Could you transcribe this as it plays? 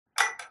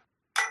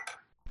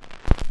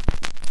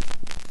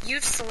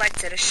You've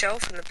selected a show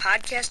from the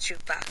Podcast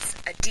Jukebox,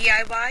 a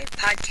DIY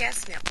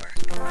podcast network.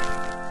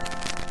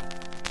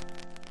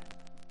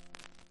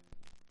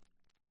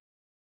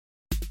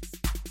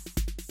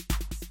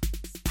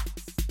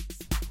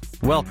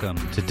 Welcome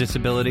to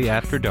Disability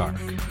After Dark,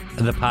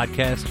 the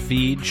podcast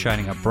feed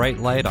shining a bright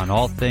light on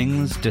all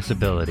things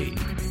disability.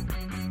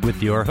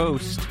 With your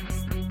host,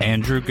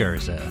 Andrew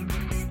Gurza.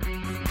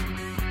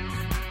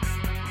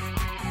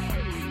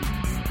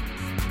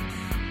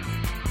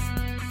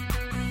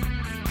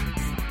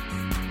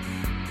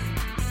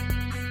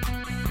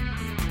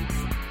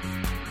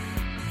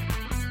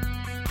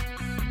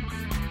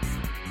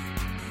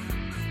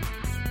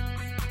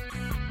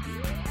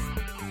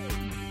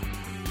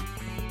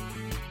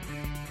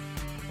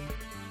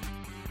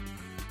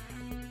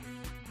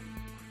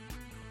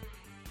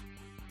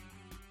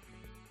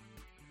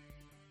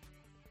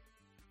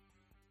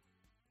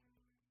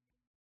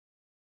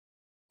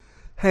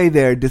 Hey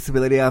there,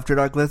 Disability After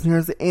Dark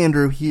listeners,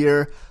 Andrew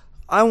here.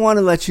 I want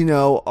to let you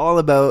know all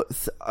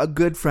about a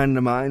good friend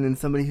of mine and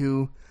somebody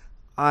who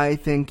I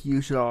think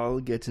you should all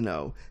get to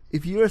know.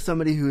 If you are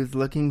somebody who is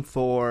looking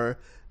for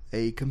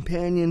a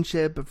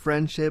companionship, a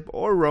friendship,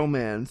 or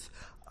romance,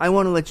 I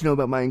want to let you know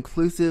about my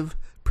inclusive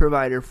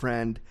provider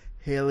friend,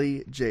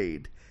 Haley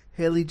Jade.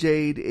 Haley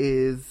Jade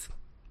is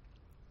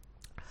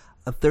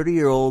a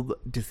 30-year-old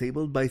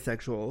disabled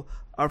bisexual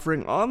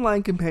offering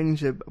online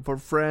companionship for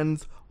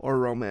friends or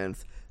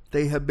romance.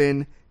 They have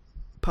been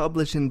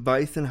published in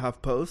Vice and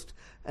HuffPost,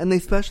 and they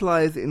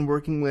specialize in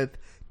working with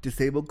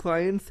disabled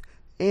clients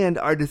and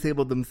are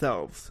disabled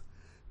themselves.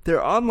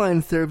 Their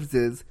online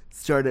services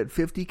start at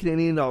 $50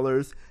 Canadian,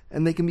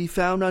 and they can be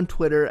found on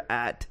Twitter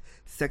at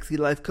Sexy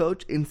Life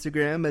Coach,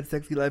 Instagram at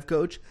Sexy Life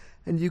Coach,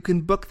 and you can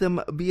book them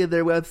via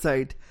their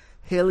website,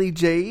 Haley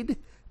Jade,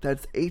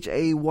 that's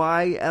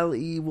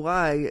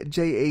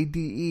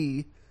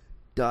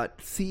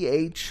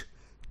HAYLEYJADE.ch,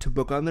 to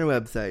book on their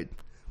website.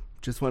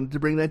 Just wanted to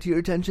bring that to your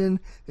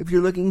attention if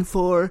you're looking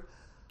for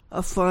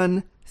a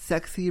fun,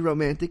 sexy,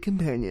 romantic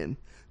companion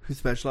who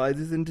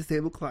specializes in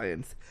disabled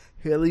clients.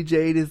 Haley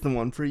Jade is the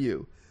one for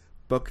you.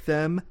 Book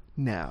them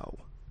now.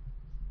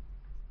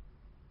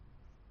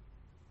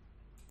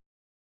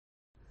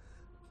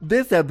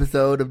 This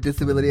episode of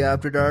Disability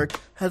After Dark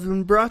has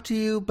been brought to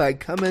you by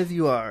Come As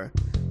You Are.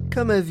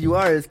 Come As You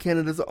Are is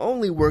Canada's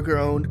only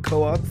worker-owned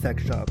co-op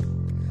sex shop.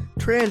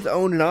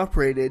 Trans-owned and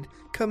operated,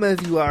 Come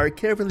As You Are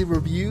carefully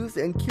reviews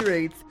and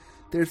curates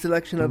their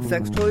selection of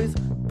sex toys,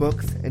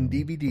 books, and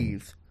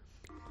DVDs.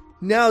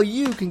 Now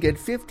you can get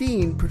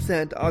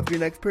 15% off your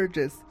next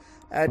purchase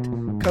at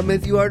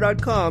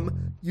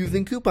comeasyouare.com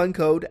using coupon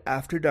code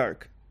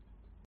AFTERDARK.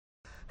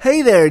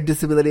 Hey there,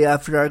 Disability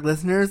After Dark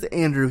listeners,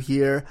 Andrew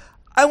here.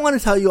 I want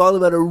to tell you all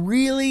about a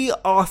really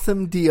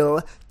awesome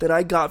deal that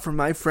I got from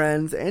my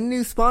friends and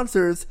new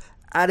sponsors,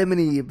 Adam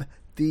and Eve,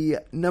 the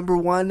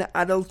 #1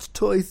 adult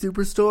toy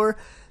superstore.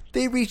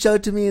 They reached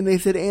out to me and they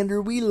said,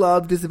 Andrew, we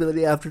love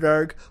Disability After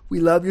Dark. We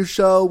love your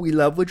show. We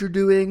love what you're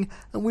doing.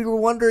 And we were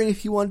wondering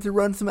if you wanted to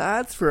run some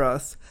ads for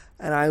us.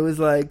 And I was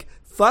like,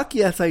 fuck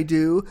yes, I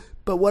do.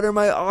 But what are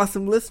my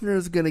awesome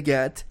listeners going to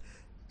get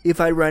if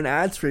I run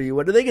ads for you?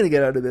 What are they going to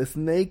get out of this?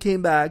 And they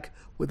came back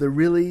with a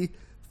really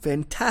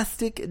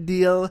fantastic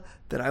deal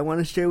that I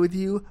want to share with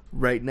you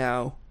right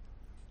now.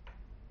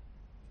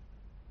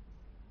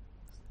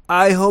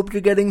 I hope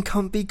you're getting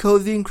comfy,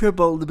 cozy, and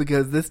crippled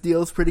because this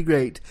deal is pretty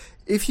great.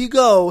 If you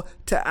go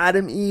to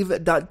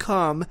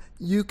adameve.com,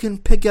 you can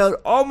pick out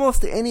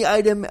almost any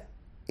item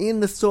in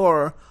the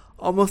store,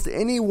 almost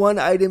any one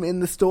item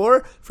in the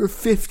store for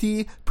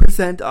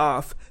 50%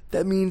 off.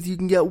 That means you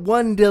can get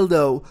one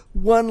dildo,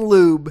 one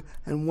lube,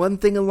 and one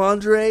thing of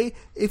lingerie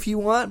if you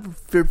want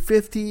for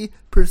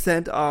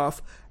 50%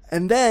 off.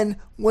 And then,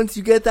 once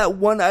you get that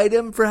one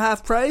item for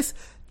half price,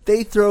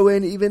 they throw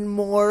in even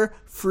more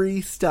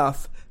free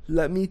stuff.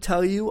 Let me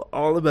tell you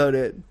all about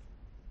it.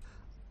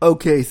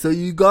 Okay, so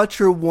you got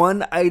your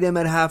one item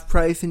at half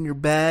price in your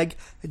bag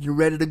and you're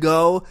ready to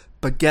go,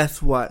 but guess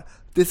what?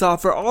 This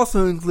offer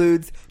also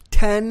includes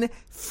 10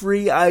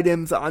 free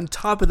items on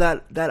top of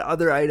that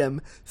other item.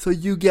 So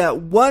you get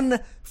one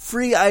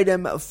free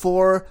item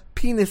for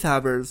penis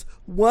havers,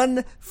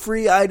 one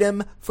free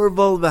item for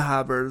vulva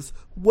havers,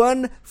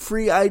 one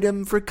free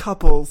item for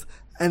couples,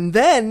 and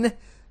then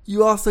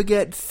you also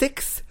get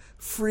 6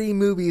 free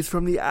movies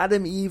from the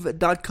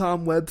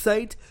adameve.com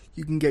website.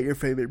 You can get your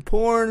favorite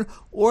porn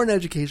or an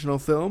educational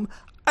film.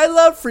 I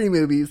love free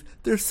movies.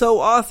 They're so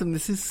awesome.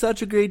 This is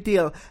such a great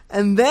deal.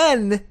 And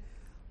then,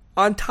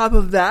 on top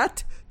of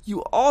that,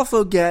 you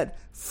also get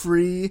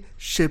free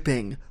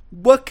shipping.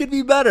 What could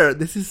be better?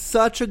 This is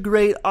such a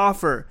great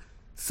offer.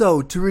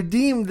 So, to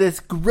redeem this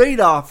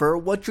great offer,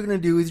 what you're going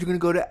to do is you're going to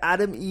go to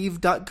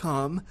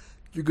adameve.com,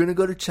 you're going to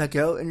go to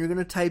checkout, and you're going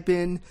to type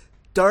in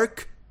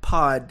Dark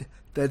Pod.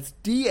 That's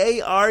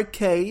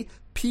DARKPOD.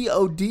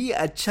 POD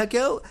at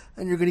checkout,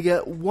 and you're going to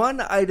get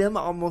one item,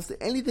 almost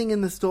anything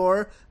in the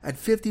store, at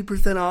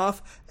 50%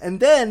 off, and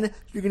then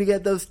you're going to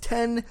get those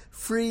 10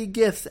 free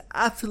gifts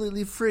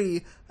absolutely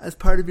free as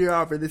part of your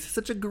offer. This is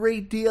such a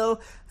great deal,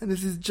 and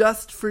this is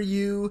just for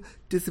you,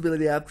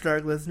 Disability After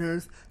Dark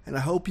listeners, and I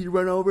hope you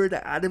run over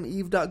to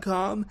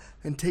adameve.com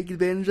and take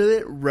advantage of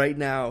it right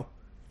now.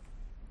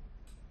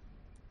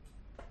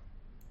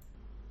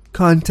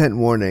 Content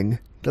warning.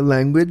 The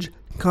language,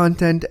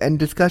 content, and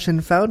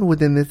discussion found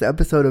within this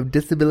episode of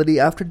Disability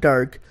After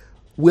Dark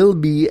will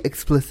be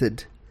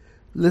explicit.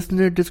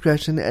 Listener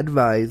discretion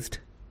advised.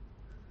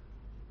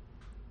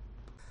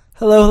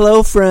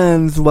 Hello,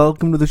 friends.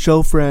 Welcome to the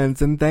show,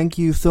 friends, and thank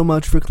you so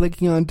much for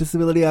clicking on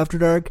Disability After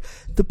Dark,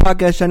 the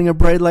podcast shining a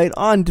bright light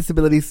on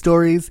disability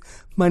stories.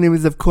 My name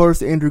is, of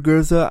course, Andrew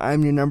Gurza.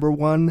 I'm your number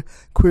one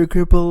queer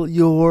cripple,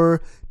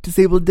 your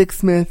disabled Dick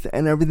Smith,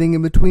 and everything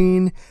in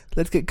between.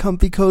 Let's get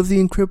comfy, cozy,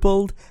 and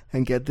crippled,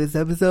 and get this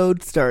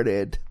episode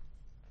started.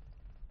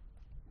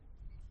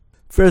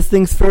 First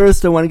things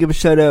first, I want to give a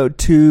shout out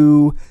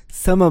to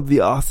some of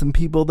the awesome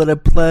people that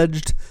have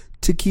pledged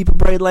to keep a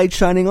bright light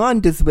shining on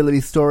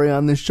Disability Story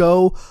on the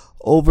show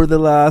over the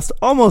last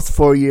almost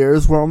 4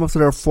 years. We're almost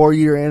at our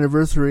 4-year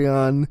anniversary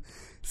on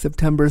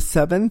September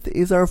 7th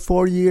is our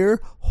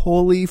 4-year.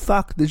 Holy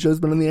fuck, the show's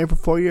been on the air for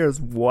 4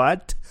 years.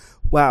 What?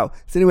 Wow.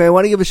 So anyway, I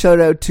want to give a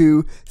shout out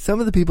to some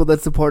of the people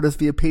that support us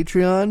via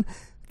Patreon.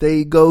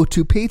 They go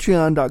to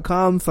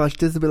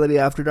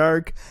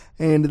patreon.com/disabilityafterdark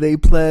and they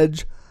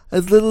pledge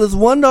as little as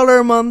 $1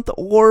 a month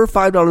or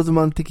 $5 a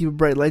month to keep a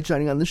bright light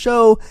shining on the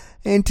show.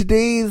 And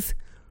today's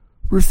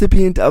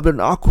recipient of an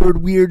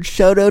awkward, weird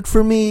shout out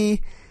for me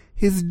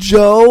is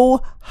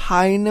Joe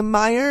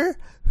Heinemeyer,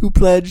 who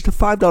pledged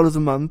 $5 a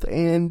month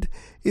and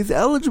is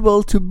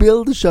eligible to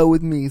build a show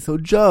with me. So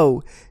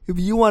Joe, if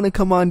you want to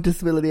come on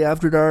Disability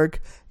After Dark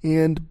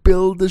and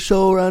build the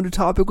show around a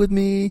topic with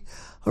me,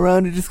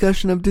 around a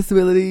discussion of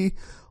disability,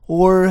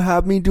 or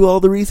have me do all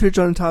the research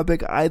on a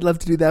topic, I'd love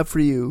to do that for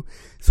you.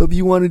 So if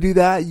you want to do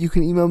that, you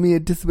can email me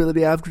at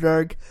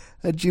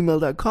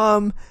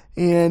disabilityafterdark@gmail.com,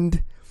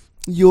 and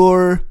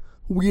your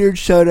weird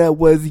shout out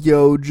was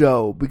Yo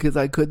Joe, because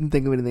I couldn't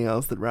think of anything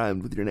else that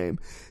rhymed with your name.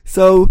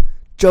 So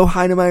Joe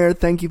Heinemeyer,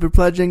 thank you for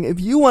pledging. If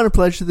you want to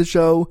pledge to the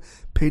show,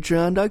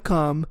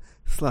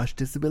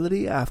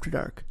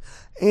 patreon.com/disabilityafterdark.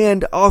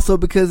 And also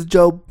because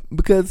Joe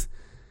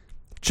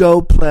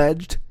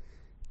pledged,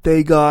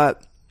 they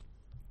got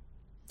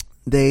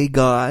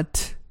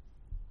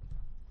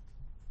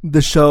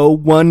the show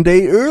 1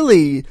 day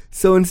early.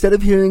 So instead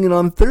of hearing it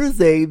on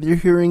Thursday, they're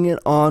hearing it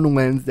on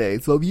Wednesday.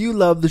 So if you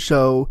love the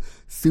show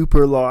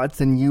super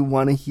lots and you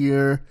want to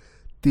hear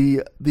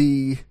the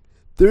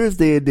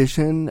Thursday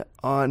edition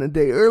on a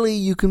day early,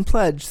 you can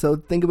pledge. So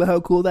think about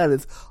how cool that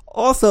is.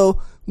 Also,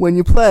 when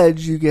you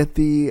pledge, you get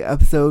the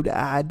episode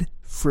ad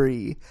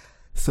free.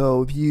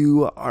 So if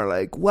you are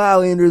like, wow,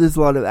 Andrew, there's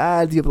a lot of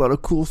ads, you have a lot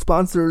of cool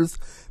sponsors,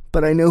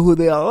 but I know who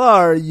they all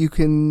are, you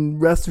can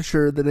rest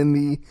assured that in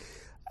the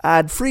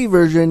ad-free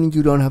version,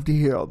 you don't have to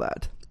hear all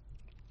that.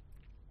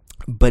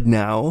 But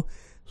now,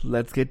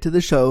 let's get to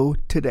the show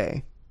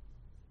today.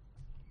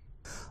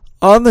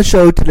 On the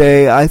show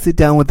today, I sit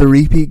down with a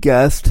repeat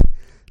guest,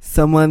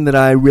 someone that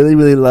I really,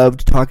 really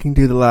loved talking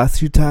to the last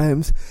few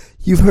times.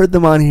 You've heard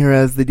them on here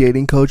as the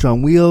dating coach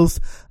on wheels,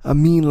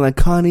 Amin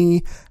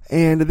Lakhani,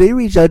 and they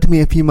reached out to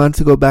me a few months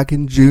ago back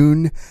in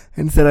June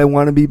and said, I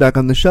want to be back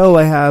on the show.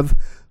 I have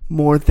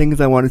more things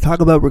I want to talk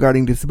about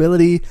regarding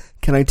disability.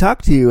 Can I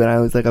talk to you? And I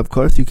was like, of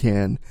course you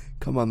can.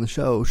 Come on the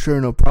show.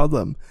 Sure, no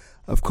problem.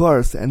 Of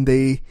course. And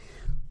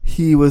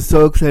he was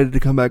so excited to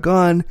come back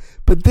on.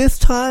 But this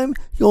time,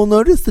 you'll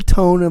notice the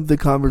tone of the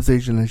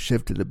conversation has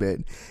shifted a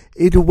bit.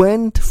 It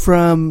went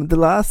from the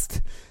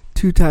last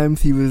 2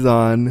 times he was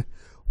on,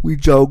 we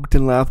joked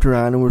and laughed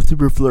around and were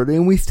super flirty,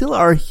 and we still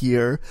are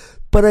here.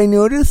 But I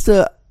noticed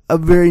a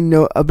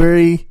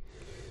very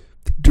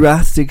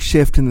drastic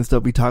shift in the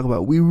stuff we talk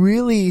about. We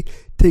really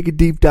take a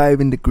deep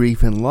dive into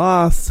grief and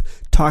loss,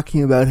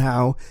 talking about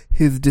how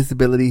his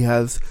disability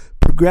has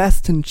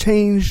progressed and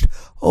changed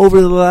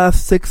over the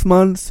last 6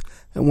 months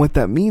and what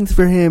that means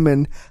for him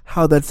and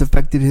how that's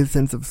affected his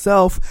sense of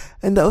self.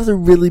 And that was a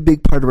really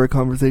big part of our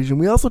conversation.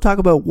 We also talk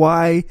about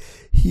why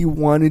he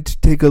wanted to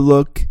take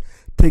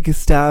a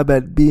stab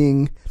at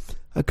being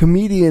a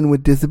comedian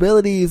with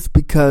disabilities,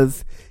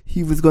 because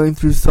he was going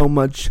through so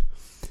much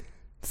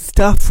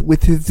stuff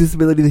with his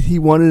disability that he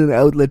wanted an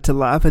outlet to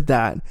laugh at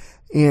that.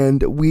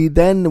 And we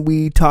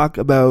talk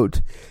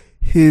about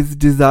his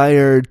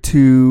desire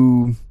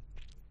to,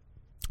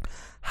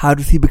 how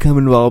does he become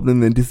involved in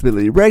the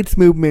disability rights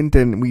movement,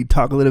 and we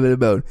talk a little bit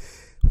about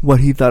what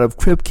he thought of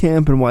Crip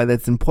Camp and why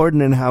that's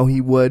important, and how he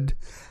would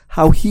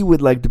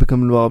like to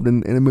become involved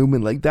in a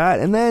movement like that.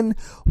 And then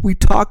we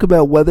talk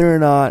about whether or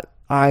not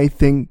I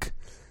think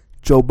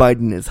Joe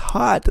Biden is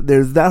hot.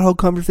 There's that whole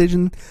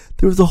conversation.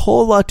 There was a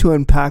whole lot to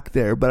unpack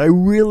there, but I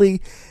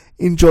really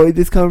enjoyed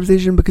this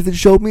conversation because it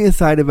showed me a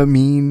side of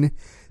Amin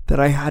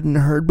that I hadn't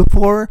heard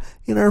before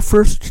in our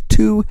first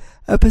 2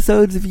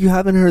 episodes. If you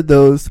haven't heard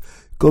those,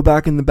 go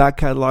back in the back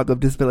catalog of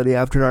Disability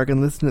After Dark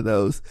and listen to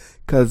those,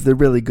 because they're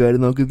really good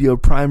and they'll give you a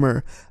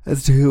primer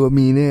as to who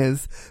Amin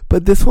is.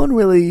 But this one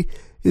really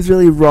is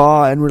really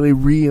raw and really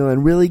real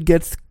and really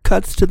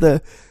cuts to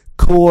the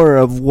core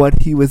of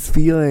what he was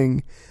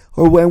feeling,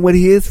 or what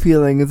he is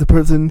feeling as a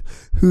person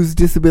whose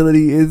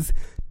disability is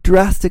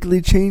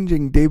drastically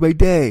changing day by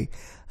day.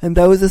 And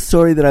that was a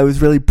story that I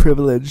was really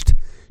privileged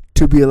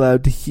to be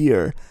allowed to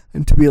hear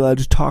and to be allowed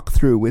to talk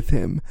through with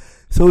him.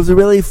 So it was a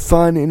really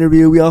fun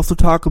interview. We also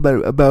talk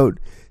about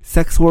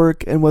sex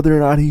work and whether or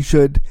not he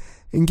should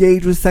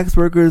engage with sex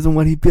workers and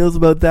what he feels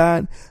about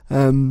that,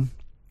 and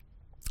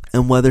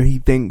whether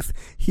he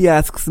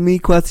asks me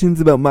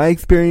questions about my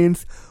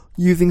experience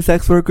using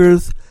sex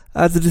workers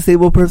as a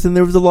disabled person.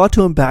 There was a lot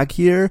to unpack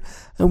here,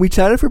 and we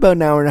chatted for about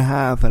an hour and a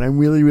half, and I'm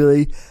really,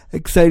 really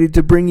excited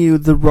to bring you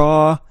the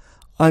raw,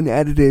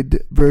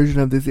 unedited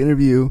version of this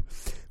interview.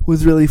 It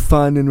was really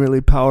fun and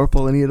really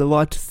powerful, and he had a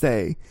lot to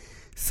say.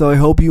 So I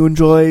hope you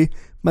enjoy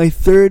my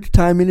third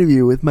time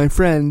interview with my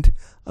friend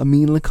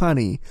Amin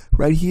Lakhani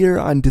right here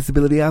on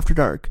Disability After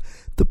Dark,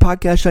 the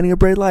podcast shining a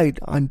bright light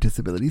on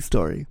disability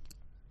story.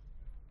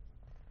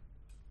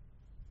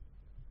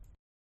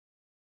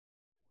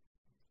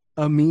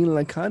 Amin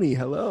Lakhani,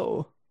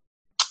 hello.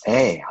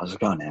 Hey, how's it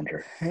going,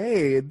 Andrew?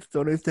 Hey, it's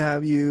so nice to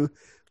have you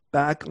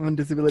back on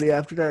Disability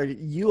After Dark.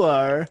 You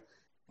are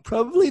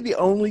probably the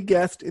only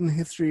guest in the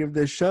history of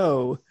this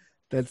show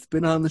that's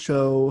been on the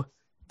show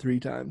 3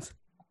 times.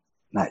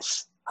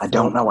 Nice. I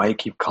don't know why you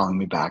keep calling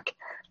me back,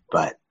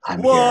 but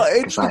I'm here. Well,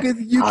 it's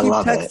because you keep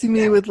texting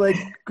me with like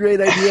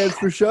great ideas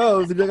for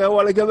shows. And you're like, I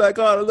want to come back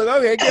on. I was like,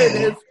 okay,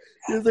 good.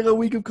 There's like a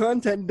week of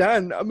content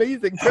done.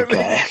 Amazing. Perfect.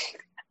 Okay.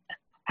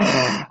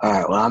 All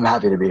right. Well, I'm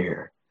happy to be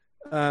here.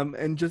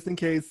 And just in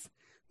case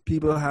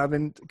people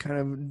haven't kind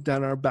of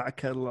done our back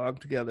catalog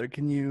together,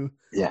 can you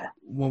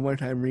one more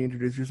time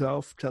reintroduce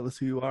yourself? Tell us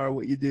who you are,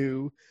 what you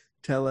do.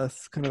 Tell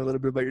us kind of a little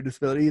bit about your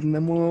disability, and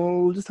then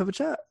we'll just have a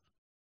chat.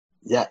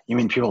 Yeah, you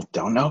mean people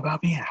don't know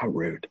about me? How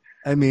rude.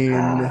 I mean,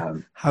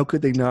 how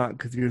could they not?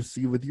 Because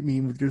with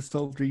your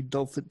sultry,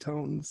 dulcet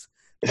tones.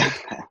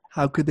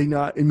 How could they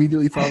not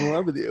immediately fall in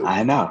love with you?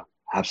 I know,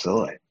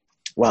 absolutely.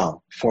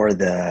 Well, for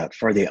the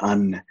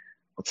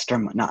what's the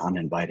term? Not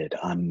uninvited.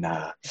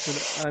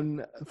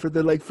 For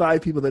the like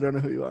 5 people that don't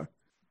know who you are.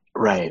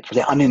 Right, for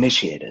the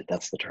uninitiated.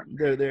 That's the term.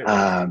 There.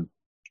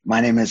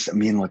 My name is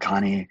Amin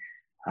Lakhani.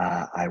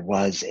 I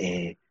was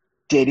a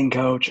dating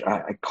coach.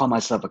 I call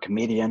myself a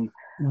comedian.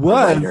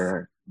 What?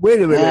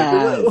 Wait a minute.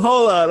 Yeah.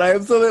 Hold on. I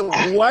have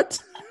something. What?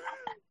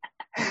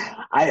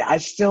 I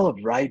still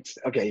write.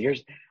 Okay,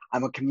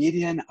 I'm a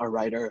comedian, a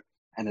writer,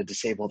 and a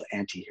disabled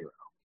anti-hero.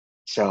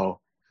 So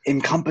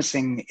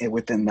encompassing it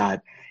within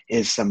that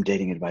is some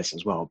dating advice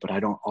as well. But I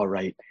don't all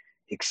write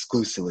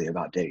exclusively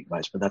about dating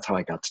advice. But that's how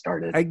I got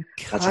started. I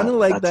kind of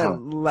like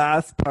that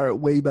last part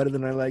way better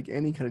than I like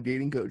any kind of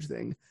dating coach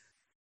thing.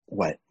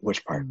 What?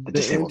 Which part? The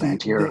disabled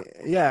anti-hero?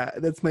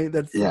 That's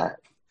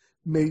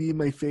maybe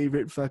my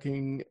favorite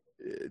fucking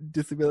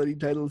disability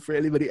title for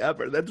anybody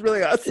ever. That's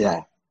really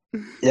awesome.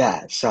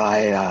 Yeah. So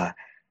I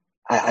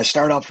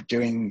started off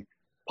doing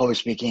public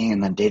speaking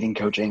and then dating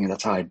coaching, and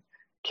that's how I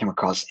came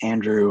across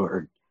Andrew,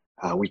 or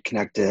we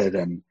connected,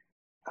 and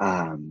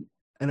our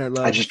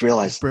love I just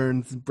realized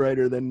burns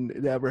brighter than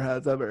it ever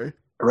has ever.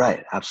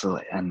 Right,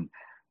 absolutely. And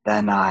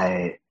then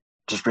I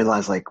just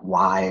realized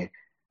why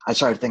I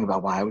started thinking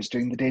about why I was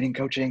doing the dating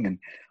coaching and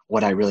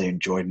what I really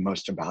enjoyed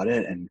most about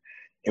it. And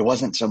it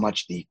wasn't so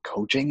much the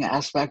coaching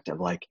aspect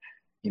of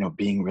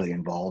being really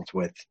involved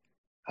with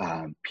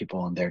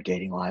people in their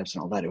dating lives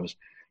and all that. It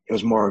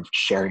was more of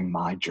sharing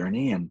my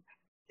journey, and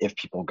if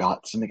people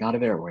got something out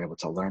of it or were able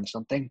to learn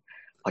something,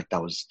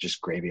 that was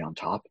just gravy on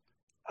top.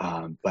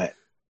 But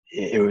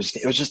it was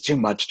just too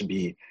much to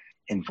be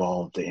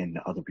involved in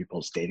other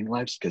people's dating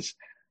lives, because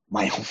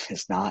my own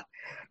is not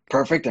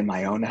perfect and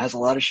my own has a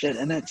lot of shit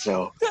in it.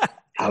 So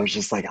I was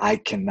just I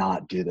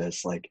cannot do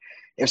this.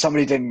 If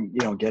somebody didn't,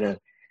 get a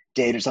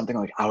date or something,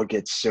 I would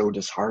get so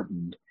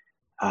disheartened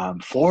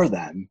for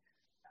them.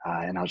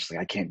 And I was just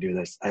I can't do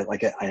this.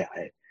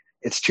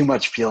 It's too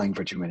much feeling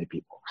for too many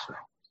people. So.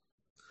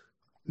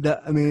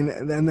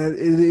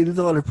 It is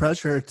a lot of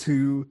pressure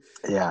to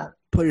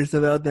put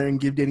yourself out there and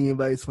give dating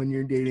advice when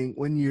you're dating,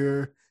 when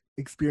your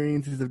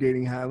experiences of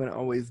dating haven't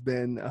always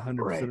been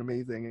 100%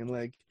 amazing. And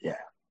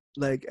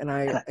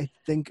I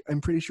think,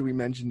 I'm pretty sure we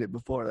mentioned it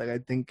before. I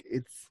think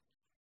it's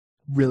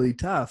really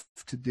tough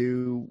to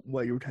do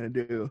what you were trying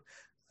to do.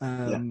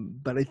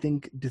 But I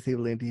think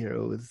Disabled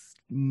Antihero is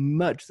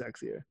much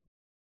sexier.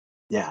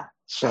 Yeah.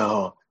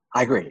 So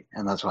I agree.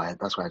 And that's why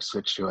I've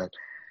switched to it.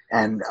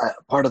 And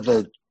part of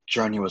the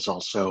journey was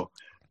also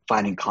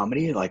finding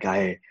comedy.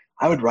 I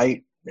would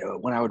write,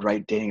 when I would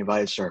write dating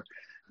advice or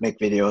make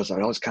videos, I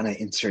would always kind of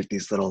insert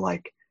these little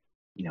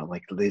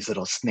these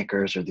little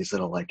snickers or these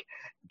little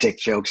dick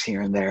jokes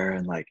here and there.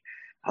 And I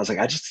was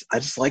I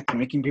just like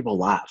making people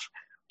laugh,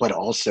 but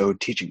also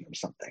teaching them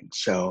something.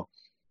 So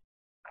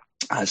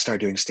I started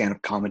doing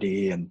stand-up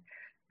comedy, and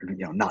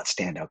not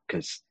stand-up,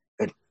 because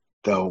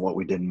though what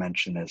we didn't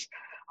mention is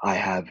I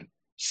have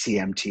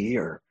CMT,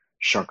 or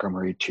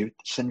Charcot-Marie-Tooth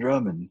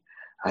syndrome, and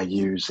I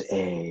use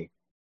a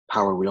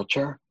power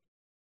wheelchair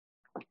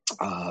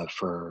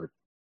for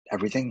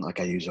everything. Like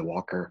I use a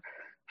walker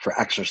for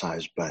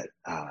exercise, but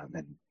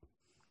and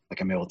like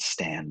I'm able to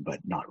stand, but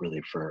not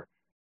really for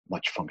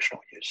much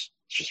functional use.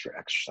 It's just for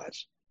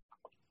exercise.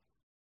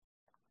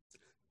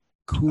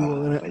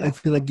 Cool. And Yeah. I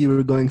feel like you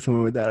were going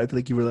somewhere with that. I feel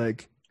like you were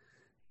like,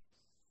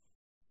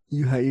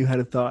 you had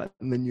a thought,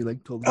 and then you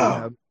like told me you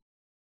have,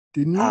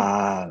 didn't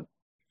you?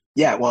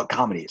 Yeah. Well,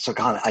 comedy. So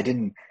I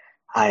didn't.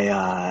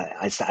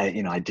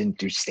 I didn't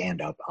do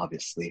stand up,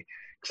 obviously,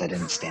 because I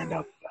didn't stand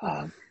up.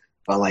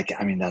 But like,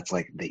 I mean, that's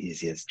like the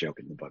easiest joke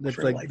in the book. That's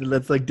for,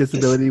 that's like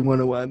disability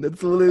 101.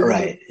 That's literally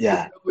right.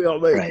 Yeah. We all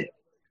make. Right.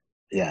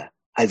 Yeah.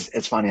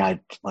 It's funny. I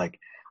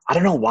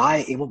don't know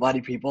why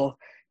able-bodied people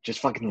just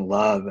fucking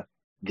love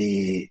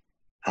the.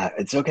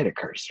 It's okay to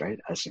curse, right?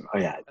 I assume. Oh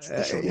yeah.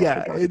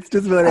 It's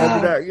disability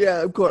after dark.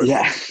 Yeah, of course.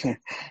 Yeah.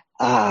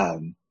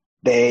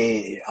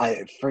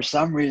 For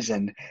some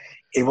reason,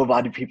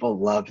 able-bodied people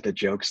love the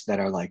jokes that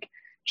are like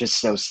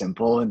just so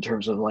simple in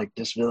terms of like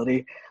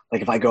disability.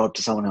 Like if I go up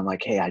to someone, I'm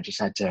like, hey, I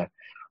just had to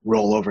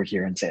roll over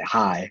here and say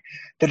hi.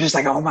 They're just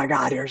like, oh my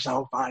God, you're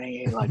so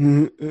funny. Like,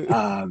 and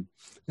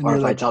or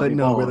if like, I tell people,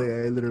 no, really,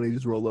 I literally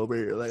just roll over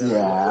here. Like,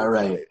 yeah,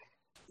 right.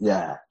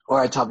 Yeah. Or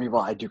I tell people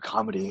I do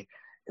comedy.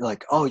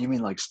 Like, oh, you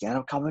mean like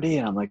stand-up comedy?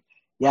 And I'm like,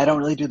 yeah, I don't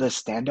really do the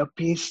stand-up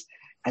piece.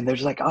 And they're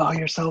just like, oh,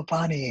 you're so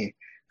funny.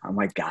 I'm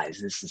like, guys,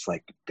 this is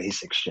like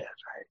basic shit,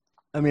 right?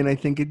 I mean, I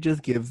think it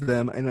just gives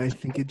them, and I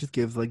think it just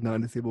gives like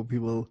non-disabled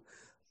people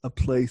a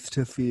place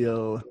to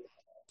feel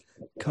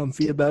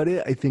comfy about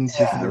it. I think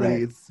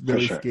disability is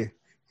very scary.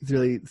 It's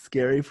really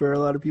scary for a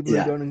lot of people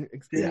who don't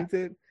experience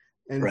it.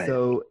 And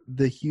so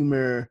the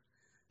humor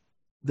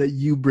that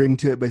you bring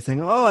to it by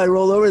saying, oh, I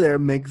roll over there,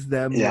 makes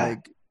them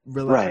like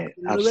relax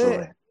a little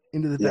bit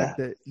into the fact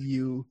that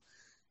you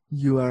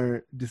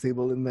are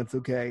disabled and that's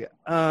okay.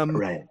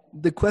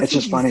 The question, it's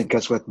just funny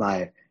because with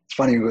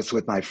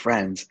my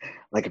friends,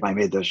 like if I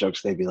made those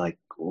jokes, they'd be like,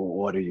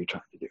 what are you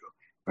trying to do?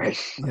 Right.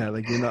 Yeah.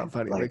 Like you're not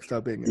funny. Like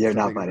stop being. You're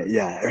not funny.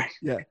 Yeah.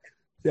 Yeah.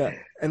 Yeah.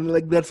 And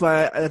like, that's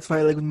why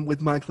like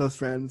with my close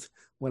friends,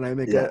 when I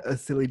make a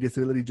silly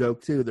disability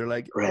joke too, they're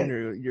like,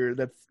 Andrew,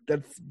 that's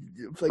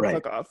like,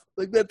 fuck off.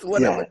 Like that's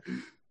whatever. Yeah.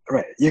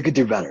 Right. You could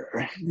do better.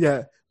 Right?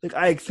 Yeah. Like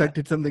I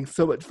expected something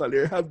so much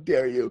funnier. How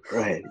dare you?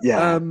 Right.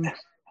 Yeah.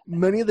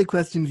 Many of the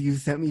questions you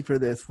sent me for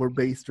this were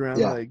based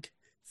around like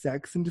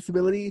sex and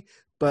disability,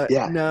 but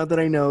now that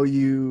I know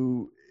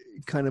you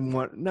kind of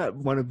not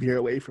want to veer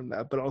away from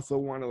that, but also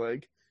want to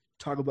like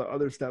talk about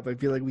other stuff, I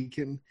feel like we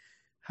can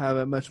have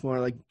a much more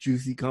like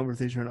juicy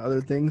conversation on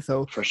other things.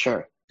 So for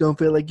sure, don't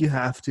feel like you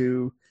have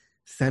to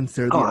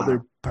censor the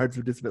other parts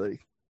of disability.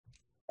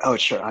 Oh,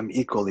 sure. I'm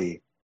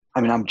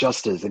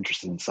just as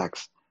interested in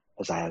sex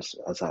as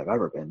I've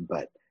ever been,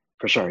 but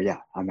for sure, yeah,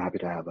 I'm happy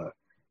to have a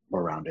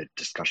more rounded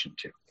discussion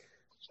too.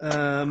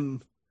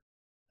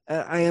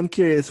 I am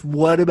curious,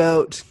 what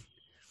about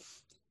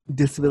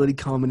disability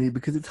comedy?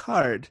 Because it's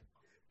hard.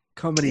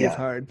 Comedy is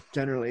hard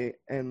generally,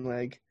 and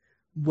like,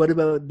 what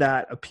about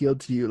that appealed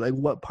to you? Like,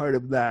 what part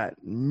of that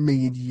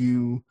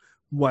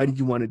why did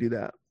you want to do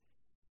that?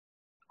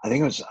 I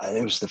think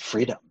it was the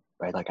freedom,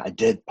 right? Like I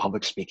did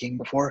public speaking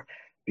before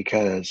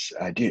because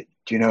do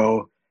you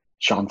know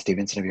Sean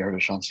Stevenson? Have you heard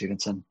of Sean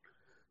Stevenson?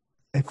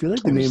 I feel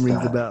like the name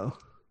rings a bell.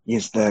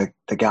 He's the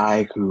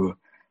guy who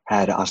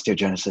had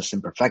osteogenesis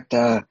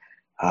imperfecta,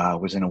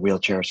 was in a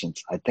wheelchair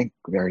since I think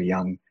very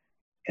young.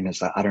 And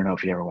I don't know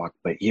if he ever walked,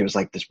 but he was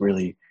like this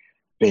really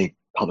big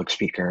public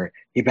speaker.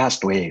 He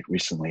passed away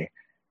recently.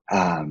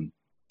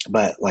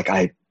 But like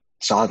I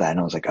saw that and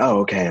I was like, oh,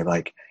 okay.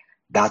 Like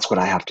that's what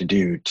I have to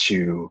do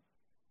to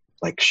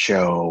like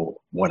show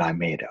what I'm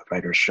made of,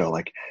 right? Or show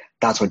like,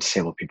 that's what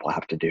disabled people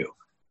have to do,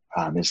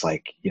 is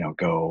like,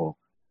 go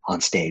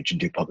on stage and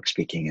do public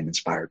speaking and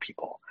inspire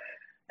people.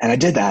 And I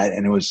did that.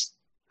 And I was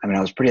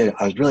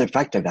really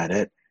effective at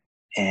it.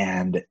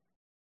 And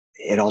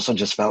it also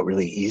just felt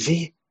really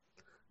easy,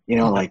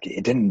 like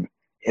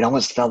it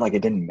almost felt like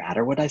it didn't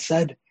matter what I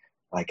said.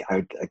 Like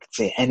I could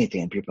say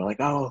anything and people are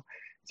like, oh,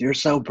 you're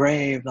so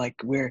brave. Like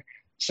we're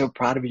so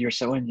proud of you.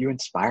 You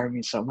inspire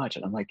me so much.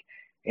 And I'm like,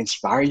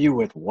 inspire you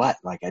with what?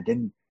 Like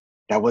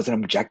that was an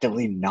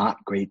objectively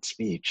not great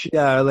speech.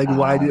 Yeah. Like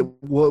what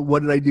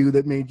did I do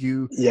that made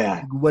you?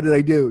 Yeah. What did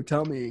I do?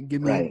 Tell me,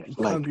 give me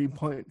concrete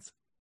points.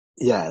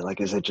 Yeah.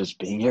 Like, is it just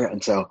being here?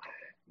 And so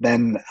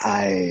then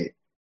I've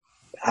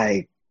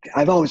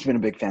always been a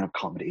big fan of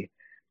comedy.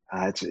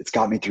 It's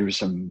got me through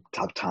some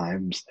tough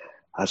times,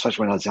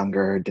 especially when I was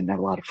younger, didn't have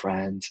a lot of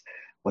friends,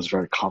 was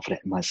very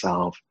confident in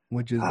myself.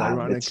 Which is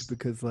ironic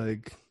because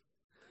like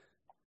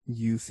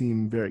you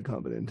seem very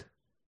confident.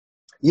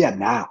 Yeah,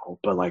 now,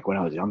 but like when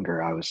I was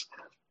younger,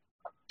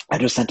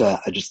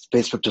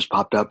 Facebook just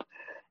popped up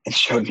and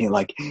showed me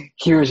like,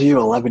 here's you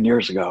 11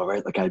 years ago,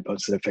 right? Like I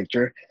posted a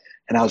picture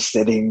and I was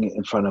sitting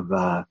in front of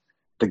the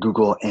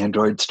Google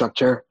Android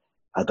structure,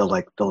 the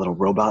little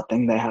robot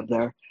thing they have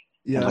there.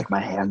 Yeah. And like my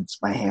hands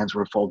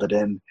were folded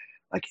in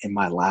like in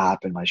my lap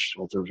and my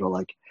shoulders were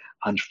like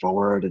hunched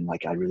forward and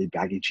like I had really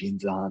baggy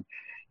jeans on.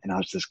 And I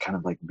was just kind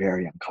of like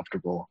very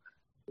uncomfortable,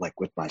 like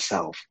with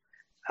myself.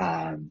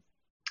 And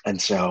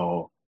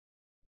so,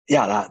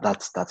 yeah,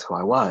 that's who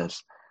I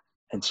was.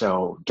 And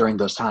so during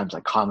those times,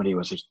 like comedy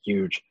was a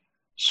huge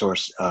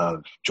source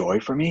of joy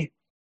for me.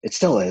 It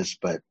still is,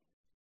 but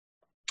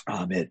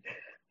it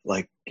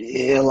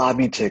allowed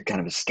me to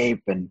kind of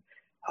escape and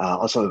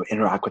also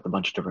interact with a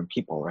bunch of different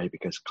people, right?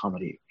 Because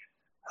comedy,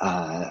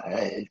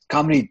 I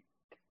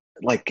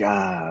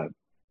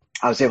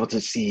was able to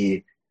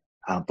see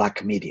Black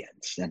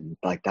comedians, and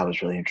like that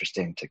was really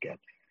interesting to get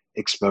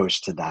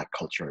exposed to that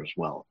culture as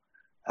well.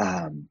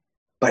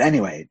 But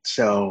anyway,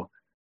 so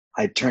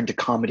I turned to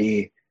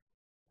comedy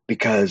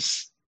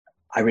because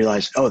I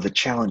realized, the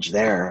challenge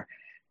there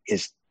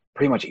is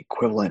pretty much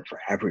equivalent for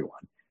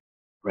everyone,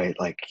 right?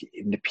 Like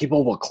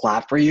people will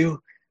clap for you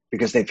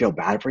because they feel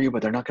bad for you,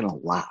 but they're not going to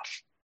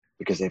laugh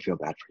because they feel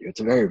bad for you.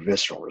 It's a very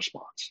visceral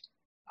response.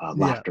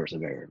 Laughter is a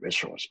very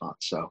visceral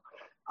response. So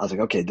I was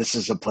like, okay, this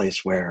is a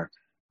place where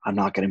I'm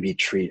not going to be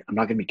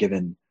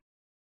given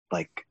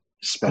like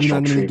special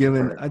You're not going to be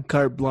treatment given a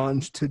carte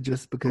blanche to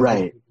just because.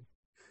 Right.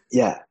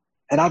 Yeah.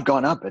 And I've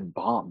gone up and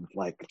bombed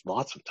like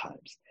lots of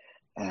times.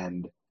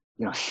 And,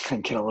 I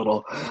get a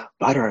little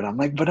butthurt. I'm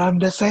like, but I'm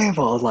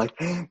disabled. Like,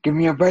 give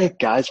me a break,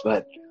 guys.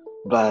 But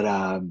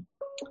then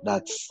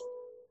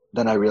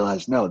I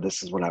realized, no,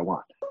 this is what I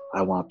want.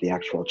 I want the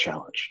actual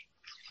challenge.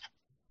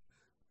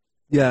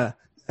 Yeah.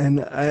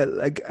 And I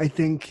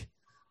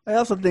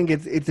also think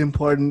it's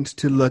important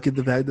to look at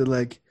the fact that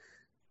like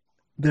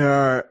there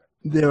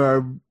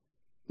are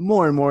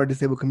more and more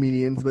disabled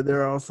comedians, but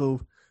there are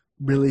also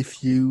really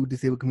few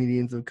disabled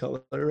comedians of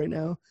color right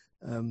now.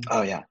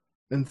 Oh yeah.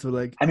 And so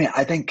like, I mean,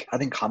 I think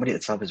comedy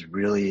itself is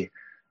really,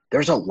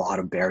 there's a lot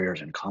of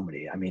barriers in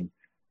comedy. I mean,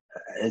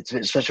 it's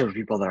especially for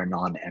people that are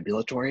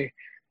non-ambulatory,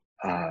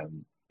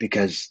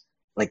 because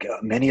like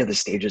many of the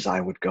stages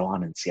I would go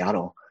on in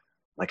Seattle,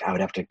 like I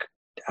would have to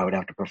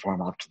perform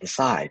off to the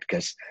side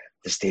because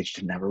the stage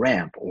didn't have a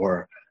ramp,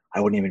 or I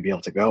wouldn't even be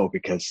able to go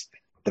because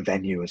the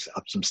venue is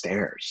up some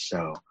stairs.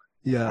 So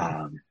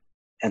yeah.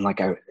 And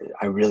like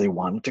I really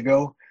wanted to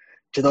go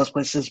to those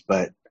places,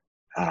 but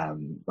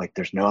like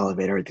there's no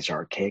elevator. These are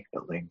archaic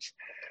buildings.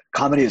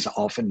 Comedy is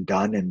often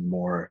done in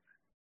more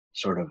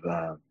sort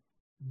of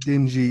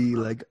dingy,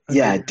 like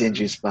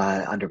dingy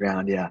spot,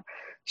 underground. Yeah.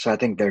 So I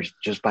think there's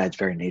just by its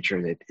very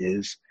nature, it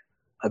is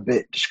a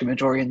bit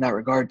discriminatory in that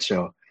regard.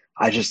 So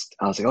I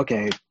was like,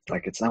 okay,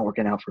 like it's not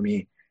working out for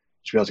me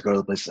to be able to go to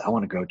the places I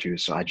want to go to.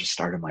 So I just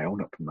started my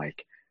own open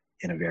mic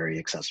in a very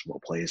accessible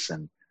place,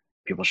 and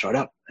people showed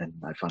up, and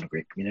I found a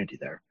great community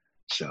there.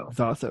 So it's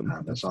awesome.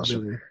 That's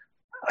awesome. Really...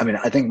 I mean,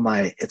 I think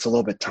it's a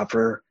little bit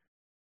tougher,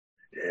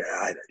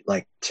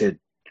 like to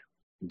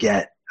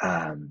get,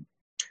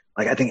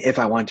 like I think if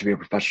I wanted to be a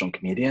professional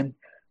comedian,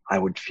 I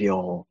would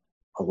feel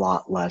a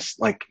lot less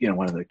like,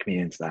 one of the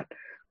comedians that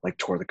like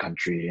tour the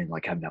country and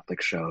like have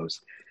Netflix shows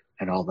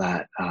and all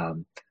that.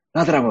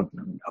 Not that I'm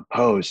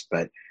opposed,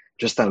 but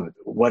just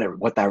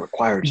what that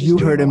requires. You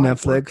heard him,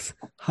 Netflix.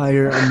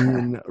 Hire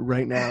Amin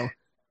right now.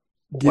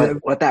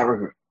 What that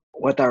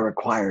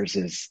requires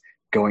is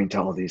going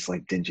to all these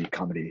like dingy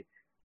comedy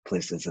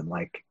places and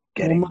like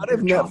getting. Well, not if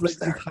Netflix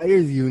just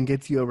hires you and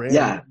gets you around.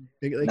 Yeah,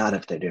 like, not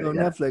if they do. So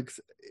Netflix.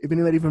 If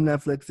anybody from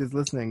Netflix is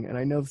listening, and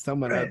I know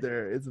someone out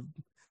there is.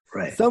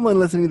 Right. Someone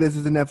listening to this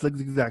is a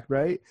Netflix exec,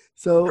 right?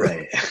 So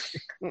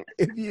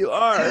if you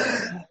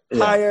are,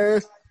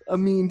 hire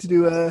Amin to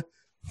do a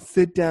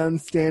sit-down,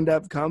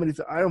 stand-up comedy.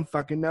 So I don't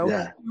fucking know.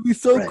 Yeah. It would be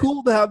so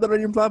cool to have that on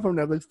your platform.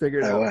 Netflix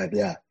figured out. I would,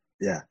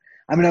 yeah.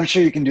 I mean, I'm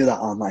sure you can do that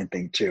online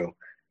thing too,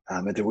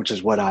 which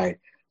is what I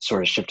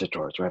sort of shifted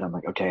towards, right? I'm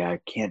like, okay, I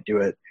can't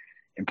do it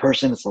in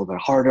person. It's a little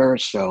bit harder.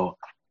 So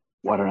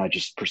why don't I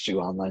just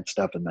pursue online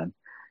stuff? And then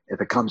if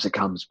it comes, it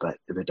comes. But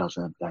if it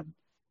doesn't, then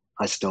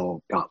I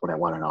still got what I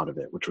wanted out of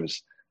it, which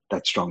was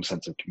that strong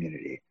sense of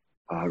community.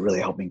 It really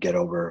helped me get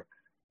over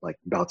like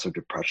bouts of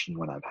depression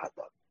when I've had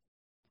them.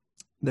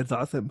 That's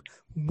awesome.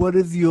 What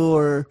is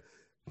your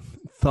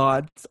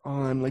thoughts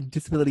on like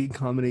disability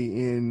comedy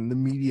in the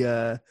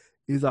media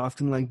is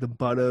often like the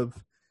butt of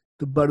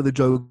the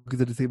joke is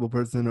a disabled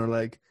person, or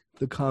like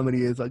the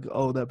comedy is like,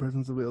 oh, that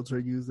person's a wheelchair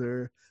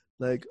user.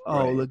 Like,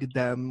 oh, look at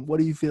them. What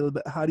do you feel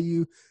about, how do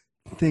you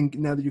think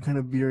now that you're kind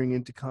of veering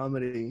into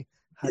comedy,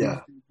 how do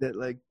you think that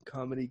like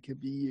comedy can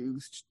be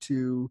used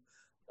to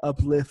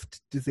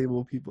uplift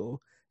disabled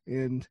people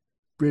and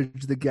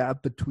bridge the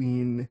gap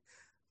between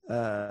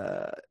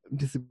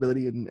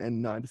disability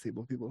and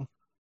non-disabled people?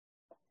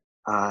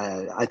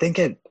 I think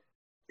it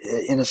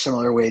in a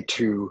similar way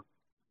to,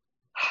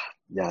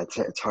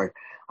 it's hard.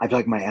 I feel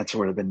like my answer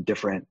would have been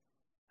different,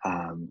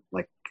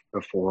 like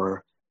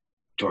before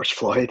George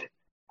Floyd,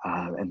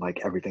 and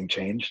like everything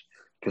changed.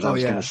 Because I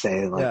was gonna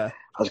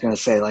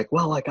say like,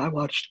 well, like I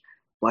watched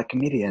Black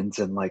comedians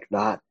and like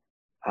that,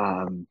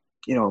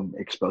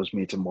 exposed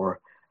me to more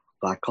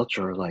Black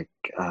culture, like,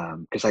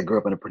 because I grew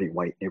up in a pretty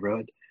white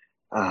neighborhood.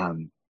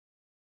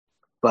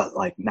 But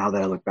like now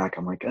that I look back,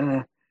 I'm like,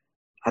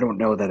 I don't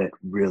know that it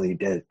really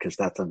did, because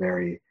that's a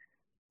very,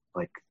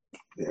 like,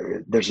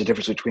 there's a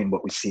difference between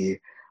what we see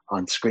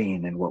on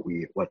screen and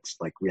what's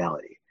like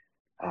reality.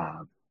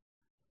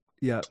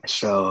 Yeah.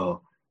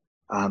 So,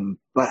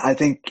 but I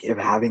think if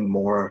having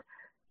more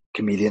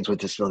comedians with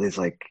disabilities,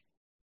 like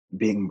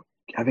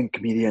having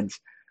comedians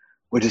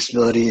with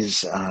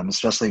disabilities,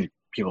 especially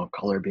people of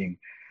color, being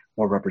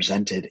more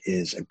represented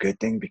is a good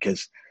thing,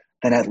 because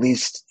then at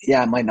least,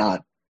 it might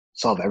not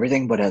solve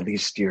everything, but at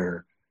least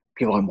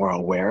people are more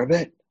aware of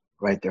it,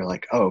 right? They're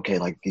like, oh, okay,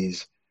 like I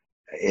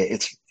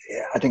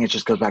think it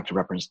just goes back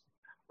to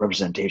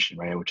representation,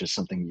 right? Which is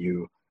something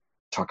you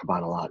talk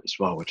about a lot as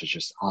well, which is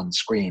just on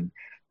screen,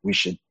 we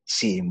should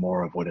see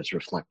more of what is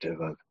reflective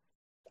of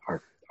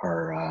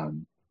our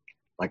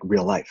like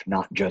real life,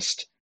 not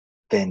just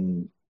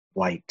thin,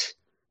 white,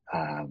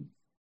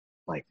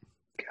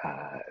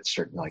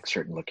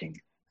 certain looking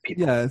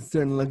people. Yeah,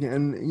 certain looking,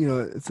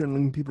 and certain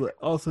looking people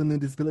also in the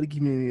disability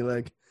community.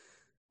 Like,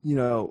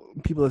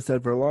 people have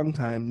said for a long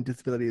time,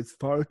 disability is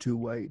far too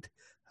white,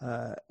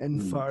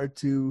 and far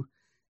too.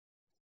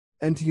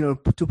 And to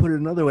put it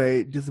another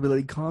way,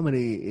 disability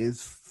comedy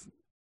is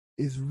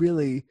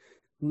really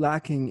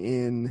lacking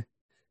in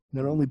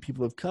not only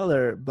people of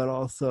color but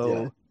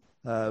also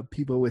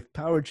people with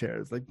power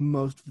chairs. Like,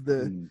 most of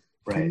the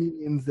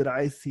comedians that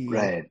I see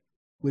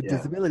with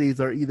disabilities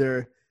are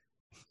either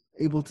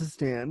able to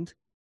stand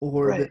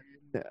or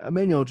a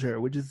manual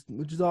chair, which is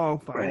all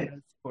fine. I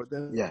support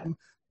them. Yeah.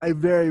 I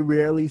very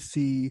rarely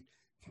see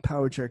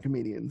power chair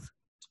comedians.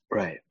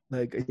 Right.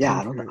 Like,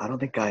 I don't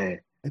think I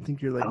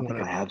you're like, I don't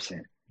think I have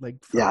seen. Like,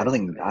 I don't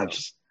think I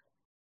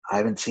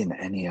haven't seen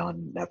any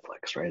on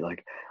Netflix, right?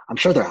 Like, I'm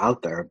sure they're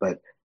out there, but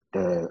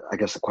I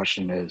guess the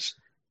question is,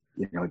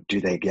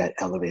 do they get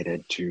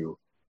elevated to,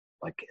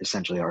 like,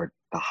 essentially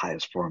the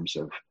highest forms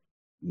of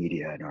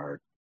media in our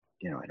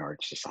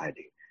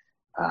society?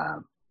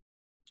 Not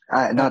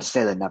to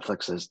say that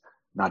Netflix is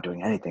not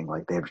doing anything.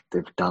 Like, they've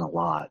done a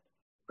lot,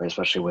 right?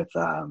 Especially with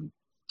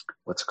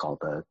what's it called,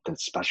 the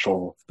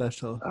special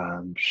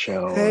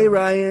show. Hey,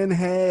 Ryan.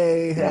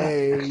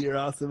 Hey, you're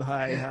awesome.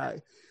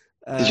 Hi.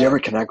 Did you ever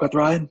connect with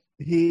Ryan?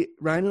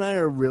 Ryan and I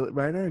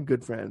are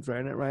good friends.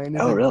 Ryan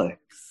is really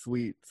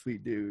sweet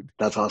dude.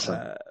 That's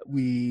awesome.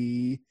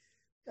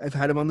 I've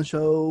had him on the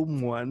show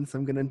once.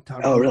 I'm gonna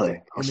talk. Oh,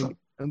 really? Awesome.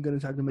 I'm gonna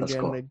talk to him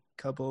again in a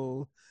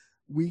couple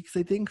weeks,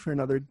 I think, for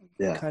another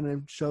kind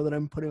of show that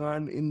I'm putting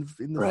on in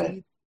the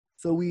feed.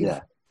 So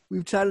we've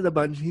chatted a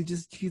bunch.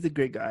 He's a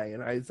great guy,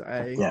 and I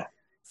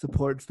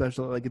support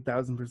Special like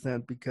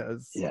 1,000%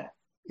 because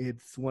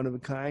it's one of a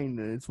kind,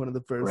 and it's one of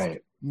the first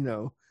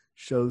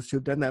shows to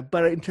have done that.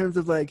 But in terms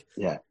of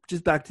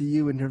just back to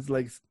you, in terms of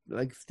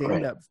like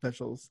stand-up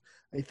specials,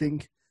 I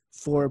think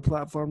for a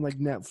platform like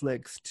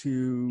Netflix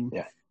to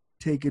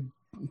take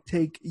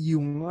you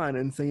on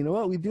and say, you know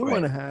what, we do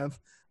want to have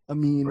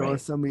Amin or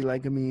somebody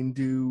like Amin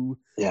do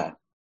a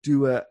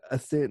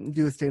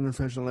stand-up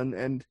special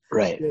and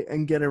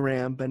get a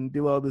ramp and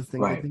do all those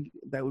things. I think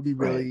that would be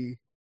really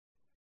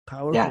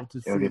powerful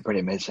to see. It would be pretty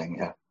amazing.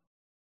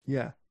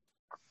 Yeah.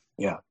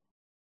 That'd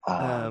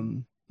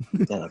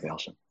be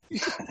awesome.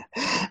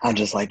 I'm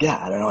just like,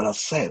 I don't know what else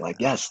to say. Like,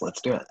 yes,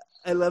 let's do it.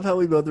 I love how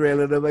we both ran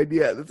out of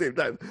idea at the same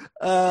time.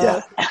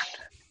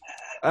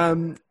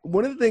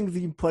 One of the things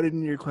that you put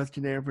in your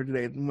questionnaire for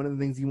today, and one of the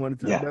things you wanted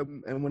to talk about,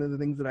 and one of the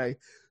things that I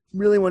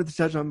really wanted to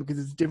touch on because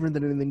it's different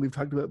than anything we've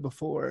talked about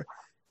before,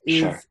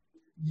 is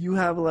you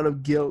have a lot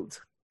of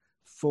guilt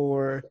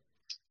for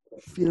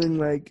feeling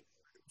like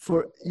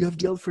you have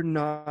guilt for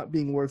not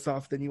being worse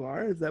off than you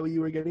are. Is that what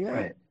you were getting at?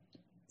 Right.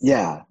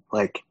 Yeah.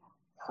 Like,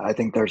 I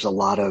think there's a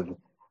lot of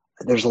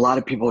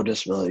people with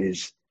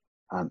disabilities,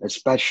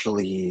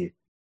 especially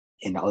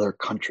in other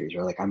countries,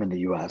 or like I'm in the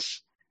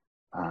US,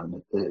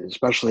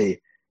 especially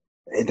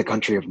in the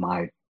country of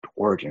my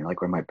origin,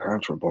 like where my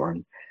parents were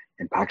born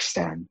in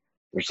Pakistan.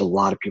 There's a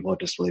lot of people with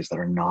disabilities that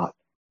are not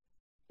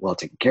well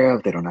taken care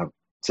of. They don't have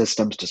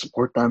systems to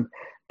support them.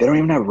 They don't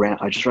even have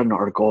I just read an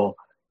article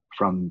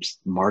from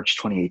March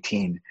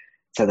 2018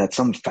 said that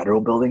some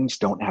federal buildings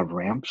don't have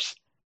ramps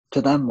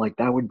to them. Like,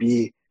 that would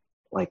be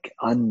like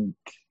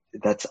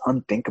that's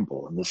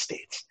unthinkable in the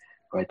States,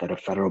 right? That a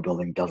federal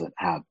building doesn't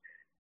have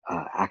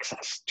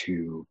access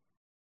to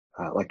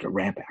like a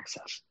ramp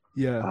access.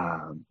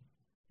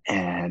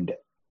 And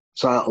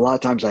so a lot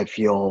of times I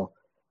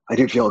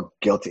do feel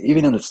guilty,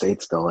 even in the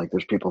States though. Like,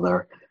 there's people that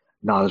are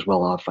not as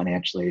well off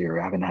financially, or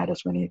haven't had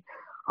as many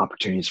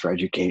opportunities for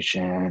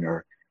education,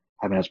 or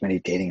haven't as many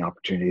dating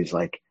opportunities.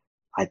 I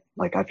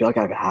feel like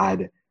I've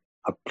had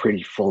a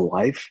pretty full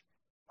life,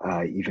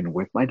 even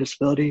with my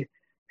disability.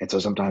 And so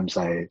sometimes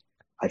I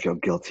feel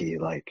guilty,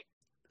 like,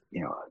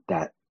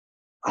 that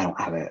I don't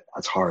have it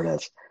as hard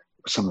as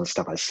some of the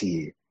stuff I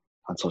see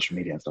on social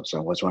media and stuff. So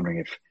I was wondering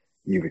if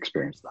you've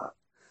experienced that.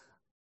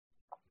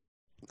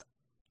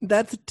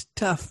 That's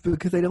tough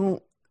because I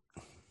don't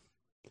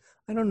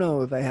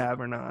know if I have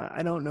or not.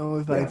 I don't know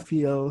if I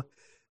feel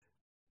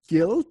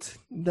guilt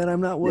that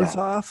I'm not worse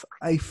off.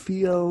 I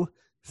feel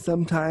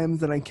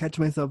sometimes, and I catch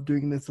myself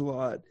doing this a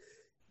lot,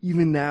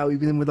 even now,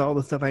 even with all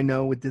the stuff I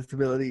know with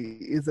disability,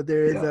 is that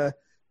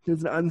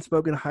there's an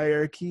unspoken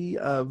hierarchy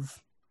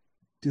of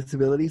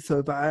disability. So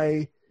if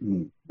I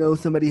know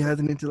somebody has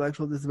an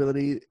intellectual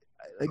disability,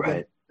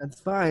 like that's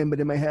fine. But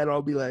in my head,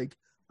 I'll be like,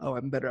 oh,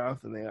 I'm better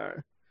off than they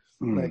are.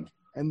 Like,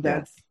 and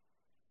that's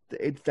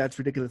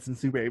ridiculous and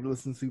super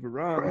ableist and super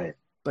wrong. Right.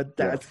 But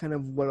that's kind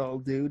of what I'll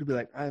do to be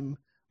like, I'm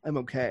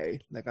okay.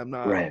 Like I'm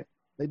not. Right.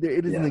 Like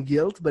it isn't a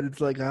guilt, but it's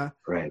like,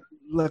 right.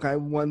 Look, I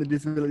won the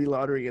disability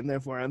lottery, and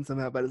therefore I'm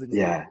somehow better than you.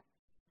 Yeah.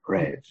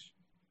 Right. Which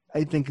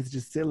I think it's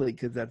just silly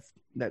because that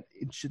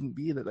it shouldn't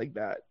be like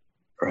that.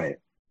 Right.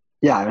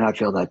 Yeah, I mean, I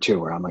feel that too,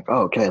 where I'm like,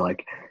 oh, okay,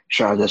 like,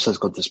 sure, I have this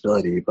physical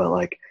disability, but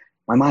like,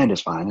 my mind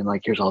is fine, and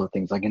like, here's all the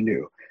things I can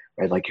do,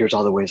 right? Like, here's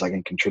all the ways I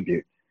can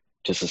contribute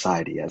to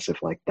society, as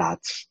if like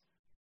that's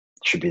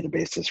should be the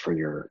basis for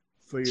your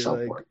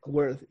self-worth. Like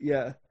worth.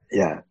 Yeah.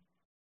 Yeah.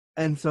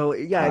 And so,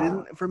 yeah, it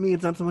isn't, for me,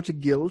 it's not so much a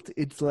guilt.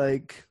 It's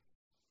like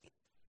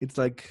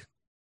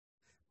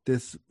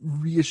this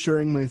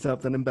reassuring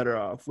myself that I'm better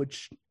off,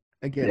 which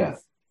again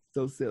is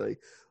so silly.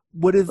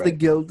 What does the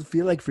guilt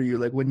feel like for you?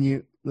 Like when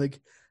you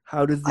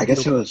how does the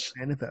guilt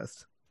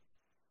manifest?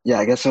 Yeah,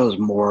 I guess it was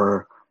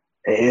more.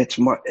 It's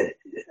more.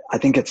 I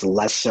think it's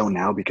less so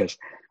now because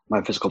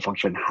my physical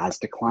function has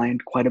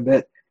declined quite a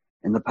bit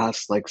in the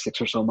past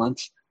 6 or so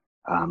months.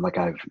 Like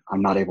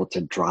I'm not able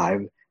to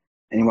drive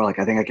anymore. Like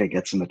I think I could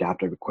get some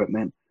adaptive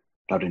equipment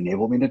that would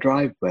enable me to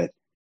drive, but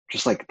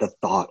just like the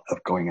thought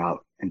of going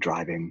out and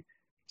driving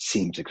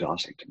seems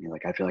exhausting to me.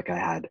 Like I feel like I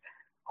had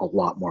a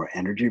lot more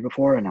energy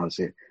before, and I was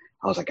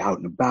like out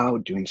and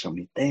about doing so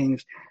many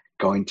things,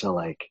 going to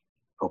like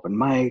open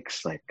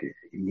mics, like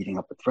meeting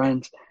up with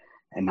friends,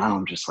 and now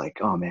I'm just like,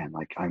 oh man,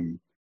 like I'm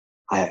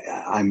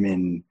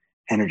in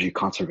energy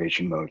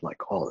conservation mode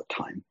like all the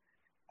time.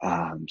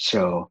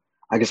 So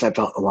I guess I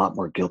felt a lot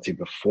more guilty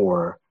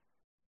before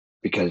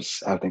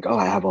because I would think, oh,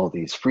 I have all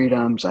these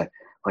freedoms. Like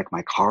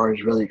my car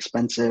is really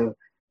expensive,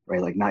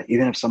 right? Like not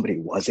even if somebody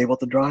was able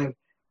to drive,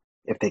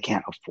 if they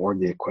can't afford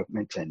the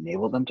equipment to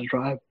enable them to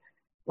drive,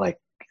 like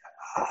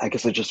I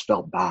guess it just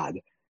felt bad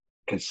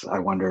because I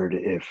wondered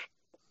if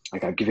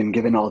like I've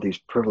given all these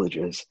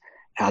privileges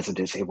as a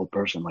disabled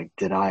person, like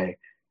did I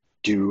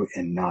do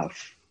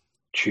enough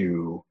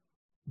to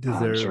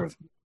sort of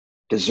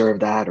deserve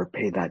that or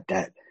pay that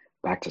debt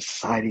back to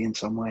society in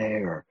some way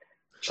or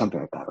something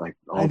like that? Like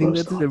all I think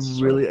those that's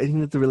thoughts, I think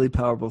that's a really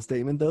powerful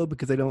statement though,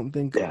 because I don't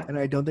think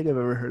I've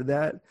ever heard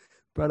that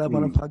brought up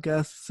on a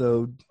podcast.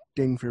 So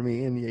ding for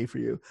me and yay for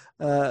you.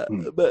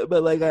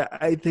 But like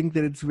I think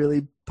that it's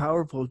really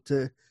powerful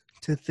to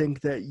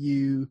think that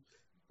you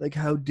like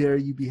how dare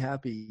you be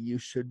happy? You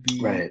should be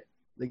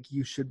like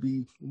you should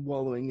be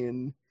wallowing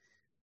in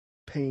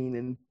pain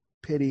and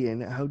pity,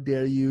 and how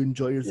dare you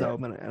enjoy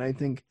yourself? And I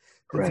think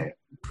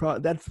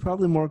that's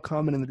probably more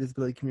common in the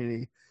disability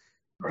community.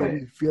 That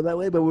we feel that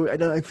way,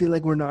 but I feel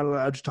like we're not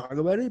allowed to talk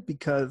about it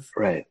because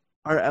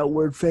our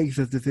outward face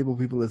as disabled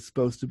people is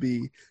supposed to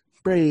be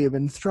brave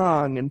and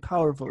strong and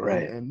powerful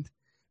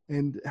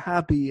and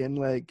happy and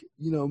like,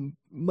 you know,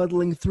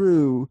 muddling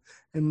through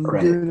and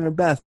doing our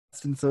best.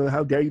 And so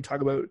how dare you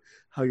talk about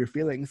how you're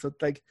feeling? So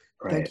like,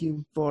 thank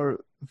you for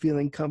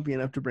feeling comfy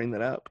enough to bring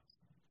that up.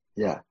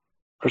 Yeah,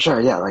 for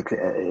sure. Yeah. Like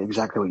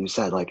exactly what you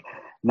said. Like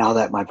now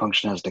that my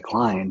function has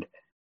declined,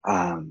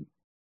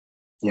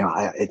 you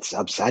know, it's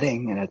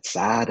upsetting and it's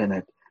sad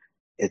and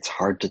it's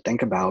hard to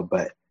think about,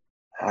 but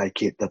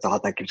the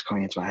thought that keeps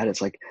coming into my head.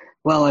 It's like,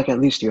 well, like at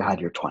least you had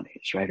your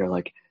 20s, right? Or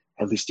like,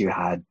 at least you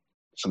had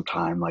some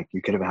time, like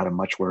you could have had a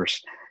much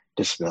worse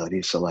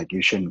disability. So like,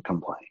 you shouldn't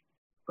complain,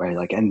 right?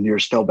 Like, and you're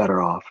still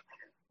better off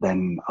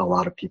than a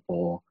lot of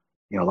people.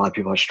 You know, a lot of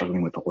people are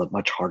struggling with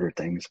much harder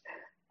things.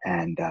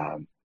 And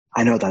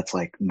I know that's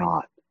like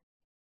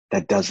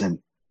that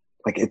doesn't,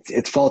 like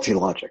it's faulty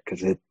logic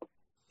because it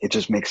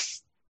just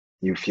makes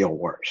you feel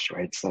worse,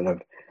 right? Instead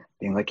of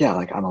being like, yeah,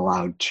 like I'm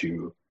allowed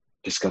to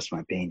discuss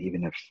my pain,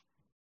 even if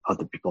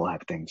other people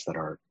have things that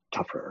are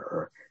tougher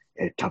or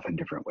tough in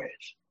different ways.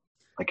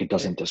 Like it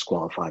doesn't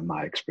disqualify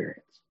my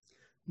experience.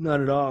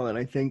 Not at all. And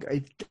I think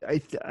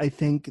I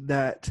think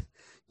that,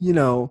 you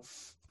know,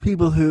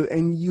 people who,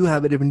 and you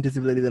have a different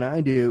disability than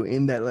I do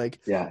in that like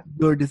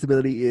your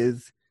disability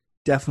is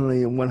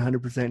definitely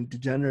 100%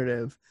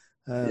 degenerative.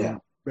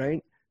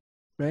 Right.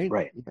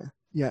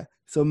 Yeah.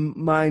 So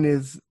mine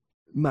is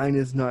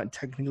not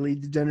technically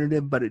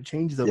degenerative, but it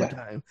changes over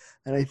time.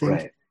 And I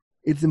think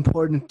it's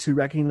important to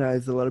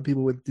recognize that a lot of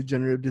people with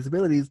degenerative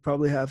disabilities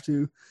probably have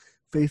to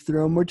face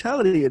their own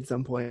mortality at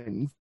some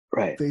point.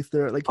 Right. Face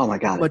their, like, oh my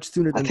God, much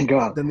sooner than I think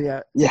about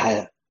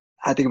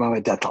my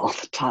death all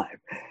the time.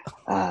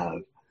 I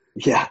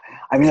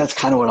mean, that's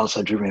kind of what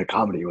also drew me to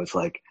comedy was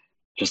like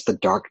just the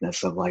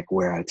darkness of like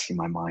where I'd see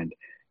my mind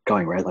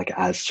going, right? Like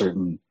as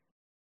certain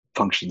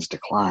functions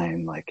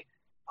decline, like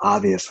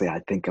obviously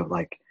I think of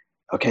like,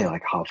 okay,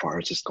 like how far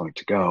is this going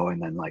to go?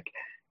 And then like,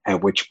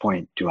 at which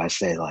point do I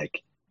say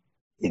like,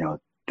 you know,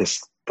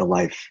 the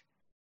life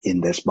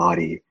in this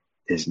body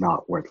is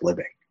not worth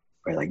living,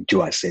 right? Like,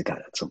 do I say that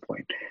at some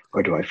point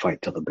or do I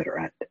fight till the bitter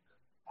end?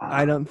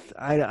 I don't,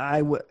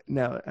 I would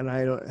no, and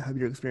I don't have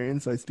your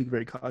experience, so I speak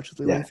very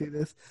cautiously when I Yeah, say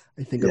this.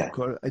 yeah,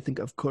 I think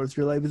of course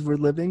your life is worth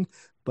living,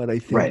 but I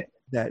think right,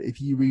 that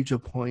if you reach a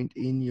point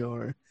in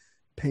your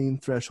pain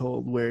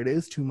threshold where it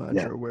is too much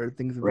yeah, or where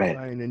things are right,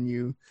 fine and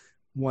you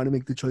want to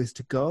make the choice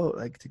to go,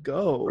 to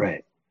go,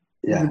 right,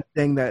 yeah, even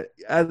saying that,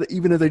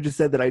 even as I just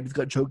said that I just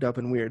got choked up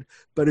and weird,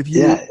 but if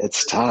you yeah.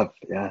 It's tough.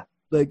 Yeah,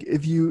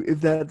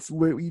 if that's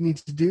what you need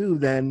to do,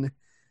 then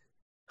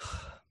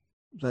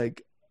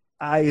like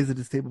I as a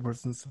disabled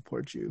person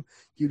support you.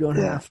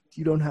 yeah,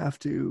 You don't have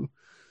to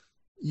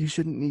you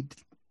shouldn't need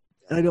to,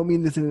 and I don't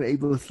mean this in an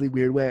ableistly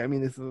weird way. I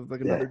mean this is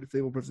like yeah, another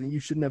disabled person. You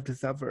shouldn't have to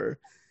suffer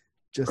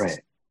just right,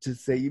 to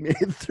say you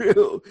made it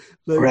through.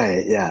 Like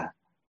right, yeah.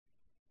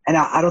 And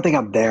I don't think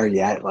I'm there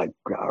yet, like,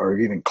 or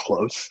even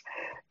close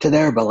to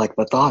there, but like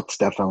the thoughts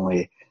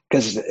definitely,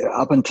 because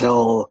up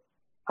until,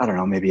 I don't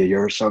know, maybe a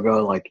year or so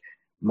ago, like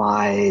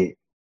my,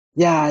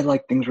 yeah,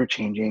 like things were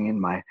changing and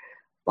my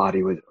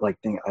body was like,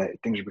 things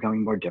were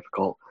becoming more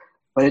difficult,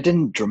 but it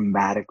didn't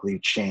dramatically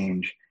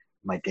change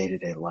my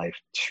day-to-day life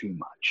too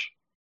much.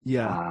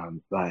 yeah.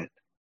 But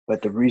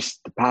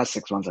the past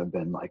 6 months have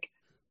been like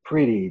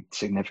pretty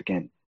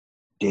significant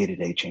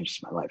day-to-day changes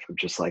in my life of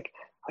just like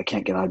I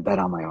can't get out of bed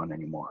on my own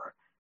anymore.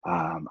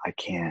 I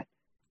can't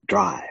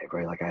drive,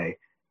 right? Like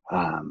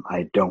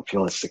I don't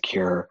feel as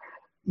secure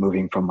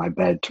moving from my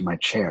bed to my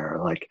chair.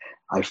 Like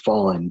I've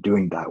fallen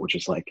doing that, which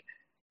is like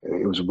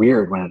it was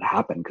weird when it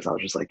happened because I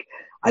was just like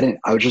I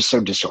was just so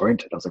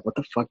disoriented. I was like, what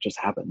the fuck just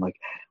happened? Like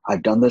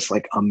I've done this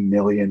like a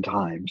million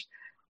times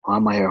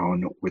on my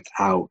own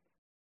without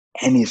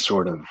any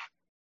sort of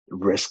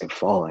risk of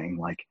falling.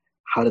 Like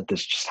how did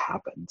this just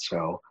happen?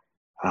 So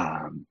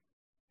um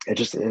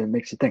it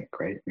makes you think,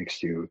 right? It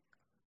makes you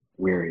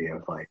weary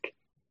of like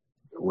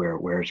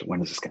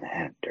when is this going to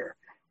end or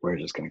where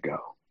is this going to go?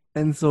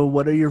 And so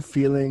what are your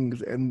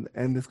feelings, and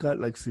this got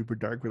like super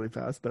dark really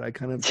fast, but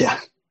Yeah,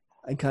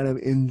 I kind of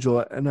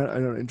enjoy, and I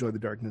don't enjoy the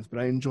darkness, but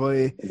I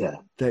enjoy yeah.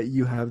 that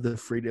you have the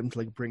freedom to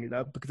like bring it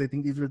up because I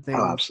think these are Oh, things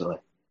absolutely.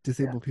 Yeah,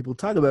 disabled people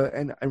talk about.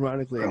 And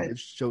ironically, right, this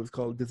show is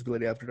called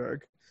Disability After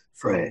Dark,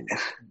 right, so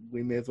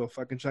we may as well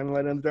fucking shine a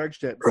light on the dark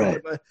shit. So,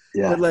 right. but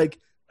Yeah, like,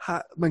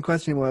 my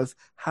question was,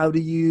 how do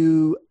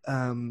you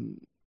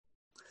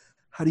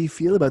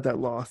feel about that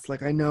loss?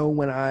 Like, I know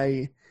when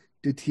I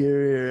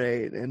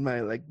deteriorate and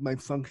my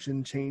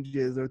function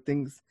changes or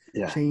things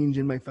yeah, change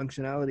in my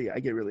functionality,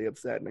 I get really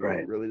upset and I get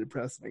right. really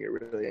depressed and I get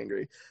really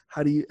angry.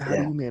 How do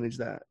Yeah. you manage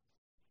that?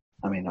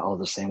 I mean, all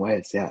the same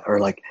ways. Yeah, or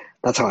like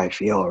that's how I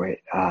feel,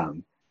 right?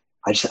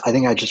 I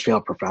think I just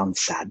feel profound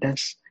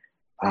sadness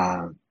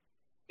um,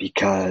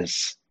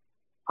 because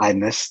I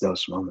miss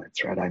those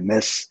moments, right? I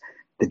miss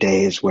the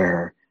days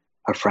where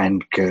a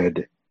friend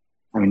could,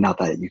 I mean, not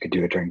that you could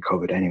do it during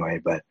COVID anyway,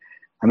 but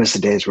I miss the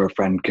days where a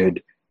friend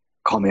could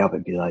call me up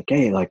and be like,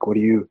 hey, like, what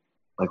do you,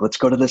 like, let's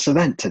go to this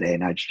event today.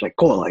 And I just like,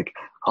 cool, like,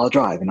 I'll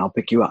drive and I'll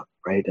pick you up,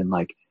 right? And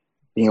like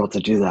being able to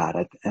do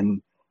that.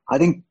 And I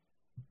think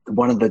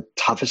one of the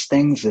toughest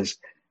things is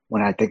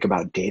when I think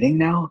about dating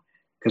now,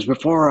 because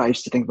before I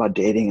used to think about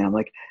dating and I'm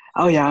like,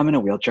 oh yeah, I'm in a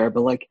wheelchair,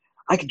 but like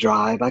I can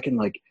drive, I can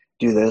like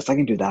do this, I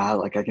can do that,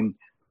 like I can,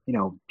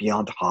 be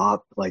on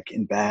top, like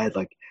in bed,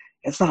 like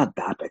it's not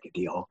that big a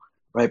deal,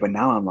 right? But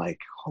now I'm like,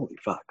 holy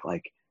fuck,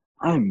 like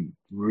I'm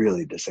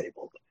really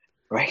disabled,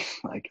 right?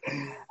 Like,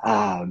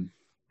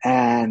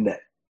 and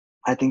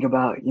I think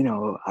about,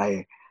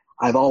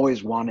 I've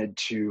always wanted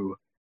to,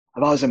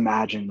 I've always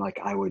imagined like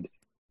I would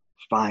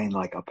find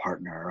like a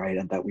partner, right?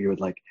 And that we would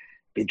like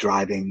be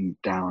driving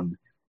down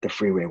the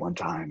freeway one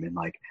time and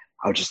like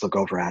I would just look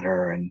over at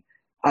her and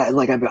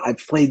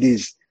I've played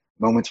these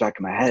moments back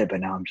in my head,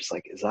 but now I'm just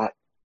like, is that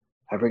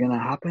ever gonna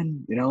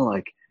happen?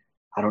 Like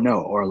I don't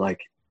know. Or like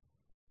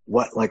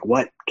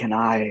what can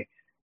I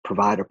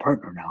provide a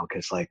partner now?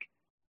 Because like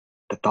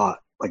the thought,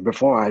 like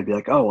before I'd be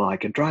like, oh well, I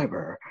could drive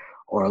her,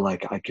 or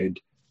like I could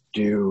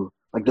do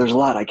like there's a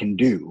lot I can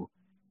do,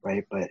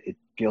 right? But it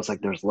feels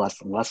like there's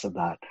less and less of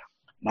that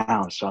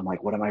now. So I'm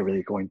like, what am I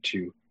really going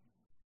to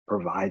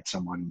provide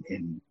someone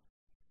in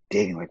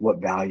dating? Like what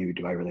value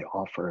do I really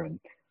offer? And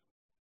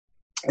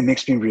it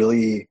makes me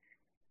really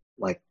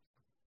like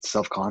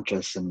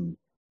self-conscious and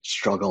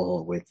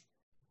struggle with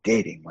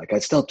dating. Like I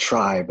still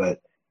try, but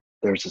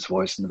there's this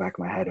voice in the back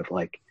of my head of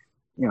like,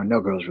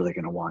 no girl's really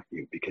going to want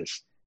you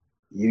because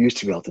you used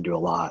to be able to do a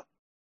lot.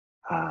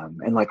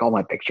 And like all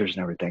my pictures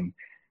and everything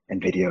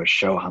and videos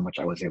show how much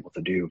I was able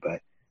to do,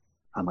 but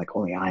I'm like,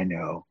 only I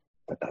know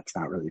that that's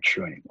not really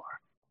true anymore.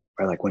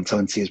 Or like when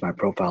someone sees my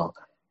profile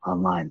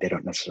online, they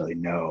don't necessarily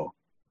know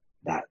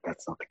that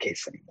that's not the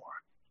case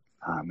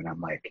anymore. And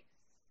I'm like,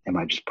 am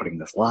I just putting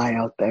this lie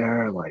out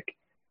there? Like,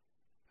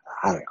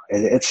 I don't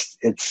know.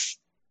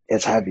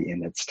 It's heavy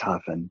and it's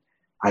tough, and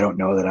I don't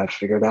know that I've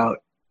figured out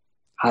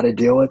how to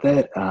deal with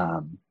it.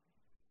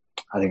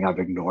 I think I've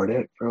ignored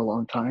it for a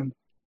long time,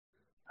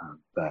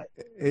 but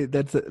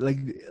That's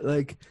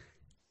like,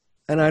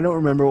 and I don't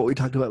remember what we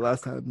talked about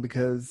last time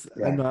because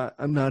yeah,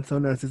 I'm not so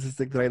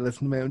narcissistic that I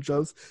listen to my own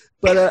shows,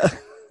 but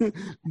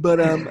But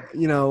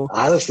you know,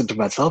 I listen to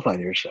myself on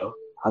your show.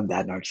 I'm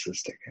that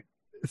narcissistic.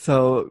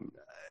 so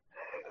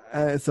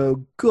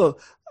so cool.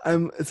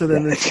 So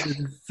then Yeah.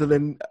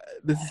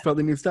 this is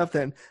probably new stuff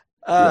then.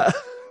 But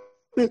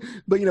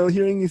you know,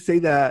 hearing you say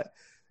that,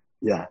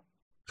 Yeah.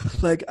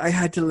 like I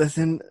had to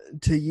listen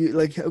to you.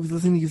 Like I was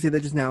listening to you say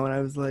that just now, and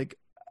I was like,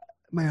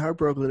 my heart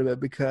broke a little bit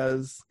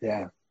because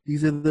Yeah.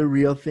 these are the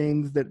real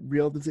things that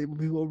real disabled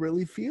people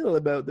really feel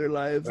about their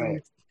lives. And Right.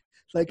 it's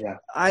like Yeah.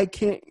 I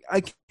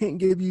can't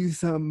give you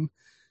some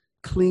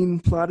clean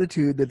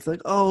platitude that's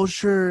like, oh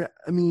sure,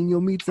 I mean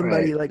you'll meet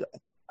somebody. Right. Like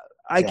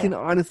I Yeah. can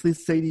honestly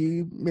say to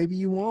you, maybe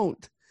you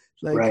won't.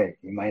 Like Right.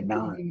 You might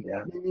not.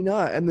 Yeah. maybe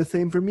not. And the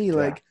same for me.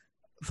 Like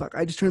fuck,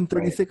 I just turned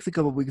 36 a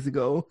couple weeks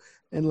ago,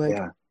 and like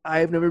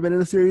I've never been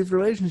in a serious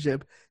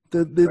relationship.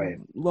 The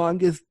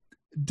longest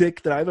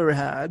dick that I've ever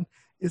had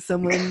is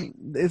someone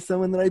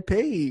that I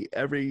pay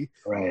every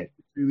 3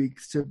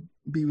 weeks to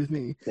be with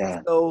me.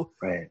 Yeah. So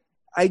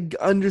I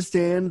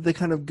understand the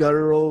kind of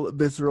guttural,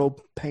 visceral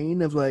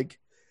pain of like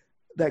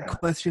that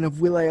question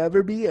of will I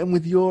ever be? And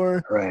with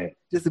your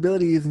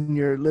disabilities and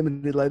your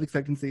limited life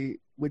expectancy,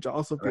 which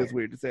also feels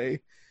weird to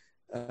say.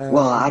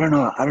 Well, I don't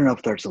know. I don't know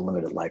if there's a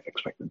limited life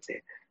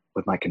expectancy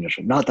with my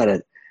condition. Not that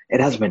it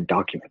hasn't been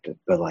documented,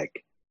 but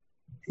like,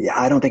 yeah,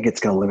 I don't think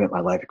it's going to limit my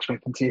life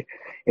expectancy.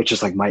 It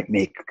just like might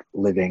make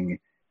living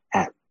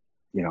at,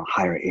 you know,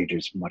 higher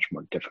ages much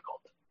more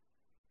difficult.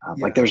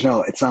 Like there's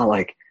no, it's not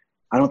like,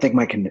 I don't think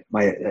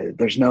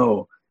there's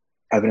no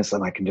evidence that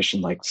my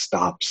condition like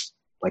stops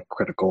like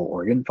critical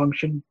organ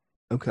function.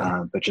 Okay.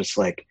 But just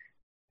like,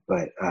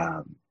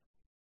 I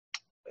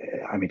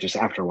mean, just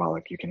after a while,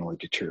 like you can only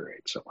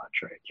deteriorate so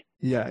much, right?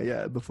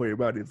 Yeah. Before your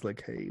body's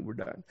like, hey, we're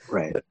done.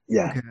 Right. But,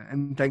 yeah. Okay.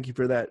 And thank you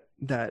for that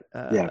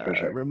for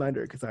sure.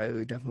 reminder, because I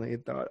definitely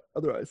thought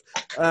otherwise.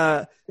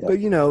 But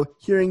you know,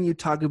 hearing you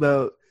talk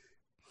about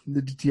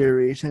the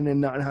deterioration and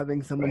not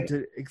having someone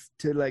to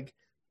like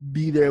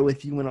be there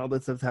with you when all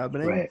this stuff's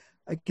happening,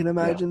 I can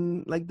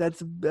imagine like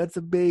that's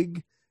a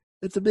big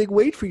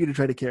weight for you to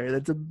try to carry.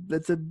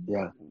 That's a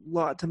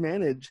lot to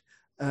manage.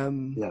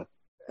 And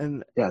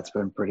it's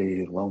been a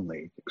pretty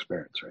lonely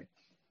experience, right?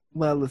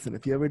 Well, listen,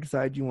 if you ever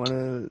decide you want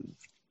to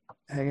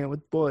hang out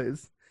with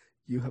boys,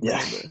 you have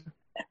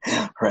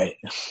right.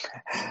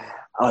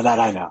 Oh, that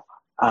I know.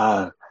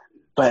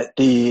 But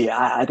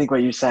I think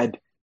what you said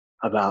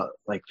about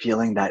like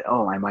feeling that,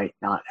 oh, I might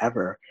not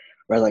ever,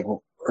 right? Like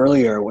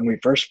earlier when we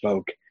first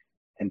spoke,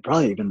 and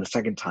probably even the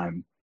second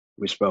time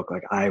we spoke,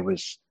 like I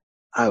was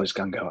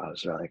gung-ho. I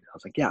was like,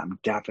 yeah, I'm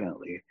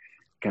definitely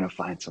gonna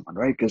find someone,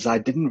 right? Because I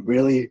didn't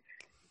really,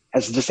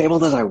 as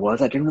disabled as I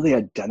was, I didn't really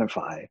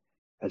identify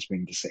as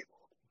being disabled.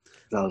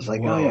 So I was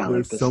like, wow, oh yeah,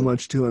 there's like, so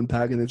much to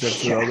unpack in this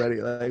episode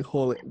already. Like,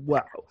 holy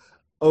wow.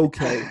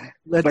 Okay,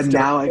 but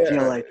now I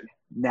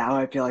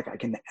feel like I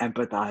can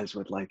empathize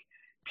with like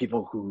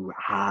people who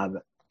have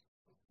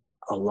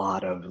a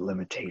lot of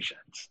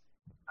limitations,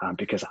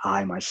 because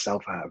I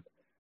myself have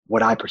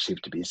what I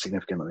perceive to be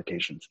significant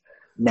limitations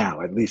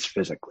now, at least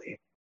physically,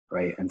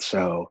 right? And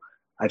so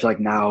I feel like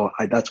now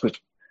that's what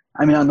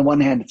I mean. On the one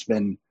hand, it's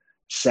been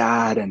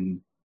sad and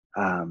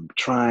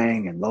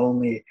trying and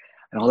lonely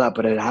and all that,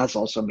 but it has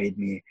also made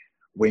me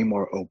way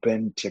more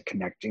open to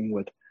connecting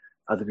with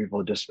other people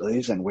with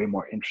disabilities and way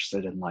more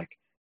interested in like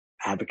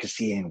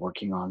advocacy and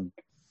working on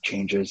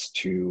changes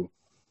to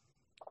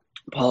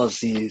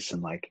policies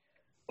and like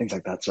things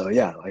like that. So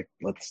yeah, like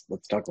let's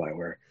talk about it.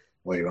 Where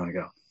do you want to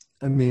go?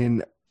 I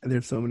mean,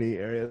 there's so many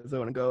areas I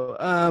want to go.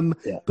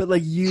 But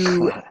like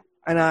you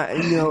and I,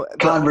 you know,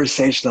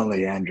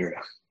 conversationally, Andrew.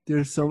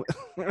 There's so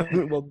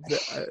well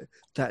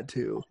that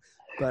too,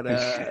 but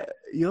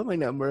you have my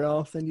number.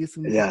 I'll send you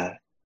some. Yeah.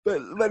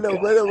 But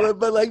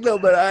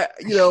I,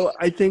 you know,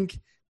 I think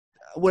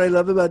what I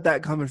love about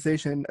that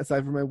conversation,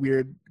 aside from my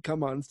weird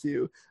come-ons to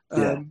you,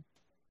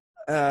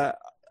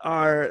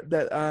 are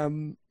that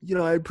you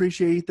know, I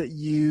appreciate that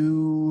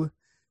you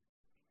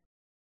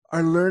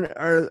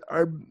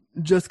are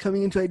just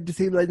coming into a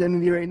disabled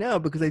identity right now,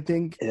 because I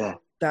think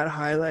that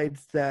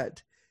highlights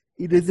that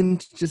it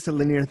isn't just a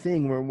linear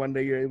thing where one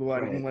day you're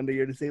able-bodied and one day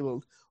you're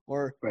disabled,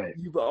 or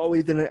you've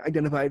always been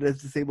identified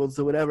as disabled,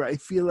 so whatever. I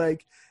feel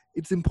like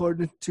it's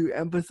important to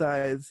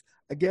emphasize,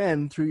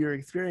 again, through your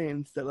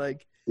experience, that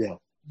like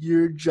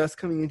you're just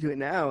coming into it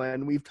now,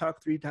 and we've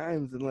talked 3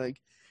 times, and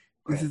like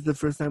this is the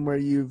first time where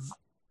I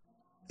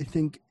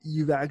think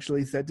you've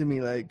actually said to me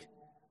like,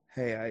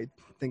 hey, I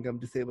think I'm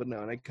disabled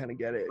now, and I kind of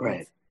get it.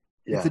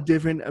 It's a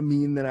different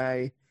Amin than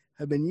I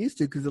have been used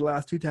to, because the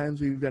last 2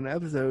 times we've done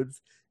episodes,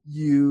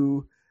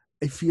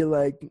 I feel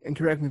like, and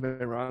correct me if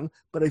I'm wrong,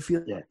 but I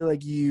feel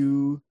like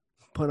you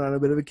put on a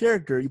bit of a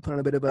character. You put on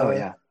a bit of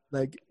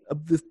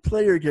this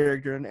player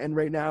character, and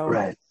right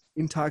now,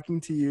 in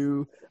talking to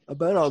you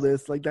about all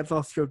this, like that's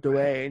all stripped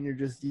away, and you're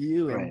just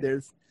you. And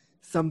there's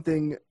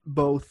something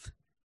both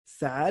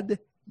sad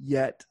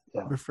yet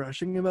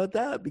refreshing about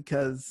that,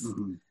 because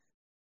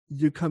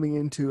you're coming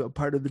into a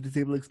part of the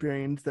disabled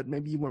experience that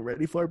maybe you weren't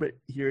ready for, but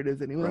here it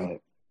is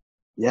anyway.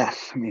 Yeah,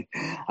 I mean,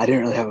 I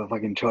didn't really have a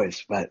fucking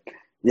choice, but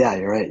Yeah,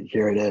 you're right.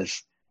 Here it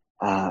is.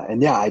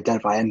 And yeah, I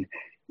identify. And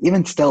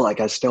even still, like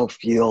I still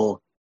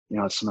feel,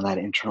 some of that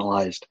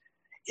internalized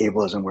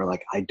ableism where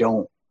like I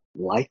don't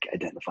like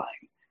identifying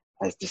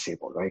as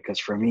disabled, right? Because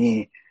for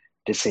me,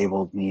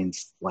 disabled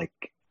means like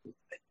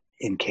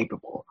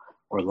incapable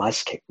or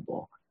less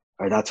capable,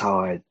 right? That's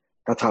how it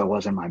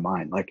was in my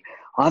mind. Like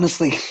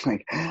honestly,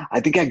 like I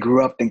think I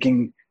grew up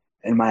thinking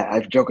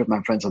I've joked with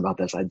my friends about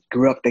this. I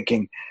grew up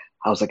thinking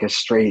I was like a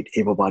straight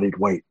able-bodied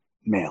white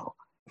male.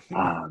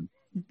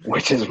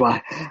 Which is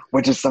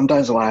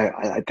sometimes why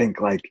I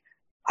think like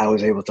I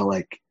was able to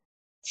like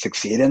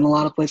succeed in a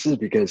lot of places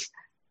because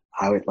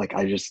I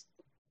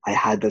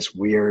had this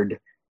weird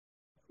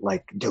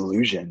like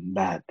delusion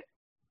that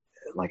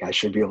like I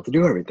should be able to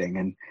do everything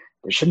and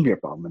there shouldn't be a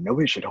problem and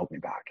nobody should hold me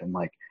back and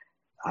like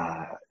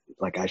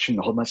I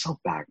shouldn't hold myself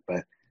back.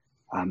 But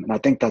and I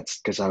think that's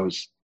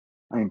because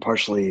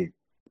partially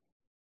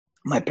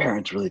my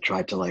parents really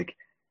tried to like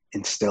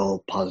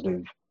instill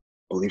positive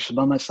beliefs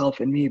about myself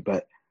in me,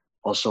 but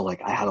also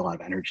like I had a lot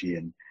of energy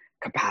and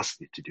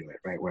capacity to do it,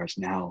 right? Whereas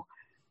now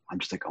I'm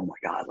just like, oh my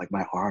God, like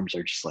my arms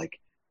are just like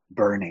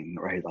burning,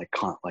 right? Like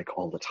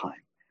all the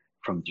time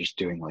from just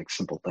doing like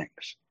simple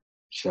things.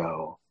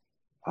 So,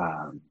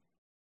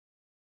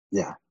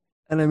 yeah.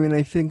 And I mean,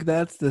 I think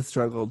that's the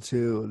struggle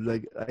too.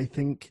 Like, I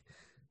think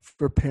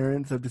for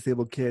parents of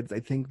disabled kids, I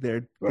think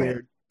they're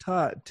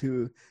taught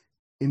to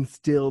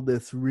instill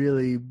this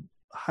really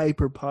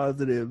hyper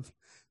positive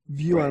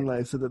view on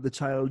life so that the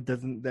child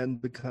doesn't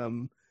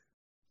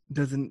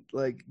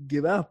like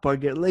give up or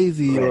get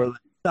lazy or like,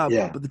 stop.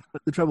 Yeah. But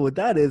the trouble with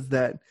that is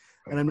that,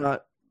 and I'm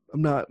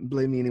not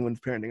blaming anyone's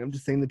parenting. I'm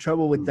just saying the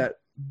trouble with that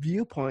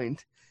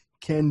viewpoint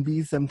can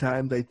be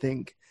sometimes, I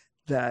think,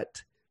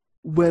 that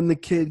when the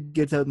kid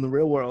gets out in the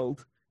real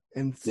world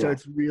and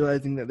starts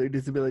realizing that their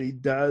disability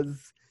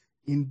does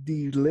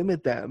indeed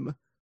limit them,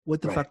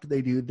 what the fuck do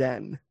they do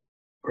then?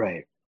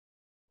 Right.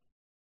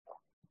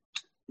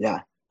 Yeah.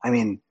 I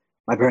mean,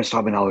 my parents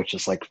taught me to always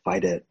just like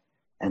fight it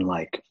and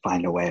like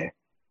find a way.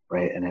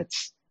 Right. And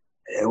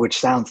which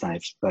sounds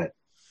nice, but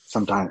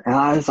sometimes, and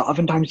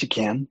oftentimes you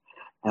can,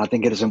 and I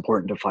think it is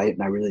important to fight.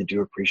 And I really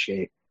do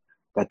appreciate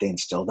that they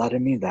instilled that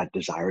in me, that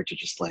desire to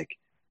just like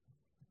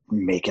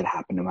make it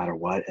happen no matter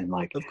what. And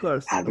like,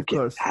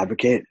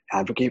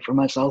 advocate for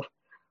myself.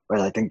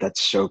 Right. I think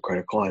that's so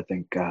critical. I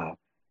think,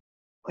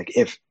 like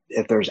if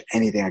there's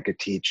anything I could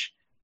teach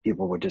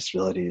people with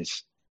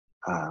disabilities,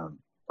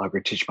 like or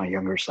teach my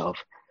younger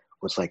self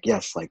was like,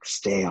 yes, like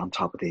stay on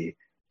top of the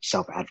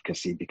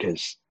self-advocacy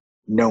because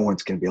no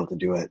one's going to be able to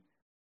do it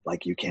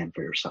like you can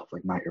for yourself.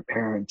 Like not your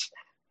parents,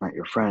 not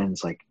your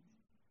friends. Like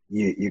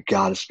you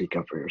got to speak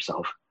up for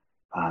yourself.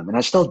 And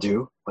I still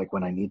do like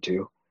when I need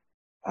to.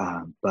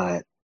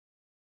 But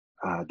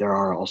there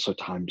are also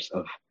times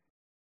of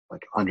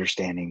like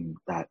understanding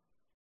that,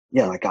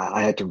 yeah, like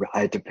I had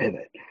to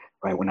pivot,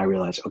 right? When I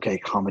realized, okay,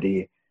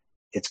 comedy,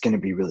 it's going to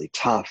be really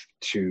tough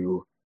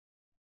to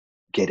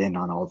get in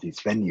on all these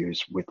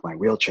venues with my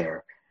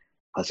wheelchair.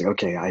 I was like,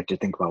 okay, I have to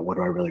think about what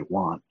do I really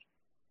want.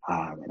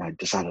 And I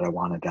decided I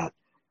wanted that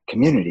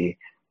community.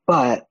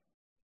 But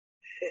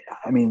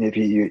I mean, if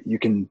you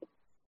can,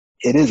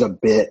 it is a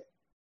bit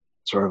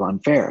sort of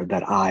unfair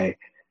that I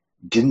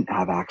didn't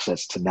have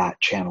access to that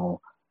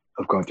channel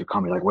of going through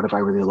comedy. Like, what if I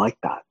really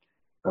liked that?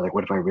 Or like,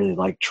 what if I really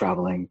liked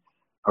traveling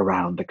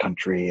around the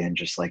country and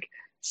just like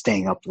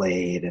staying up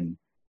late and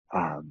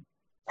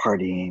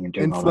partying and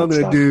doing and all that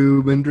stuff.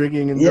 Doom and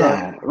drinking and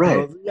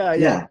right.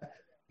 Yeah.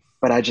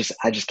 But I just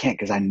can't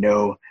because I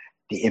know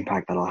the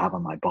impact that I'll have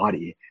on my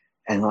body.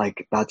 And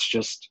like, that's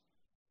just,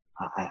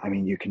 I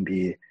mean, you can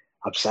be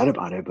upset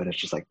about it, but it's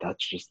just like,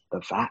 that's just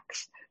the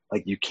facts.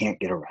 Like you can't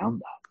get around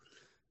that.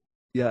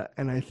 Yeah.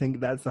 And I think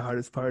that's the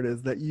hardest part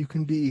is that you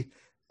can be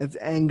as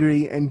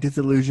angry and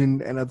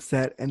disillusioned and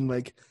upset and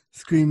like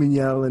scream and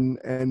yell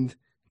and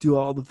do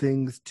all the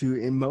things to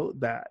emote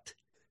that.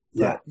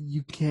 Yeah. But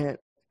you can't.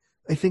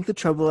 I think the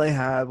trouble I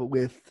have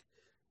with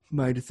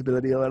my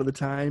disability a lot of the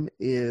time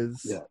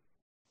is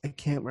I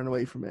can't run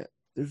away from it.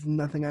 There's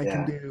nothing I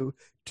can do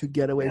to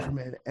get away from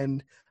it.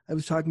 And I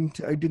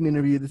did an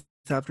interview this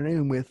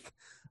afternoon with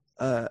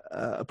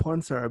a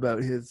porn star about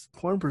his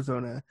porn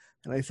persona.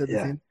 And I said the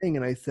same thing.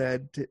 And I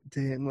said to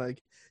him,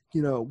 like,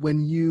 you know,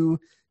 when you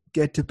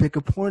get to pick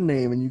a porn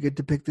name and you get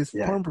to pick this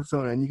porn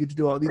persona and you get to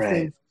do all these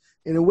things,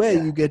 in a way,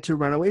 you get to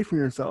run away from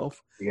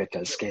yourself. You get to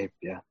escape,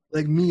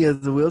 Like me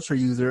as a wheelchair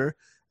user,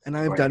 and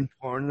I've done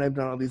porn and I've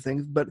done all these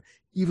things, but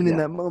even in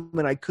that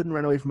moment, I couldn't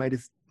run away from I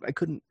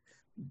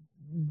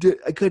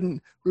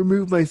couldn't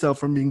remove myself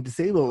from being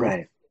disabled.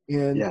 Right.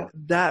 And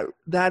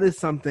that is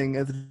something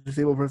as a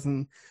disabled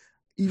person,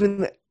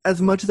 even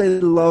as much as I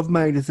love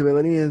my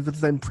disability,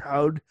 as I'm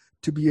proud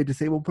to be a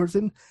disabled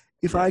person,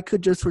 if I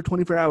could just for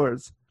 24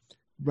 hours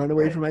run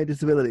away from my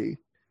disability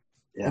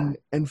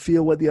and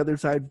feel what the other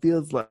side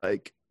feels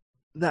like,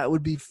 that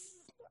would be,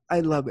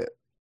 I love it.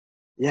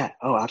 Yeah.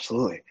 Oh,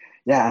 absolutely.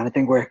 Yeah. And I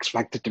think we're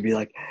expected to be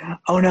like,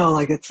 oh no,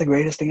 like it's the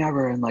greatest thing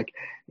ever. And like,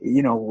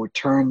 you know, we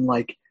turn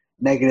like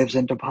negatives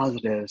into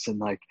positives. And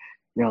like,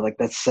 you know, like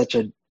that's such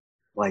a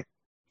like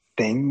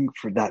thing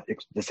for that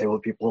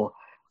disabled people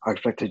are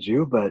expected to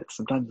do, but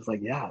sometimes it's like,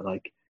 yeah,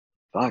 like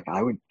fuck,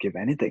 I would give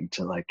anything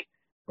to like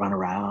run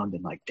around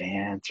and like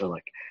dance or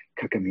like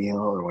cook a meal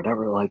or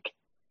whatever. Like,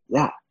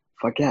 yeah,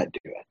 fuck yeah, do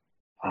it.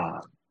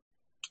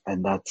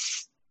 And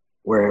that's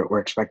where we're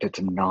expected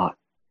to not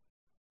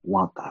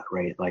want that,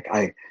 right? Like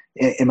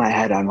in my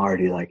head, I'm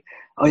already like,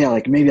 oh yeah,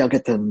 like maybe I'll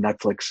get the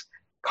Netflix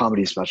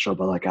comedy special,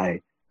 but like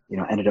I,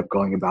 ended up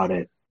going about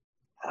it.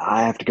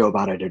 I have to go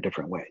about it a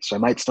different way. So I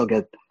might still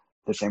get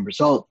the same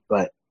result,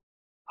 but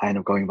I end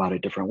up going about it a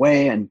different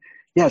way. And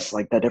yes,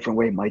 like that different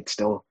way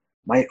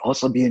might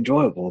also be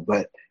enjoyable,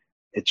 but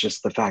it's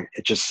just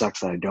it just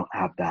sucks that I don't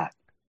have that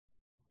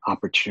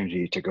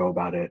opportunity to go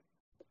about it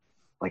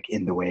like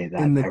in the way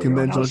that in the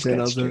everyone conventional else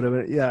channels gets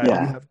to. yeah,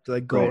 Yeah, you have to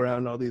like go right.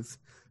 around all these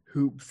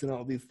hoops and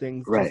all these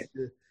things Right.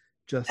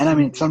 just And I to-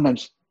 mean,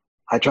 sometimes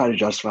I try to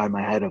justify in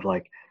my head of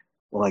like,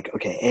 well, like,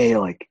 okay,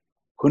 like,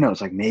 who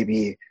knows? Like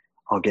maybe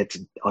I'll get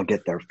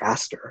there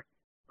faster,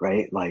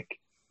 right? Like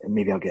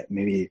maybe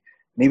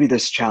maybe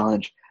this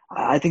challenge,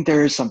 I think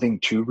there is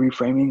something to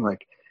reframing.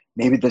 Like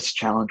maybe this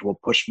challenge will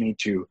push me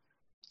to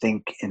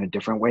think in a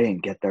different way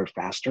and get there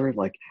faster.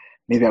 Like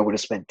maybe I would have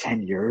spent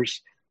 10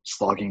 years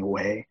slogging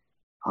away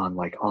on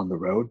the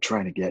road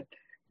trying to get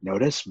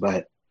noticed,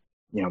 but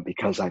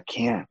because I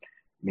can't,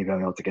 maybe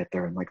I'm able to get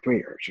there in like 3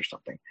 years or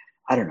something.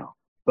 I don't know.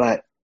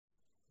 But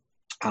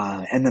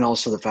and then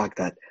also the fact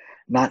that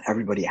not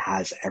everybody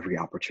has every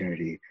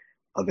opportunity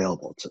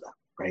available to them,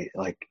 right?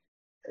 Like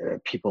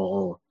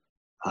people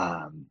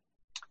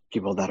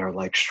that are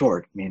like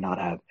short may not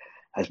have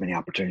as many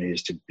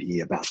opportunities to be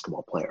a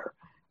basketball player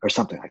or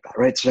something like that,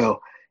 right?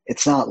 So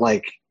it's not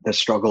like the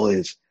struggle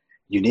is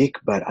unique,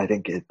 but I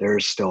think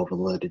there's still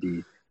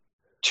validity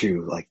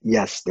to like,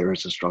 yes, there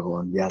is a struggle,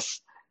 and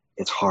yes,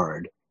 it's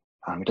hard.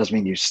 It doesn't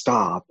mean you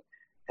stop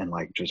and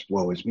like just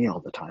woe is me all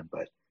the time,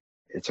 but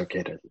it's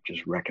okay to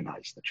just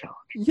recognize the challenge.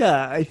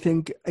 Yeah, I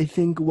think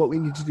what we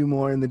need to do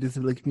more in the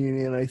disability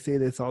community, and I say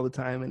this all the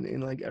time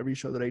in like every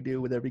show that I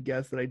do with every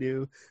guest that I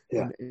do,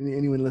 Yeah. and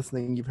anyone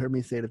listening, you've heard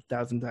me say it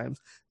 1,000 times.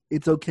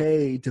 It's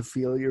okay to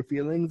feel your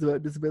feelings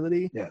about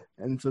disability, Yeah.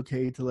 and it's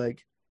okay to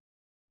like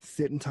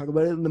sit and talk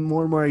about it. And the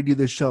more and more I do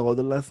the show,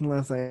 the less and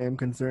less I am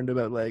concerned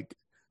about like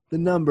the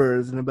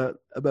numbers and about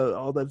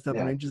all that stuff.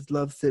 Yeah. And I just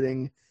love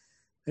sitting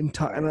and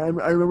talk. Right. And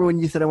I remember when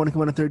you said I want to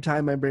come on a third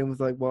time, my brain was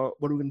like, well,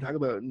 what are we going to talk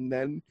about? And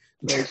then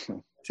like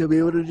to be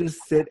able to just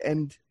sit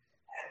and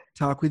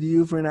talk with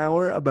you for an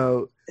hour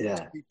about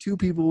Yeah. two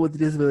people with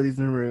disabilities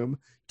in a room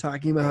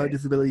talking about how Right.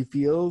 disability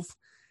feels,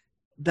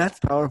 that's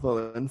powerful.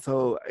 And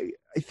so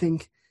I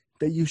think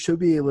that you should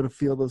be able to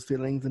feel those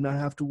feelings and not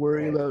have to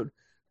worry Right. about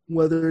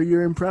whether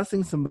you're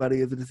impressing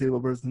somebody as a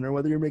disabled person or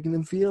whether you're making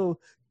them feel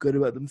good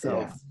about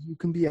themselves. You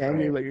can be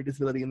angry Right. about your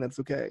disability, and that's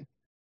okay.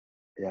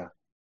 Yeah.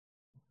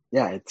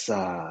 Yeah.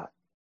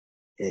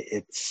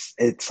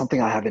 It's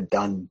something I haven't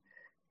done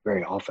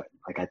very often.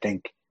 Like I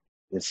think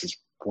this is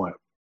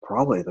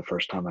probably the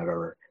first time I've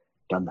ever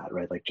done that,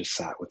 right? Like just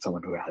sat with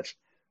someone who has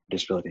a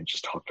disability and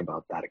just talked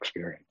about that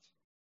experience.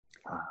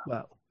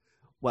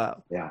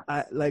 Wow. Yeah.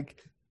 I like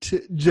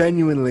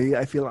genuinely,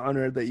 I feel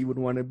honored that you would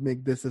want to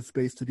make this a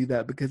space to do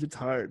that, because it's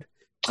hard.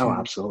 Oh,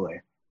 absolutely.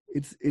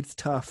 It's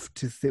tough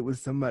to sit with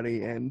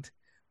somebody and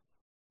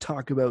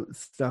talk about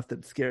stuff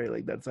that's scary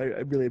like that. So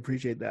I really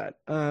appreciate that.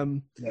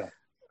 Yeah.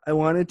 I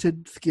wanted to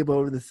skip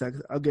over the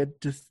sex. I'll get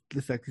just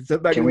the sexy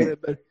stuff back Can in a we- minute,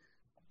 but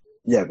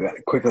Yeah,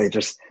 but quickly,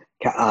 just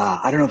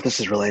I don't know if this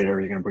is related or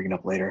you're going to bring it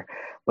up later,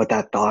 but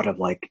that thought of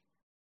like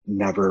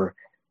never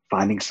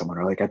finding someone,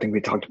 or like I think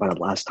we talked about it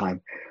last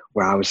time,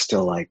 where I was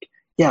still like,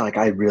 yeah, like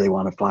I really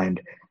want to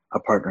find a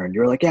partner, and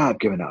you're like, yeah, I've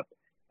given up,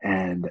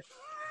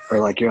 or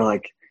like you're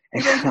like,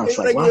 and I was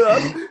like,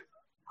 what?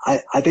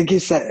 I think you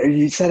said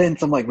it in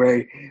some like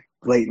very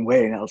blatant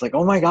way, and I was like,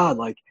 oh my god,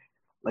 like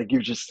you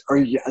just,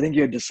 I think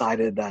you had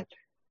decided that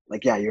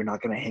like, yeah, you're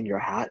not going to hang your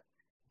hat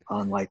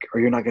on like, or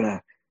you're not going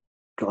to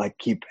like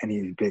keep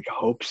any big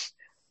hopes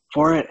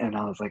for it. And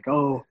I was like,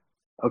 oh,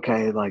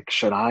 okay, like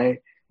should I?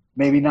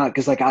 Maybe not,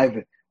 because like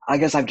I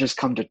guess I've just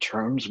come to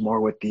terms more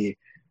with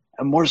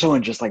more so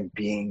in just like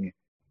being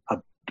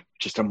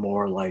just a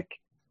more like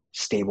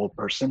stable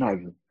person.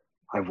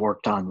 I've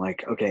worked on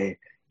like, okay,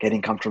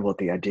 getting comfortable with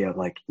the idea of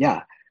like,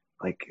 yeah,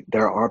 like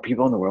there are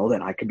people in the world,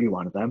 and I could be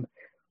one of them,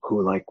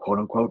 who like quote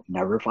unquote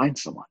never find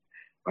someone,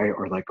 right?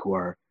 Or like who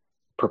are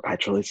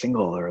perpetually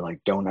single, or like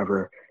don't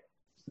ever,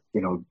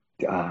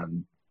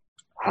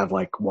 have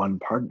like one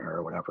partner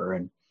or whatever.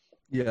 And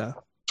yeah.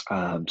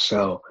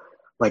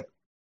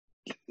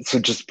 So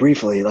just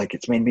briefly, like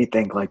it's made me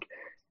think like,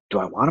 do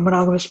I want a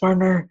monogamous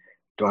partner?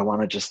 Do I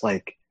want to just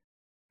like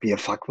be a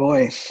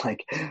fuckboy,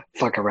 like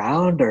fuck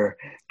around, or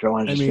do I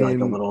want to just be like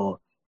a little,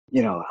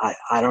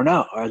 I don't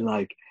know. Or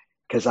like,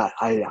 cause I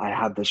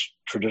have this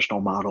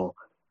traditional model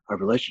of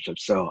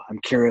relationships. So I'm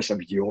curious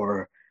of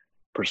your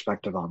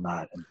perspective on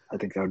that. And I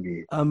think that would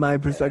be my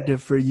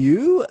perspective for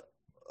you,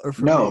 or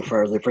for me?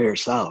 for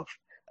yourself.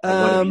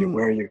 Like,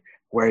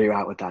 where are you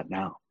at with that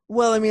now?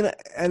 Well, I mean,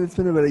 and it's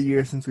been about a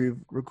year since we've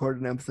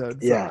recorded an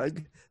episode. So Yeah.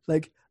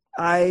 like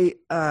I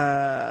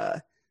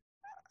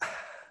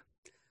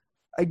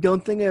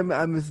don't think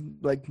I'm as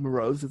like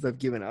morose as I've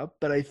given up,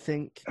 but I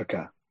think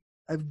Okay.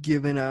 I've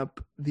given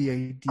up the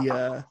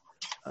idea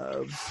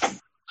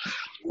of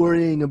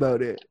worrying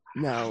about it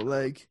now.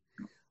 Like,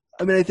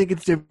 I mean, I think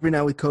it's different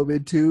now with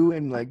COVID too,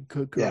 and like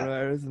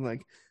coronavirus, and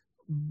like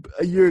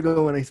a year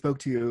ago when I spoke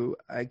to you,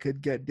 I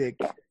could get dick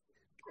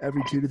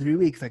every 2 to 3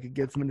 weeks. I could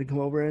get someone to come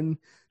over and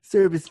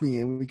service me,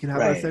 and we could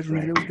have our Right, sessions,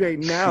 right. and it was great.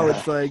 Now Yeah.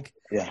 it's like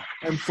Yeah.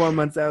 I'm 4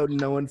 months out and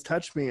no one's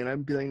touched me, and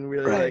I'm feeling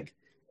really Right. like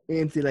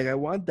antsy, like I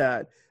want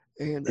that.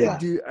 And Yeah.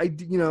 I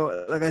do, you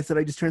know, like I said,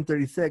 I just turned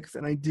 36,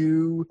 and I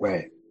do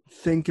Right.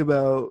 think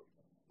about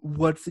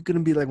what's it going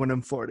to be like when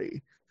I'm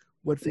 40?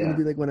 What's it going Yeah.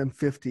 to be like when I'm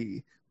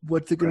 50?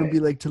 What's it going Right. to be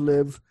like to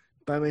live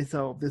by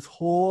myself? This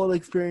whole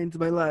experience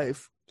of my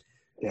life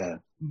Yeah.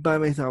 by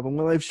myself. And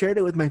while I've shared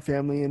it with my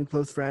family and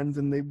close friends,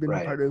 and they've been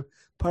Right.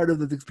 part of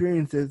those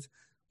experiences,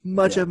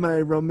 much Yeah. of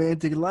my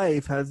romantic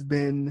life has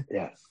been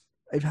Yeah.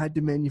 I've had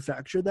to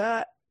manufacture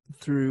that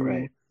through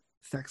Right.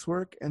 sex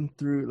work and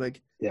through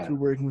Yeah. through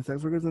working with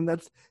sex workers, and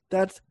that's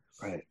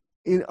Right.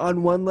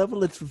 on one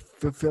level it's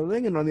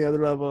fulfilling, and on the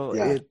other level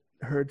Yeah. it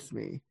hurts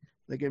me.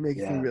 Like, it makes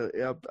me Yeah.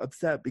 really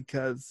upset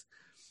because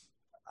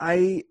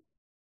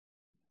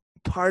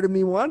part of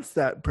me wants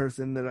that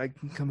person that I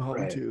can come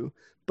home Right. to,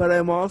 but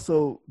I'm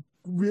also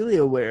really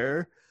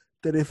aware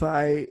that if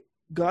I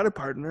got a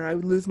partner, I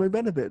would lose my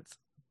benefits.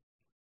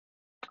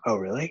 Oh,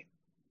 really?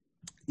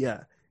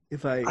 Yeah.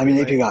 If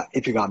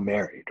you got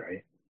married,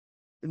 right?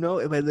 No,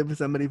 if I live with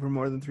somebody for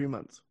more than 3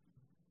 months.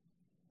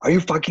 Are you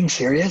fucking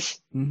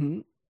serious? Mm-hmm.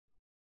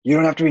 You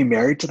don't have to be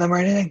married to them or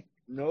anything?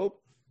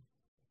 Nope.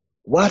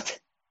 What?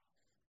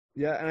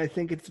 Yeah, and I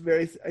think it's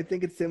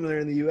similar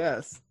in the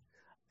U.S.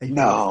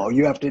 No,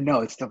 you have to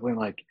know. It's definitely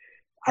like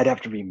I'd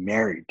have to be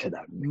married to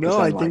them. No,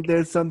 I think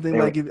there's something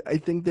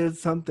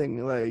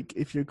they like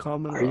if you're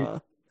common Are you-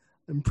 law.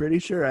 I'm pretty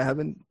sure I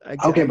haven't.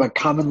 Okay, but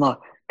common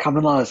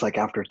law is like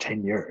after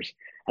 10 years,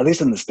 at least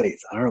in the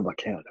States. I don't know about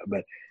Canada,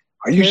 but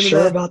are you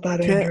sure about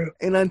that, Andrew?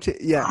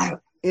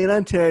 In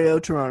Ontario,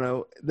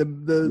 Toronto,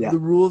 the Yeah.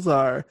 rules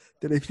are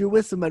that if you're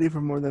with somebody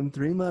for more than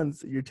 3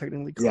 months, you're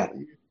technically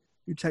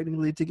you're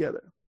technically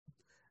together.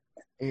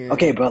 And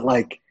Okay, but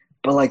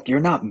you're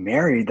not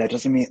married. That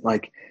doesn't mean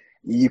like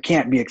you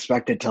can't be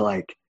expected to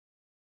like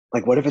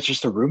what if it's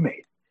just a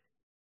roommate?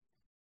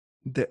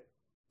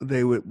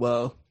 they would,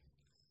 well,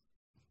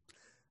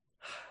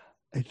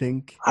 I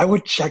think I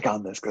would check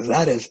on this because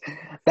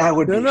that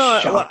would be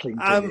shocking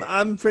to me.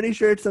 I'm pretty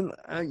sure it's I'm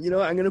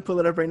going to pull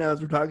it up right now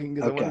as we're talking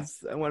because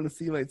Okay. I want to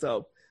see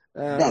myself.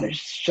 That is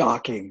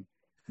shocking.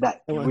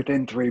 That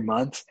within 3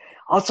 months.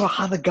 Also,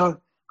 how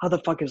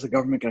the fuck is the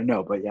government gonna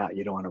know? But yeah,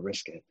 you don't want to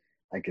risk it.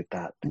 I get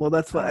that. Well,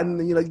 that's what,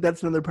 and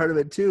that's another part of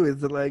it too. Is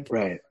that like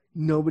Right?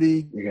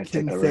 nobody You're gonna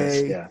can take the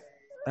say, risk.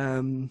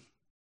 Yeah.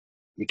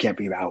 You can't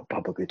be out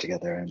publicly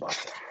together and blah.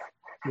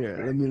 Here,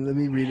 let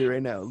me read it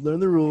right now. Learn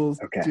the rules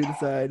Okay. to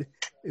decide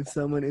if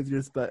someone is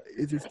your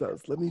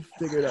spouse. Let me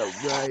figure it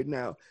out right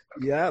now.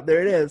 Yeah,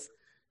 there it is.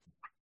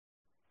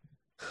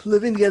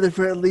 Living together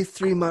for at least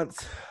 3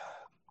 months.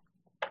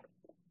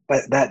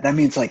 But that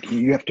means like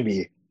you have to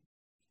be.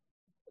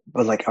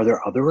 But like, are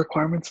there other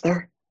requirements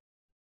there?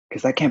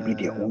 Because that can't be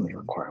the only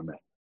requirement.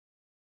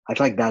 I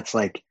feel like that's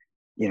like,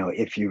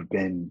 if you've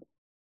been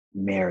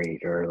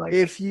married or like.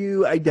 If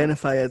you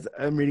identify as,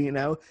 I'm reading it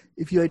now.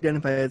 If you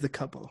identify as a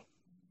couple.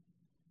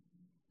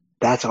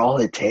 That's all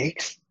it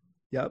takes?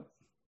 Yep.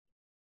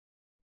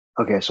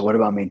 Okay, so what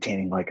about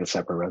maintaining like a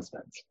separate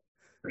residence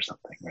or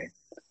something, right?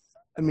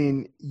 I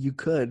mean, you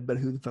could, but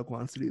who the fuck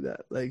wants to do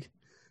that? Like,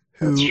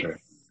 who? That's true.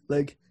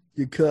 Like,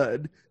 you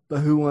could, but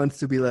who wants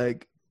to be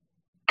like?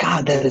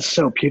 God, that is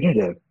so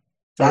punitive.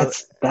 That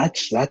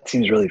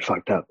seems really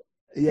fucked up.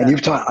 Yeah. And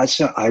you've talked.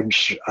 I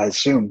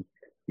assume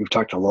you've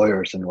talked to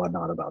lawyers and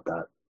whatnot about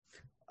that.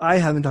 I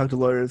haven't talked to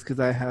lawyers because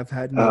I have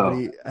had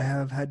nobody. I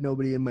have had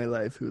nobody in my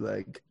life who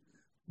like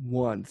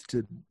wants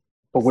to.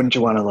 But wouldn't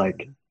you want to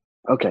like?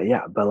 Okay,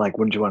 yeah, but like,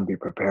 wouldn't you want to be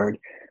prepared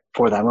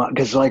for that?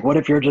 Because like, what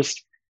if you're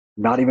just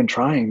not even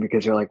trying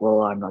because you're like,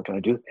 well, I'm not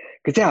going to do it.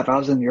 Because yeah, if I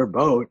was in your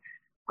boat,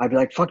 I'd be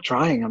like, fuck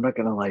trying. I'm not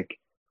going to like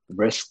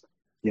risk,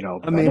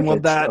 I mean, well,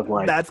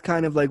 that's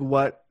kind of like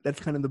that's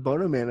kind of the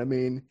bono, man. I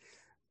mean,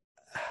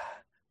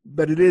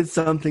 but it is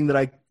something that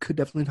I could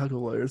definitely talk to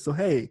lawyers. So,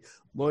 hey,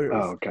 lawyers,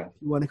 oh, okay.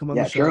 You want to come on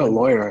the the show? If you're a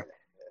lawyer,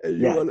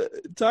 you want to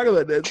talk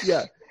about this?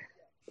 Yeah.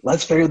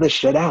 Let's figure this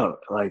shit out.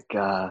 Like,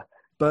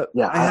 but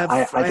yeah,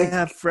 I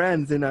have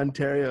friends in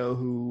Ontario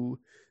who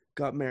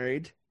got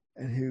married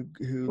and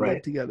who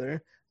lived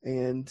together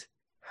and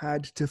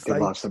had to fight. They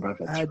lost their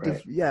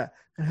benefits,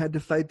 and had to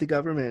fight the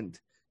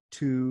government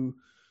to.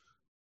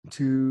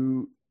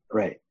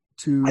 Right.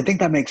 I think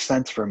that makes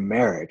sense for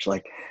marriage.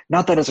 Like,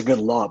 not that it's a good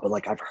law, but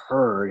like I've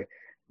heard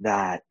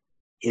that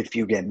if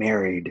you get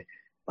married,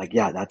 like,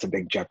 yeah, that's a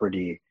big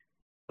jeopardy.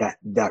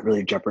 That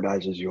really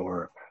jeopardizes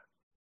your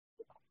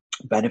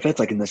benefits,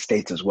 like in the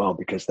States as well,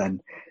 because then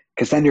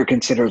you're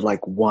considered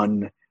like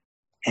one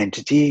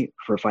entity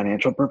for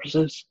financial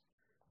purposes,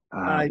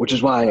 which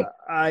is why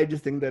I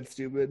just think that's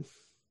stupid.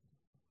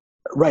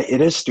 right,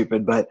 it is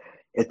stupid, but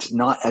it's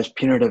not as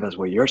punitive as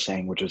what you're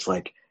saying, which is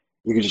like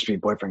you could just be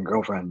boyfriend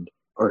girlfriend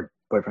or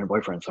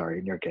boyfriend, sorry,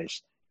 in your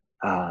case,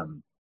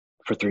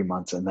 for 3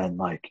 months, and then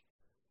like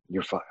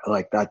you're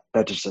like that.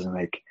 That just doesn't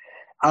make.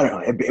 I don't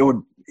know. It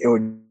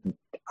would.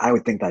 I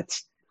would think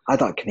that's. I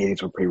thought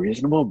Canadians were pretty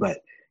reasonable, but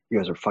you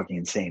guys are fucking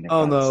insane.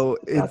 Oh no,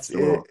 that's the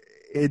rule.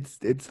 It's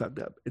fucked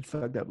up. It's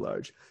fucked up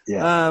large.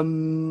 Yeah.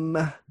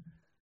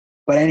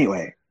 But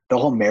anyway, the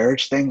whole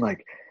marriage thing,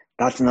 like,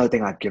 that's another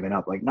thing I've given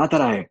up. Like, not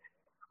that I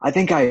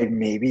think I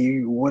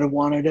maybe would have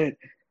wanted it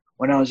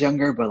when I was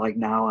younger, but like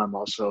now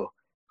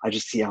I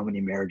just see how many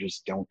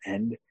marriages don't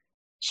end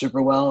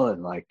super well.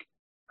 And like,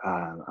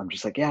 I'm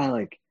just like, yeah,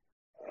 like,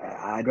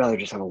 I'd rather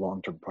just have a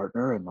long-term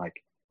partner, and like,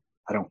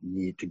 I don't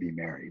need to be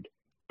married.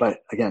 But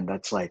again,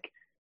 that's like,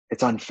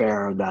 it's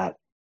unfair that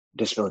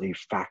disability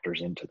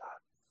factors into that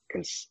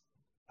because,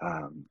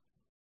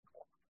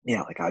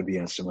 like I'd be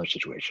in a similar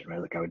situation,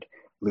 right? Like I would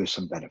lose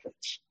some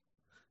benefits.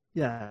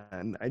 Yeah,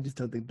 and I just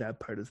don't think that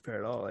part is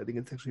fair at all. I think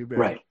it's actually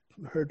very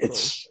hurtful.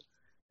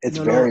 It's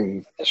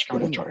very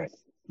discriminatory.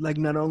 Like,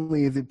 not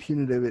only is it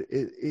punitive,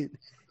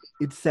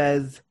 it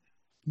says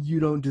you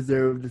don't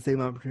deserve the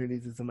same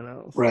opportunities as someone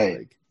else. Right.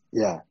 Like,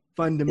 yeah.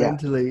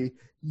 Fundamentally,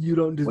 you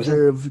don't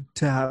deserve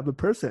to have a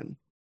person.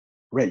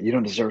 Right. You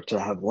don't deserve to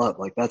have love.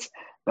 Like that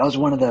was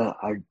one of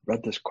I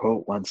read this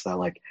quote once that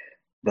like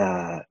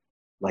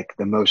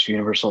the most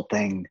universal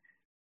thing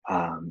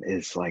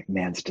is like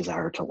man's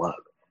desire to love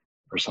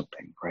or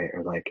something, right?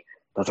 Or like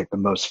that's like the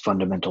most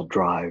fundamental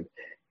drive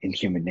in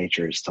human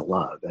nature is to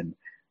love. And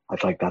I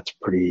feel like that's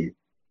pretty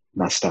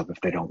messed up if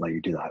they don't let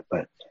you do that.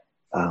 But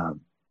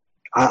I'm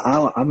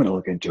going to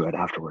look into it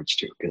afterwards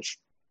too, because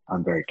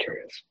I'm very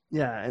curious.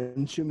 Yeah,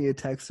 and shoot me a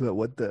text about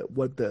what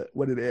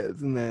it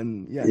is, and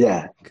then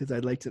because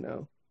I'd like to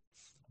know.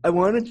 I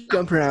want to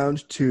jump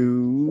around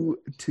to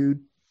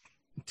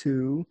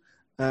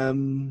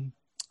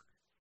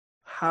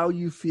how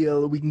you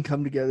feel we can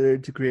come together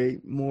to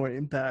create more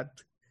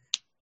impact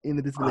in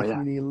the disability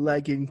community,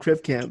 like in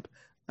Crip Camp.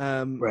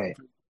 Right.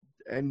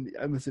 And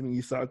I'm assuming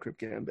you saw Crip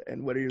Camp.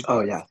 And what are your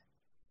thoughts? Oh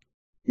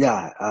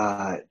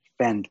yeah,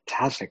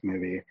 fantastic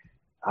movie.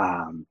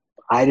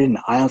 I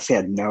honestly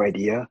had no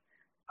idea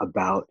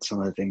about some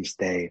of the things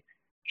they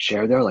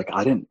share there. Like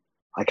I kind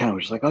of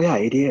was just like, oh yeah,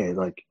 ADA,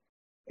 like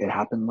it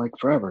happened like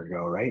forever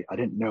ago, right? I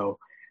didn't know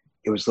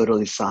it was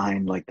literally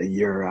signed like the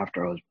year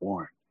after I was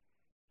born.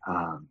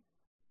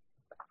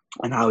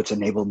 And how it's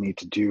enabled me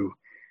to do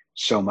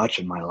so much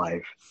in my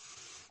life.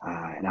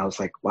 And I was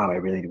like, wow, I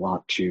really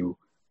want to,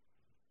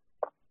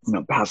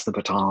 pass the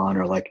baton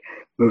or like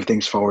move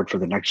things forward for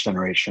the next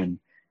generation.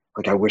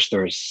 Like I wish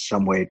there was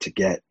some way to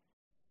get,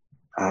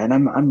 and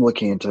I'm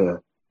looking into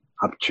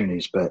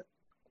opportunities, but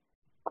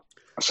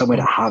some way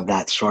to have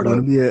that sort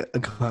of. Do you want to be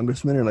a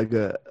congressman or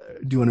do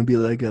you want to be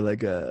like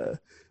a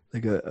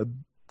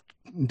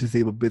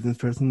disabled business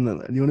person?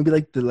 Do you want to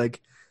be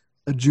like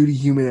a Judy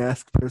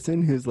Human-esque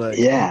person who's like,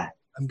 yeah,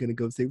 I'm gonna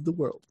go save the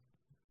world?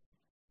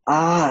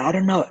 I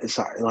don't know.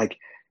 Sorry, like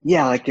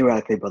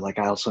theoretically, but like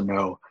I also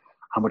know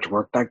how much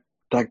work how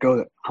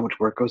much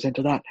work goes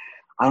into that.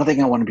 I don't think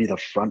I want to be the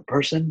front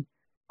person.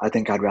 I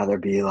think I'd rather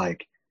be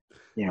like,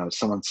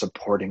 someone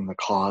supporting the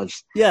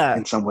cause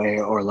in some way,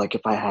 or like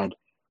if I had,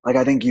 like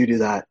I think you do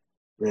that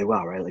really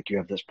well, right? Like you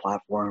have this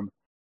platform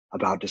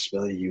about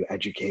disability, you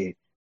educate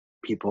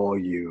people,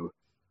 you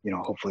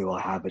hopefully will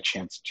have a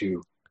chance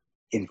to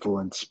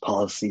influence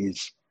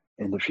policies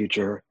in the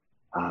future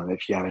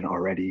if you haven't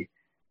already.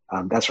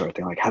 That sort of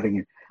thing. Like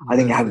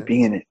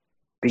being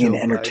an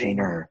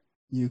entertainer.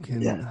 You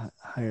can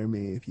hire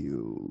me if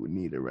you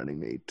need a running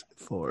mate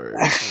for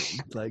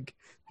like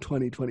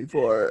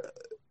 2024.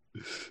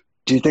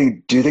 Do you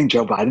think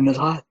Joe Biden is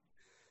hot?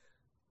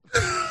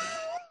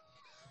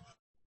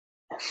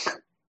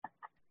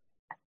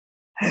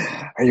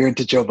 Are you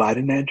into Joe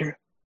Biden, Andrew?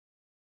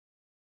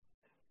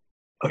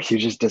 Oh, you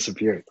just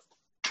disappeared.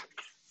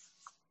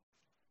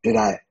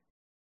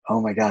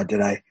 Oh my God,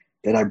 did I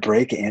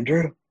break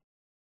Andrew?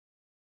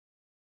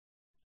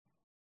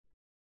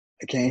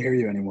 I can't hear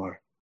you anymore.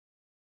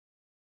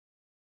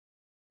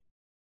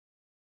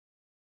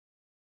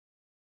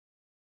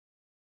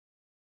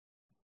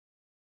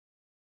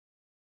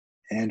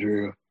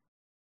 Andrew,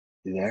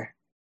 you there?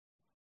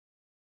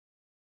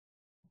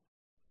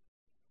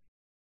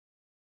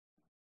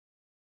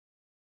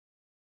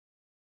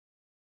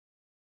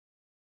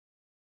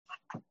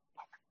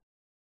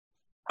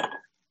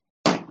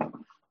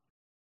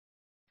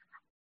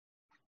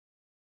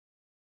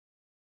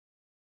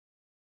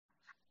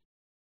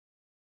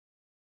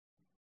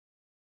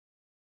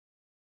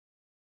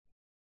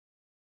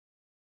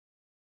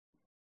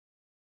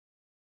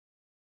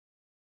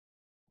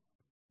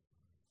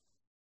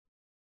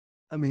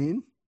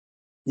 Amin?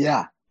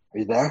 Yeah. Are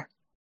you there?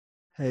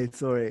 Hey,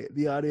 sorry.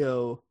 The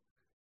audio...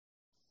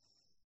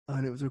 Oh,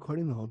 and it was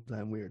recording the whole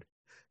time. Weird.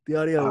 The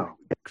audio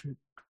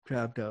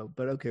crapped out.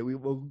 But okay, we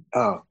will.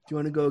 Oh, Do you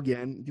want to go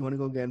again? Do you want to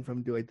go again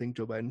from do I think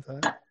Joe Biden's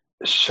hot?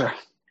 sure.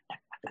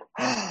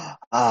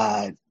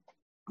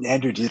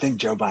 Andrew, do you think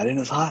Joe Biden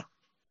is hot?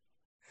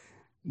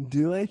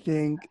 Do I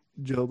think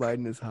Joe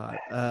Biden is hot?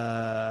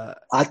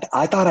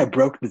 I thought I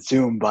broke the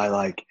Zoom by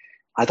like,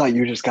 I thought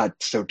you just got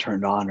so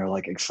turned on or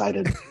like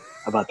excited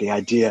about the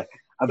idea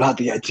of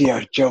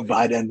Joe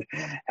Biden,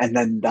 and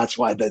then that's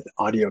why the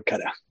audio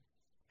cut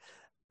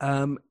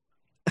out.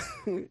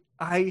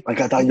 I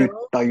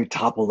thought you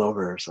toppled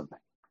over or something.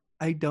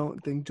 I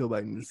don't think Joe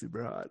Biden is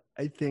super hot.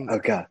 I think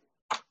Okay,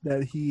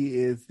 that he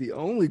is the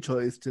only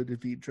choice to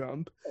defeat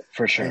Trump.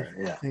 for sure.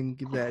 I think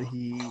that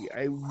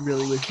I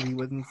really wish that he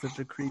wasn't such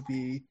a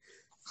creepy,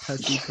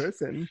 touchy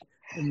person,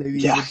 and maybe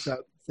he would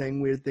stop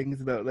saying weird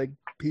things about like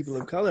people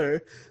of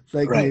color,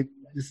 like maybe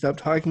just stop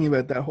talking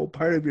about that whole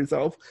part of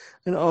yourself.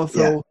 And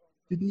also,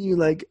 didn't you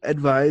like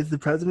advise the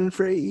president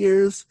for 8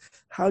 years?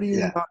 How do you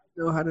not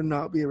know how to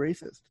not be a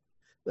racist?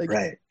 Like,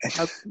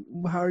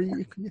 how are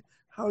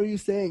you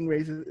saying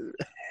racist?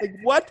 Like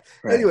what?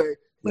 Right. Anyway,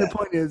 my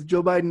point is,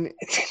 Joe Biden,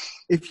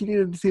 if you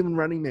needed to see him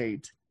running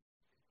mate,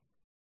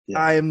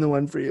 I am the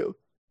one for you.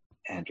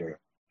 Andrew.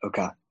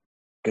 Okay.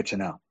 Good to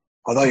know.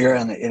 Although you're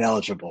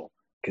ineligible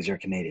because you're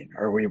Canadian.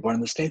 Or were you born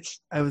in the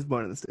States? I was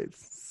born in the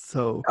States.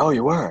 So. Oh,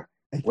 you were?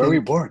 Where were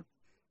you born?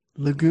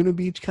 Laguna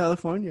Beach,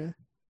 California.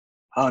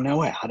 Oh, no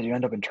way. How did you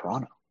end up in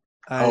Toronto?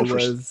 I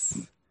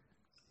was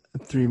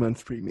 3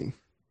 months preemie.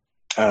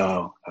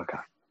 Oh, okay.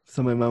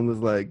 So my mom was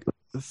like,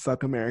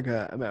 fuck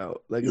America, I'm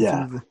out. Like,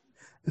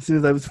 as soon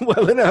as I was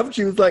well enough,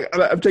 she was like,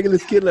 I'm taking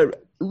this kid, like,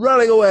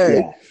 running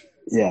away.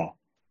 Yeah.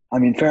 I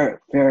mean, fair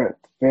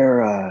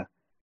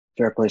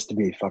place to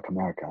be. Fuck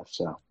America.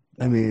 So.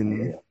 I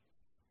mean,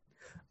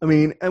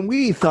 and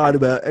we thought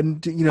about,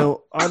 and you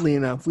know, oddly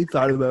enough, we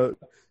thought about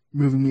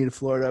moving me to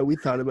Florida. We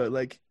thought about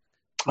like,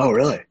 oh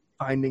really?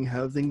 Finding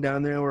housing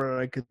down there where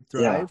I could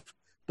thrive,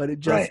 but it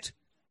just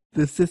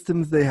the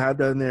systems they have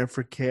down there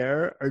for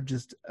care are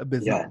just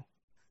abysmal. Yeah.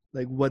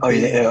 Like what?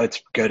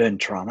 It's good in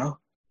Toronto.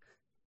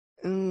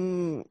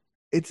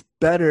 It's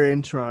better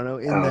in Toronto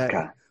in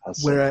that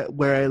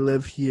where I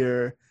live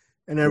here,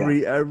 and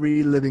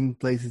every living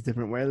place is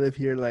different. Where I live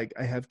here, like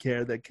I have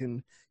care that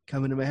can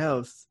come into my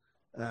house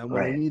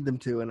when I need them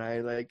to, and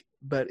I like.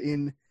 But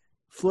in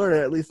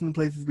Florida, at least in the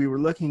places we were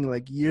looking,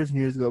 like years and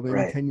years ago,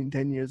 maybe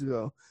 10 years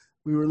ago,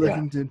 we were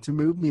looking to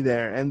move me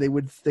there, and they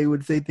would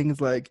say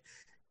things like,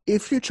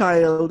 if your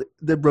child,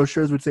 the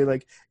brochures would say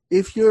like,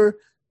 if your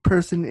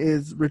person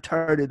is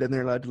retarded and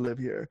they're allowed to live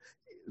here,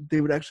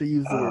 they would actually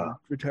use the word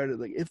retarded.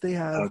 Like if they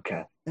have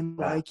an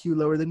IQ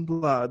lower than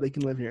blah, they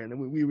can live here. And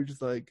we were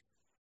just like,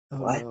 oh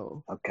what?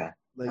 No,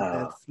 like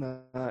that's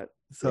not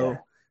so.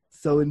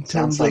 So in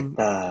terms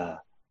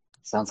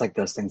sounds like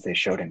those things they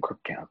showed in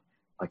Crip Camp,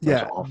 like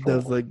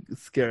those like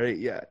scary,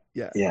 yeah.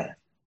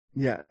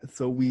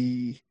 So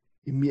and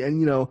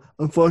you know,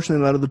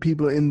 unfortunately, a lot of the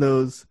people in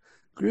those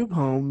group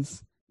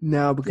homes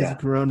now because of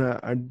Corona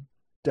are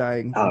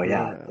dying. Oh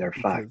yeah, they're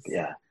fucked.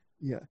 Yeah,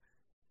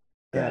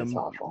 it's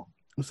awful.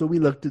 So we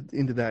looked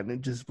into that, and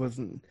it just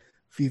wasn't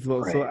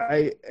feasible. Right. So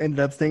I ended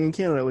up staying in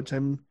Canada, which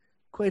I'm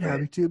quite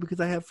happy to because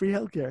I have free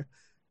healthcare.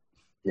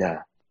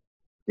 Yeah,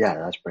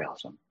 that's pretty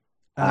awesome.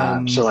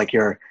 So like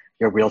your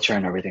wheelchair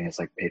and everything is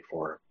like paid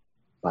for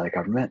by the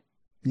government.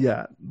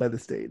 Yeah, by the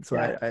state. So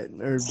I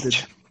or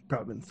the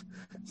province.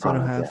 So I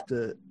don't have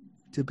to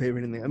pay for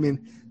anything. I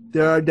mean,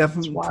 there are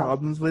definitely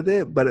problems with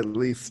it, but at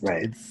least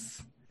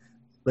it's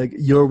like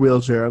your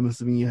wheelchair. I'm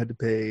assuming you had to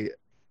pay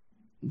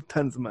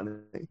tons of money.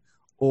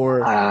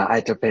 Or I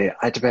had to pay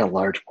a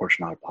large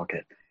portion out of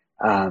pocket,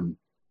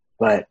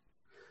 but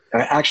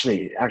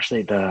actually I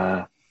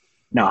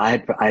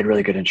had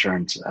really good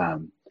insurance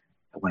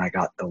when I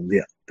got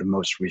the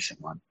most recent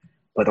one,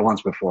 but the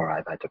ones before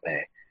I've had to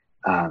pay.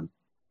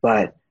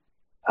 What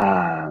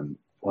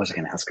was I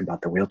going to ask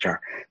about the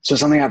wheelchair? So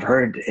something I've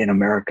heard in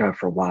America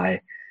for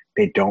why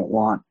they don't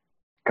want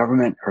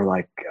government or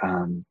like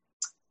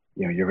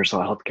universal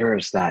healthcare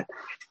is that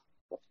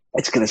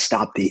it's going to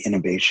stop the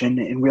innovation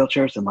in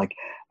wheelchairs, and like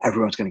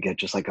everyone's going to get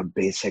just like a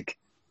basic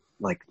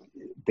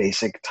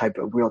type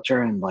of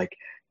wheelchair, and like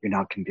you're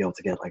not going to be able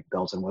to get like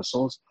bells and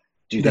whistles.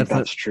 Do you think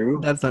that's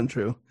true? That's not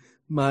true.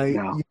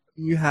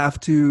 You have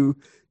to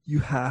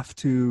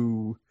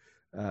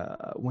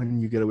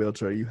when you get a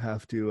wheelchair, you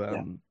have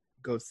to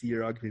go see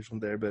your occupational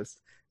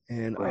therapist,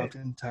 and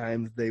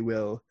oftentimes they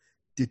will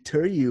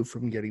deter you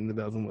from getting the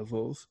bells and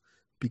whistles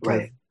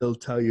because they'll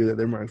tell you that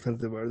they're more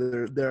expensive,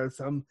 or there are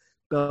some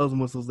bells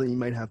and whistles that you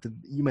might have to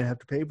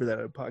pay for that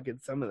out of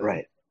pocket. Some of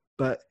them,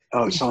 but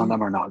some of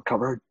them are not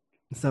covered.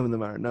 Some of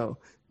them are no.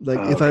 Like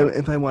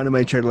if I wanted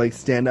my chair to like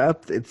stand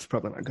up, it's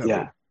probably not covered.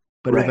 Yeah,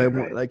 but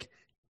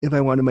if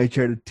I wanted my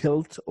chair to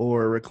tilt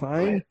or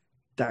recline,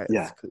 that's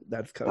covered.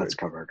 That's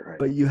covered, right?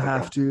 But you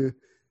have to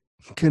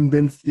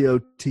convince the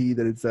OT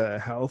that it's a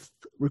health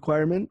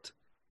requirement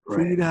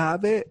for you to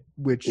have it,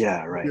 which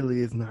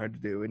really isn't hard to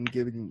do. And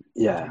given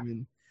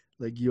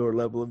like your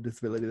level of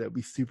disability, that'd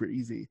be super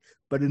easy.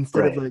 But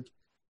instead of like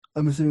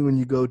I'm assuming when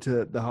you go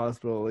to the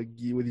hospital, like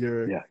with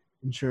your Yeah.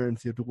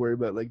 insurance, you have to worry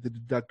about like the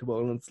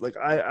deductible, and it's like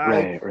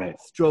I Right.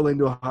 stroll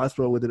into a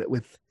hospital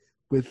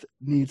with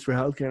needs for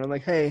healthcare, and I'm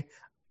like, hey,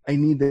 I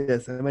need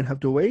this. I might have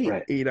to wait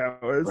Right. 8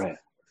 hours Right.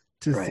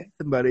 to see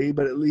somebody,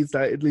 but at least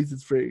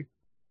it's free.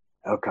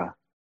 Okay.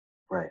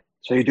 Right.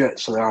 So you do it.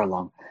 So there are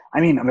long.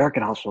 I mean,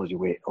 American hospitals, you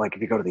wait. Like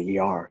if you go to the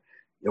ER,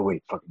 you'll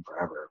wait fucking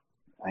forever.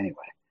 Anyway,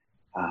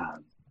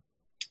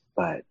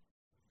 but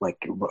like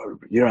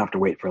you don't have to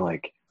wait for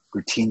like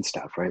routine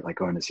stuff, right? Like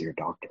going to see your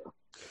doctor.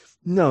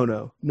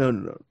 No.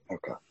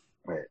 Okay.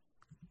 Right.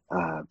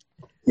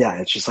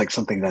 Yeah, it's just like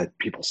something that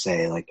people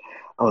say, like,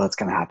 oh, that's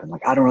gonna happen.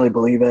 Like I don't really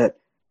believe it.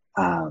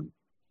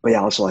 But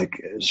yeah, also like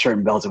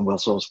certain bells and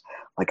whistles,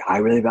 like I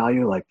really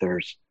value. Like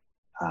there's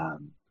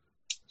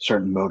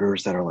certain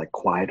motors that are like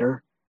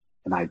quieter,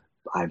 and I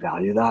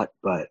value that,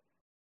 but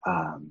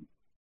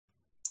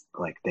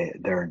like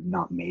they're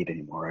not made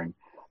anymore. And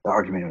the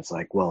argument was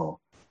like,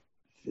 well,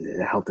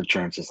 health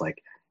insurance is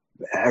like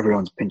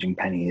everyone's pinching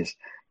pennies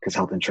because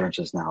health insurance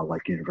is now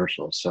like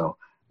universal, so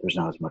there's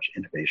not as much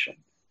innovation,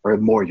 or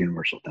more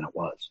universal than it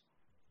was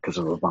because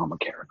of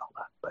Obamacare and all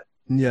that. But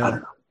Yeah. I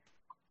don't know.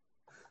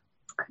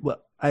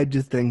 Well, I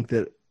just think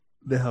that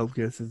the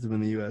healthcare system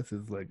in the U.S.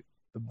 is like,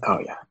 Oh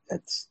yeah,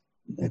 it's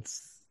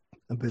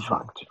abysmal.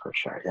 fucked for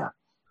sure. Yeah.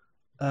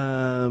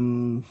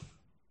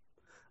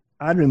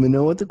 I don't even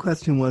know what the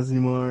question was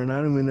anymore, and I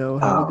don't even know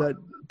how we got.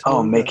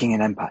 Making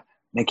an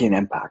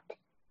impact.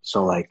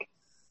 So like,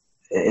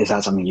 is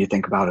that something you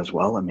think about as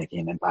well, and making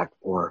an impact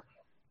for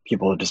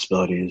people with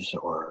disabilities?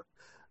 Or,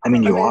 I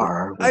mean,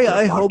 are.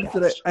 I hope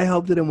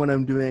that in what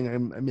I'm doing,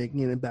 I'm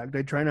making an impact.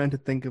 I try not to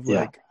think of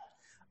like,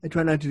 I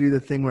try not to do the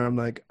thing where I'm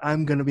like,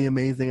 I'm gonna be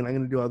amazing and I'm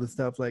gonna do all this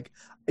stuff. Like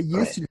I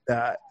used to do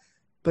that,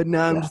 but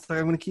now I'm just like,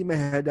 I'm gonna keep my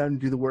head down and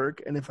do the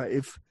work. And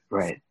if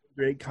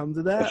great comes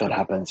of that, if it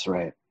happens,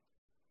 right?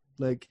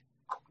 Like,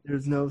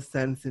 there's no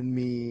sense in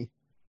me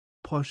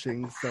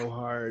pushing so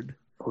hard,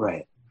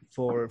 right,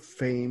 for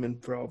fame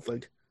and for all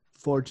like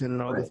fortune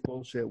and all this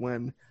bullshit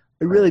when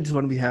I really just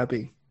want to be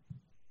happy.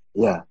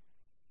 Yeah,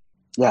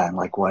 and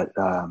like what?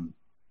 I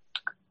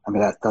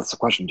mean, that's the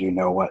question. Do you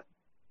know what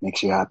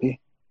makes you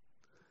happy?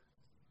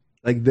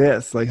 Like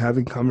this, like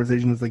having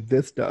conversations like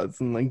this does,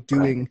 and like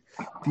doing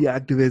the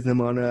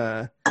activism on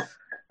a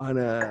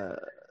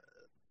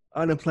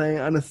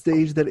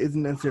stage that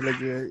isn't necessarily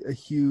like a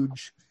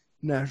huge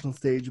national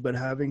stage, but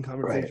having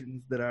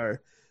conversations that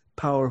are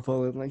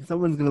powerful, and like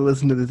someone's gonna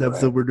listen to this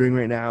episode we're doing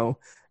right now,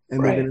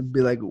 and they're gonna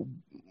be like,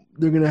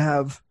 they're gonna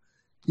have,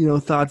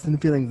 thoughts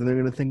and feelings, and they're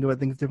gonna think about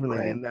things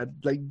differently, and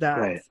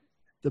that's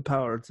the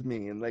power to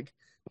me, and like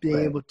being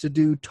able to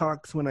do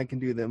talks when I can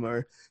do them,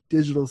 or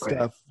digital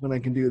stuff when I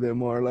can do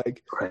them, or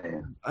like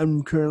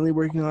I'm currently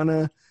working on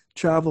a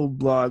travel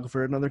blog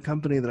for another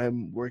company that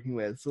I'm working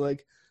with, so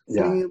like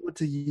being able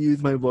to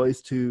use my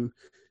voice to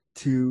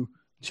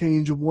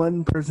change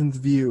one person's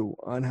view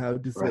on how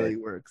disability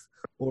works,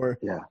 or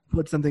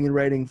put something in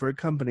writing for a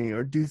company,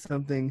 or do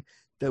something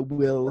that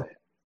will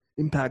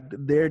impact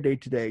their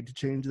day-to-day to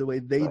change the way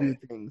they do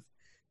things.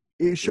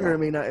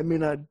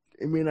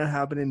 It may not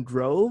happen in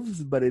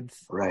droves, but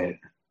it's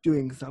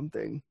doing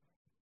something.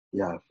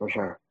 Yeah, for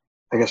sure.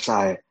 I guess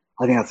I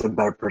think that's a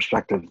better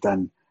perspective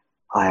than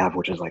I have,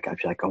 which is like, I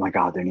feel like, oh my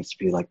God, there needs to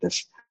be like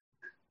this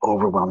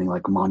overwhelming,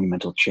 like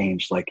monumental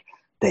change, like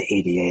the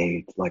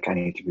ADA, like I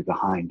need to be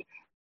behind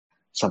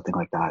something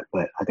like that.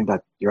 But I think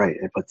that you're right.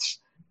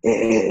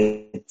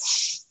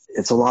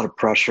 It's a lot of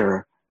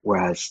pressure,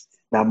 whereas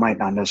that might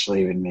not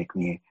necessarily even make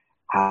me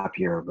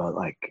happier, but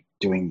like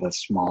doing the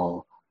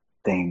small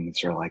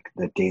things or like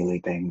the daily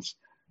things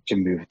to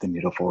move the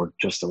needle forward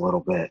just a little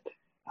bit.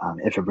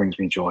 If it brings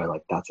me joy,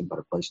 like that's a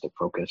better place to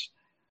focus.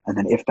 And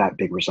then if that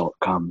big result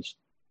comes,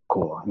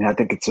 cool. I mean, I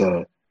think it's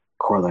a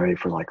corollary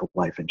for like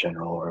life in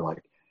general, or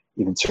like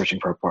even searching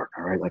for a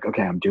partner, right? Like,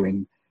 okay, I'm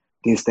doing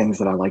these things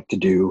that I like to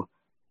do.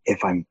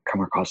 If I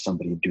come across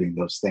somebody doing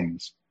those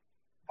things,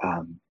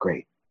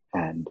 great.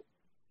 And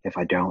if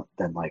I don't,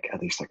 then like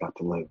at least I got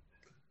to live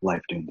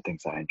life doing the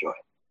things that I enjoy.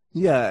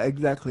 Yeah,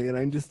 exactly. And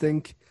I just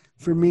think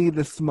for me,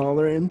 the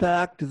smaller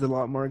impact is a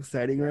lot more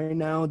exciting right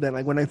now than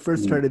like when I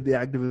first started the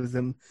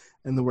activism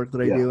and the work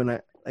that I do. And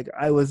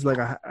I was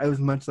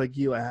much like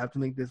you. I have to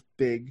make this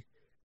big,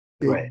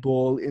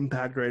 bold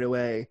impact right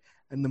away.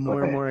 And the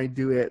more and more I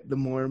do it, the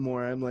more and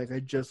more I'm like,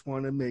 I just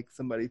want to make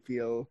somebody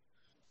feel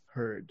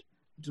heard.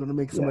 I just want to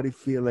make somebody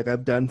feel like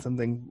I've done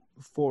something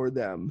for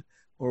them,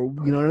 or,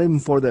 not even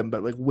for them,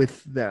 but like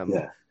with them.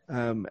 Yeah.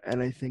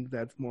 And I think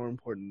that's more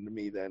important to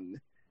me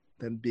than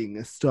being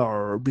a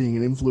star or being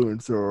an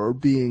influencer or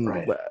being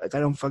like, I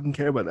don't fucking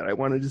care about that. I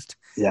want to just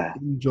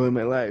enjoy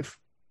my life.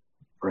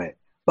 Right.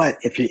 But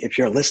if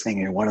you're listening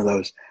and you're one of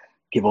those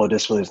people with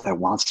disabilities that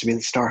wants to be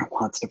the star,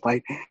 wants to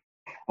fight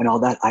and all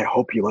that, I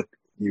hope you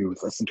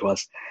listen to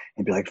us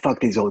and be like, fuck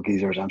these old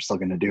geezers, I'm still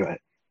going to do it.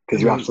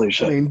 Because you absolutely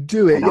should. I mean,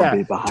 do it.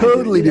 Yeah,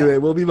 totally do it.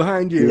 We'll be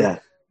behind you. Yeah.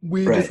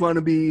 We just want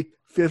to be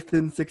 5th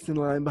and 6th in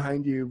line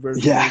behind you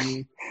versus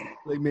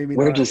maybe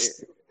we're not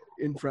just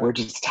in front. We're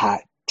just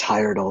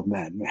tired old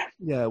men.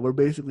 Yeah, we're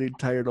basically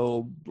tired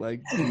old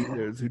like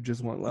geezers who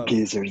just want love.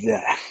 Geezers,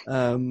 yeah.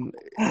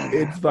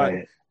 It's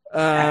fine.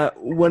 Right.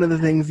 One of the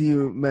things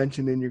you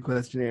mentioned in your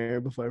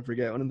questionnaire, before I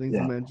forget, one of the things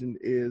Yeah. you mentioned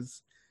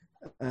is,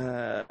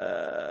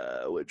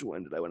 which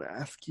one did I want to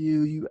ask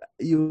you?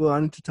 You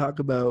wanted to talk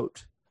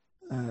about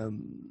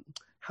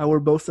how we're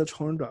both such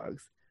horn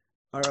dogs.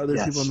 Are other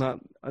Yes. people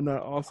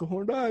not also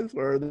horn dogs,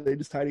 or are they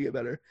just trying to get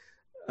better?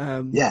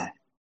 Yeah.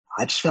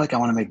 I just feel like I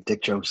want to make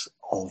dick jokes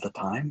all the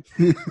time.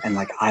 And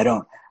like I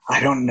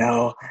don't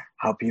know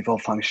how people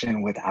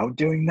function without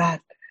doing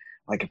that.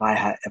 Like if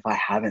I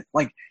haven't,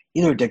 like,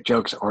 either dick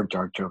jokes or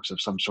dark jokes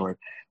of some sort,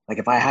 like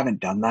if I haven't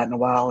done that in a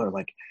while, or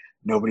like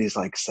nobody's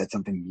like said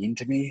something mean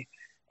to me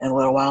in a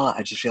little while,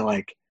 I just feel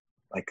like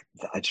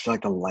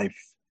the life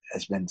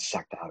has been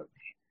sucked out of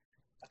me.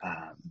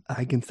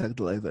 I can suck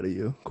the life out of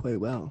you quite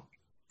well.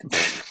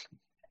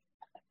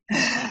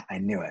 I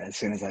knew it as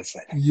soon as I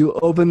said it. You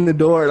opened the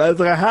door, and I was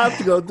like, I have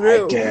to go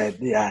through. I did,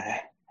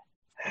 yeah.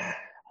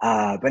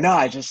 But no,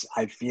 I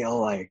feel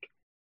like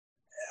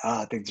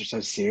things are so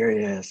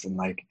serious, and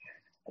like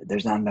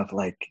there's not enough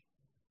like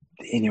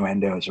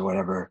innuendos or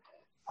whatever.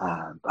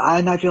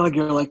 And I feel like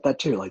you're like that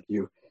too. Like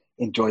you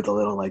enjoy the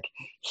little like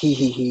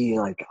he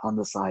like on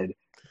the side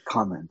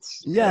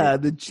comments. Yeah,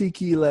 right? the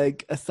cheeky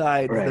like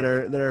asides Right.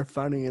 that are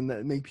funny and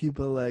that make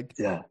people like.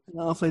 Yeah, And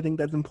also, I think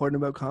that's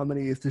important about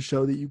comedy is to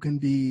show that you can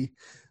be.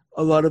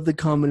 A lot of the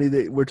comedy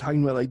that we're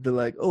talking about, like the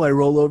like, oh, I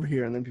roll over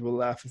here, and then people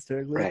laugh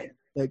hysterically. right.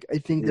 Like I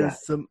think Yeah.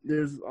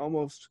 there's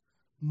almost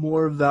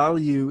more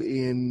value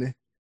in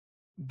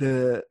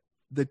the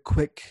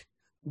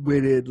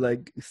quick-witted,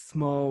 like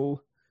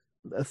small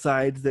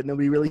asides that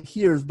nobody really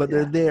hears, but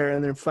they're Yeah. there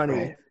and they're funny,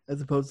 Right.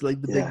 as opposed to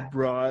like the Yeah. big,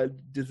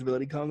 broad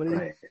disability comedy.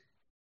 Right.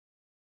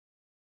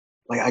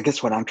 Like I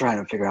guess what I'm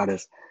trying to figure out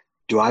is,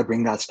 do I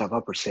bring that stuff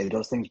up or say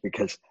those things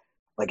because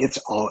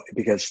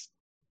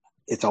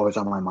it's always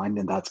on my mind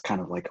and that's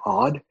kind of like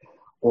odd,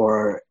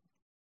 or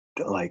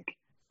like,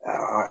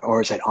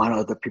 or is it on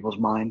other people's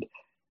mind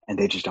and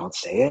they just don't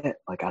say it?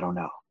 Like, I don't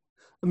know.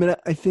 I mean,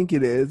 I think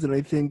it is, and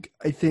I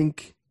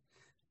think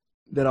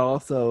that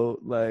also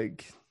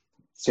like.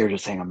 So you're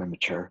just saying I'm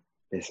immature,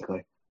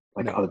 basically.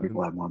 Like No. other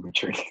people have more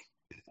maturity.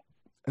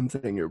 I'm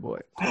saying you're a boy.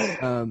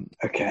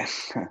 Okay.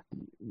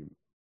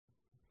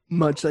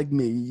 Much like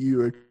me,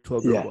 you're a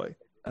 12-year-old Yeah.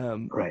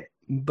 boy. Right.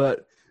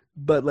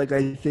 But like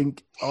I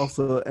think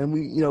also, and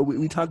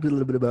we talked a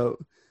little bit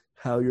about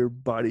how your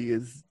body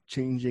is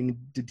changing,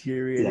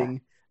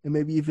 deteriorating, and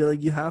maybe you feel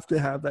like you have to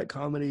have that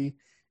comedy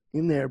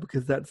in there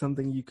because that's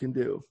something you can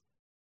do.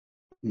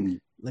 Mm.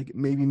 Like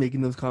maybe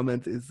making those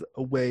comments is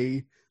a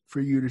way for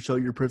you to show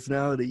your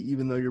personality,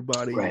 even though your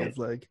body Right. is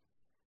like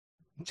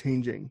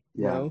changing.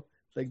 You Yeah. know,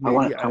 like I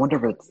maybe wonder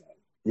if it's,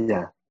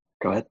 yeah,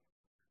 go ahead.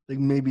 like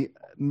maybe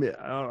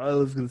I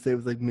was gonna say it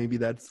was like maybe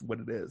that's what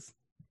it is.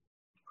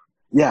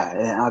 Yeah,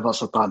 and I've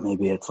also thought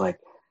maybe it's like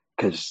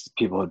because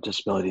people with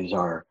disabilities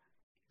are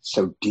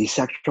so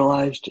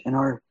desexualized in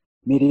our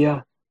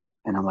media,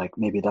 and I'm like,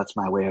 maybe that's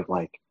my way of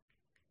like,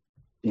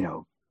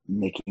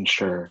 making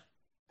sure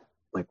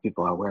like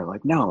people are aware,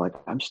 like, no, like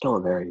I'm still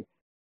a very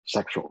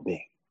sexual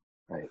being,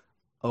 right?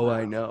 Oh,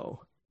 I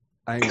know.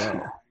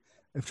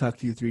 I've talked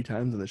to you 3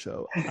 times on the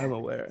show. I'm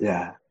aware.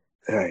 Yeah,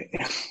 right.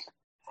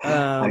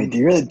 I mean, do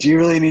you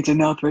really need to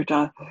know 3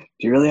 times? Do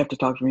you really have to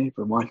talk to me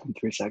for more than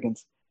 3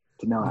 seconds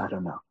to know? I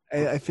don't know.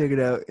 I figured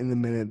out in the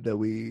minute that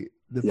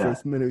Yeah.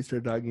 first minute we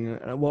started talking,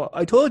 and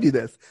I told you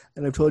this,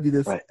 and I've told you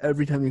this Right.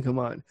 every time you come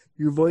on.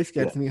 Your voice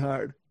gets me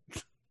hard.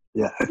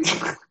 Yeah.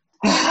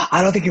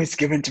 I don't think it was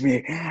given to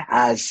me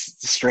as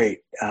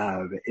straight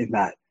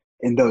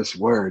in those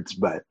words,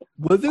 but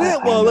Wasn't it?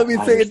 I Well, let me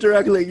I say it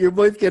directly. Your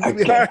voice gets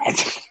me okay. hard.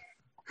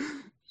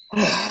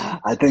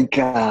 I think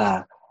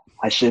I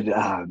should.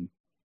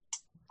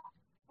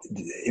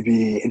 It'd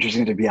be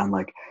interesting to be on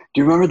like. Do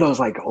you remember those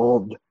like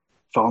old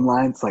phone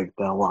lines, like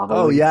the lava?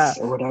 Oh, yeah.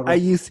 or whatever. I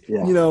used,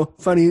 Yeah.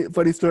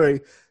 funny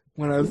story.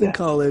 When I was in Yeah.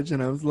 college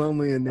and I was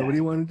lonely and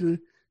nobody wanted to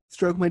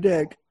stroke my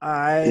dick,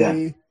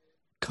 I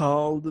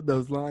called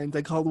those lines.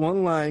 I called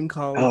one line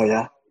called Oh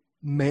yeah,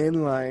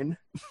 Man Line.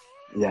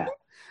 yeah.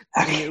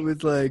 And it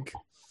was like,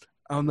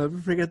 I'll never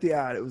forget the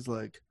ad. It was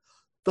like,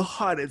 the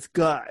hottest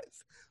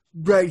guys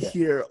right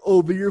here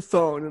over your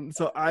phone. And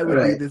so I would do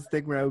Right. this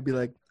thing where I would be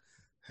like,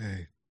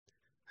 hey,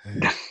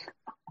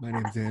 my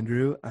name's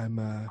Andrew.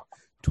 I'm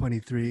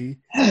 23.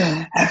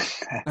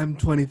 I'm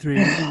 23,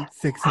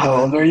 6'1".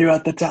 How old were you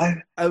at the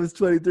time? I was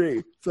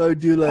 23. So I would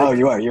do like, Oh,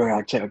 you were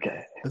actually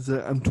okay.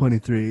 I'm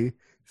 23,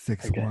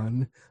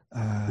 6'1",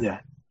 Yeah.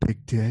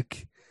 big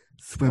dick,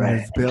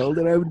 swimmer's Right. build.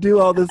 And I would do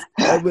all this.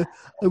 I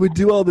would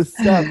do all this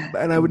stuff.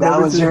 And I would That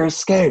never was say, your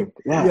escape.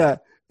 Yeah.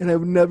 And I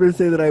would never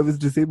say that I was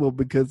disabled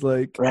because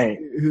like, Right.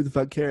 who the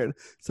fuck cared?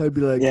 So I'd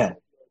be like, Yeah.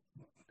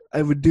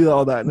 I would do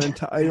all that, and then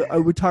I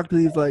would talk to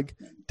these like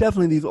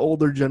definitely these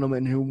older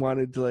gentlemen who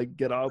wanted to like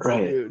get off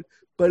Right. the dude.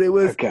 But it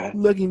was Okay.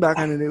 looking back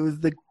on it,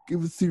 it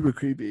was super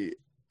creepy.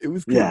 It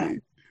was creepy. Yeah.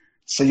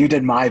 So you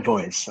did my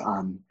voice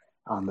on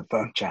the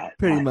phone chat.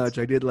 Pretty lines. much.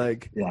 I did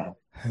like, Yeah.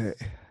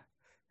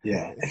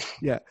 Yeah.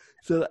 Yeah.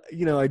 So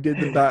I did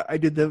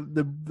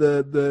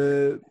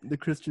the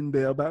Christian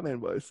Bale Batman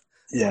voice.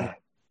 Yeah.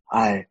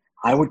 I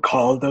would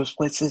call those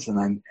places, and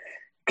then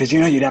because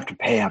you'd have to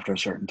pay after a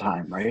certain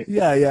time, right?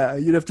 Yeah.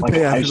 You'd have to Like,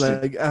 pay I after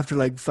used to,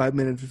 after 5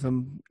 minutes or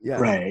some. Yeah.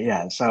 right,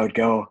 yeah. So I would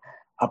go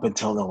up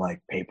until the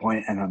like pay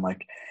point, and then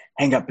like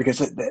hang up because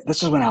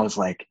this is when I was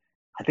like,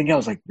 I think I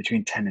was like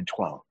between 10 and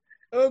 12.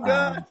 Oh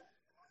God.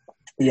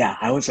 Yeah,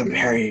 I was a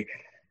very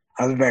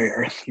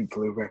early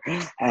bloomer,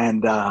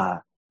 and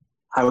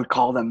I would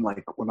call them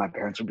like when my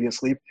parents would be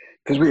asleep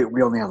because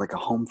we only had like a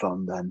home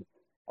phone then,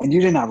 and you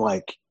didn't have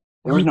like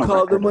there was You no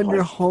called record them on of,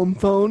 your like, home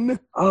phone?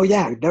 oh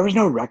yeah, there was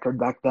no record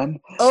back then.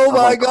 Oh of,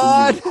 my like,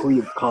 God. who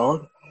you've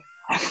called.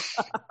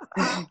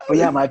 But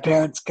yeah, my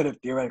parents could have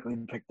theoretically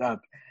picked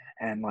up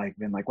and like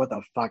been like, what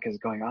the fuck is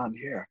going on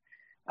here?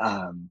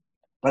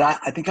 But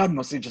I think I'd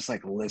mostly just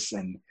like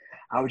listen.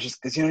 I would just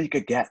because you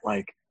could get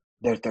like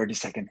their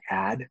 30-second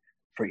ad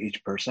for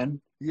each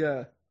person.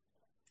 Yeah.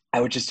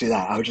 I would just do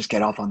that. I would just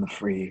get off on the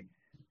free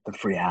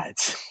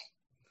ads.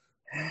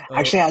 Oh.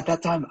 Actually, at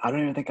that time, I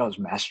don't even think I was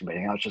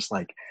masturbating. I was just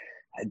like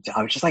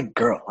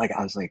girl. Like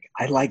I was like,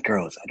 I like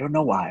girls. I don't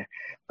know why,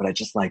 but I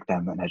just like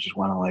them, and I just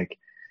want to like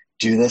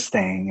do this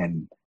thing.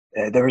 And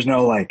there was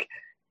no like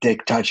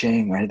dick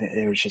touching or anything.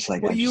 It was just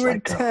like, Well, I you just were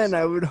like 10. girls.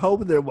 I would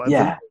hope there wasn't.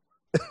 Yeah.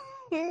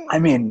 I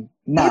mean,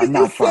 What did you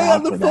not far say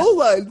on the after phone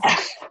lines?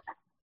 that.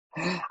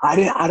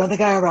 I don't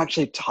think I ever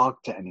actually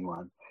talked to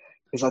anyone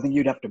because I think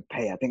you'd have to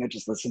pay. I think I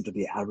just listened to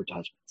the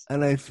advertisements.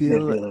 And I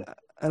feel,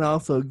 and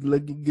also,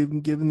 like,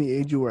 given the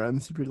age you were, I'm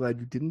super glad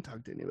you didn't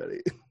talk to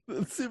anybody.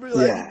 I'm super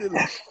glad you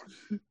didn't.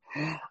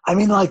 I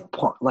mean, like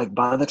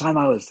by the time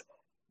I was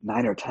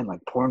 9 or 10,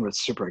 like porn was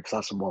super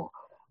accessible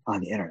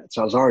on the internet,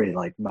 so I was already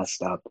like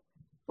messed up,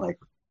 like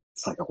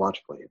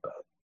psychologically. But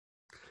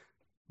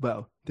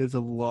wow, there's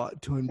a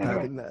lot to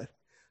unpack in that.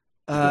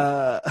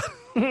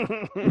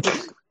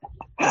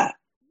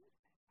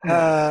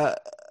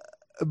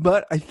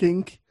 But I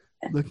think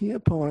looking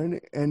at porn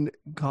and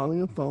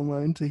calling a phone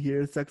line to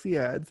hear sexy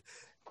ads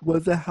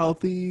was a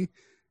healthy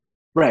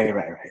right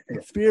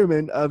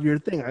experiment of your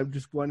thing. I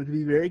just wanted to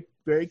be very,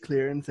 very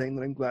clear in saying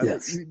that I'm glad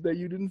yes. that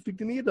you didn't speak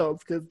to any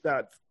adults because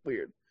that's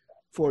weird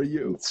for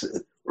you.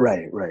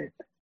 Right.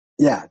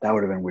 Yeah, that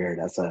would have been weird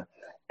as a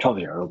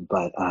 12-year-old.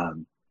 But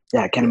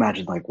yeah, I can't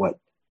imagine like what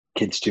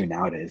kids do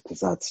nowadays because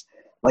that's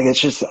like it's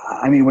just.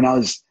 I mean, when I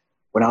was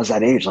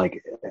that age,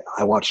 like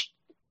I watched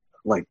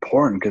like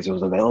porn because it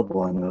was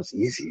available and it was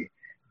easy,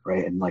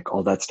 right? And like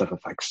all that stuff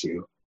affects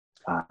you.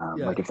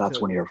 Like if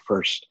that's one of your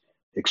first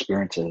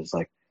experiences,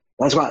 like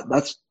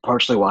that's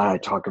partially why I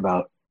talk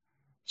about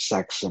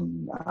sex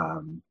and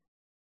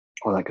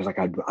all that because like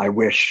I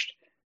wished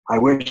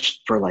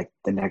for like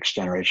the next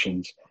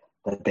generations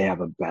that they have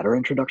a better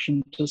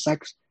introduction to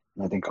sex.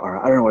 And I think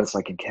I don't know what it's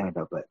like in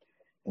Canada, but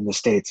in the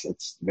States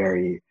it's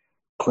very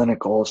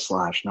clinical /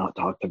 not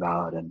talked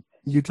about. And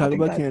you talk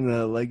about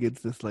Canada like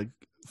it's this like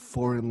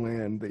foreign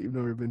land that you've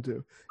never been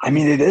to. I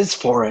mean, it is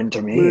foreign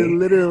to me. We're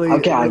literally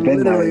I've been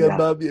literally there,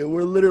 above you.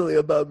 We're literally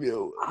above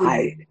you.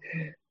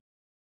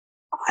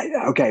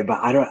 Okay, but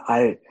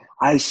I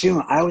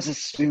always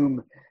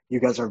assume you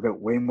guys are a bit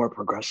way more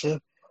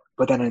progressive.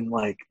 But then in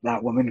like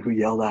that woman who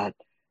yelled at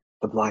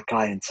the black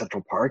guy in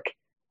Central Park,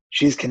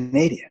 she's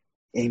Canadian,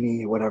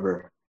 Amy,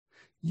 whatever.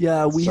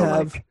 Yeah, we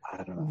have. Like,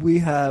 I don't know. We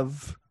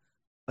have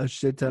a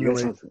shit ton of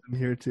racism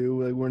here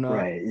too. Like we're not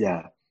right.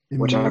 Yeah,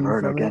 which I've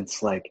heard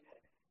against like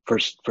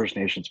First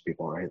Nations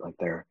people, right? Like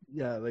they're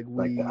like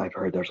I've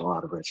heard there's a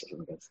lot of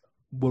racism against them.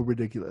 We're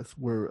ridiculous.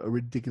 We're a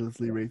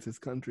ridiculously racist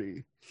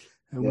country,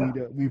 and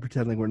we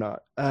pretend like we're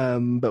not.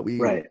 But we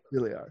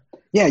really are.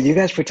 Yeah, you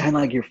guys pretend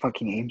like you're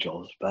fucking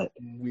angels, but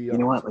you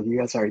know what? Like you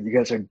guys are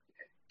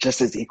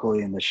just as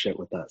equally in this shit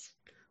with us.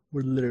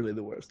 We're literally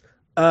the worst.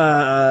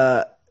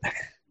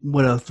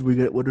 What else do we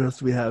get? What else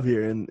do we have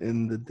here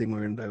in the thing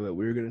we're going to talk about?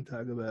 We're going to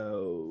talk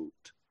about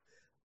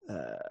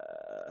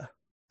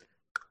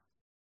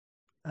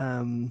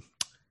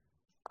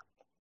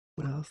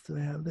what else do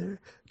I have there?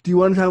 Do you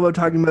want to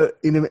talk about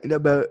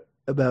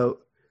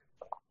about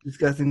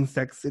discussing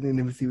sex and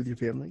intimacy with your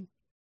family?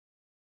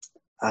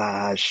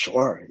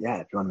 Sure. Yeah,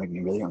 if you want to make me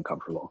really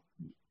uncomfortable.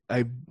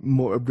 I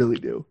really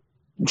do.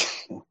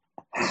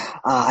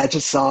 I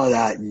just saw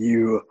that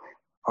you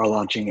are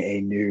launching a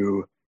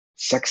new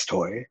sex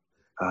toy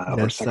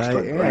or sex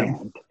toy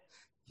brand,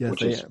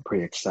 which is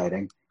pretty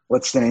exciting.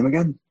 What's the name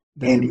again?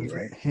 Handy,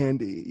 right?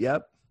 Handy,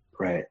 yep.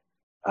 Right.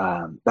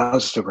 That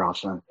was super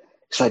awesome. I'm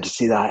excited to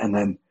see that. And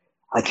then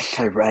I think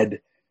I read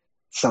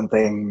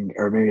something,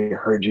 or maybe I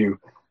heard you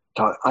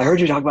talk about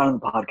it on the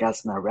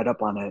podcast, and I read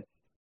up on it.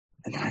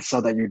 And then I saw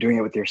that you're doing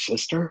it with your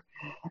sister.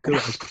 And I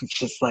was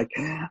just like,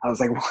 what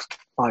the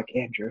fuck,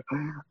 Andrew?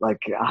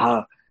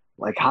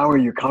 How are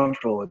you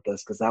comfortable with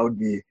this? Because that would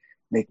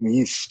make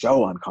me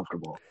so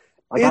uncomfortable.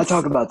 Like I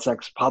talk about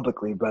sex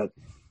publicly, but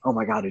oh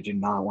my God, I do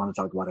not want to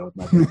talk about it with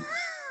my family.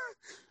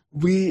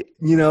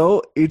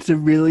 It's a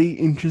really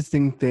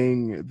interesting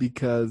thing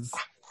because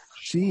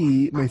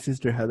my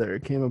sister Heather,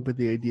 came up with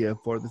the idea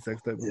for the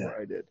sex toy before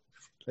I did.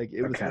 Like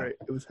it was Okay.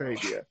 her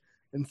idea.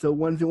 And so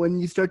when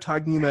you start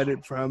talking about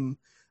it from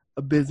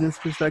a business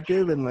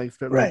perspective and like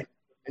start like Right.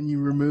 and you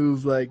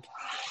remove like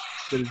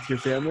that it's your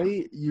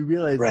family, you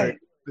realize very Right.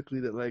 quickly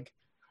that like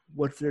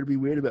what's there to be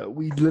weird about?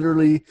 We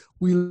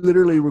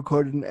literally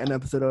recorded an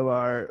episode of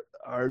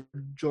our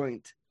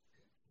joint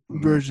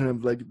Mhm. version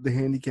of like the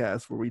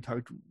Handycast where we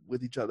talked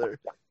with each other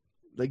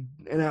like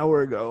an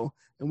hour ago,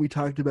 and we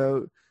talked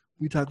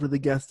with a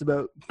guest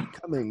about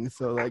coming.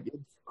 So like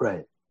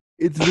Right.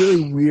 it's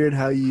really weird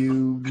how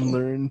you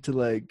learn to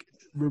like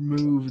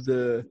remove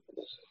the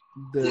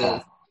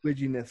Yeah.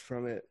 squidginess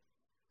from it.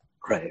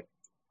 Right.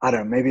 I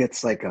don't know. Maybe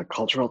it's like a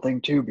cultural thing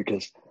too,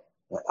 because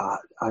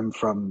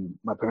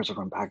my parents are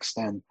from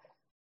Pakistan,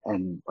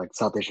 and like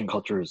South Asian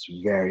culture is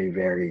very,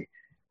 very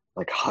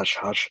like hush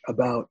hush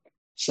about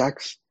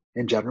sex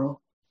in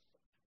general.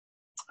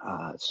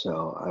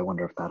 So I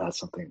wonder if that has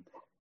something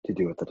to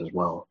do with it as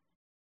well.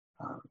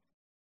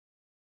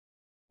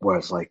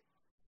 Whereas like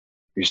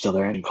you're still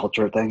there in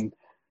culture thing,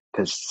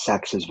 because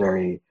sex is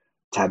very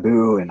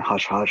taboo and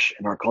hush hush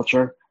in our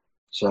culture.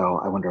 So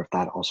I wonder if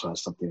that also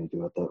has something to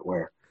do with it,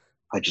 where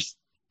it's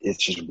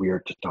just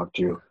weird to talk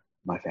to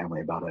my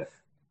family about it.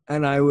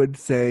 And I would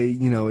say,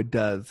 it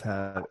does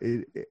have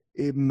it.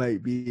 It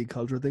might be a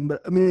cultural thing,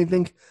 but I mean,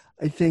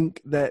 I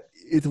think that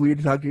it's weird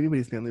to talk to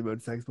anybody's family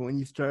about sex. But when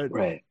you start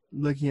Right.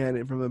 looking at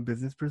it from a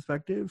business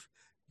perspective,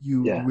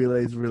 you Yeah.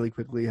 realize really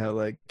quickly how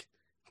like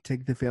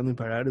take the family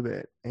part out of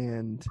it.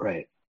 And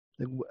Right.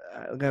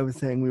 like I was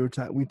saying,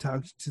 we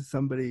talked to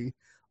somebody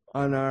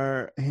on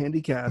our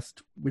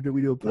Handycast. We do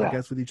a podcast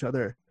Yeah. with each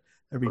other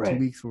every 2 Right.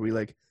 weeks where we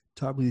like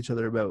talk with each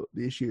other about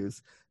the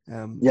issues.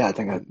 Yeah, I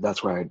think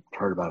that's where I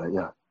heard about it.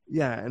 Yeah.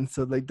 Yeah, and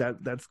so like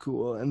that's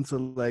cool. And so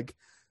like,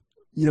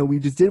 we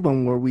just did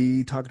one where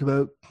we talked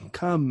about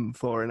cum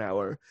for an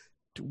hour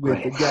with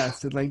Right. a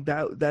guest, and like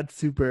that's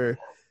super.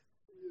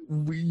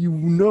 You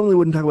normally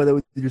wouldn't talk about that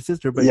with your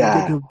sister, but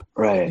Yeah.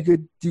 Right.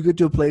 you get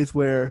to a place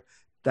where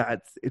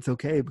it's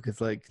okay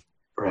because like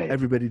Right.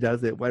 everybody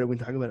does it. Why don't we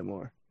talk about it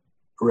more?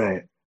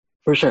 Right.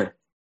 For sure.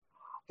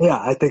 Yeah,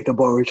 I think the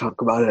more we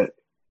talk about it,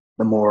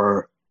 the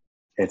more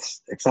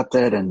it's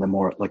accepted, and the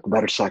more like the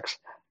better sex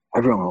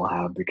everyone will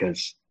have,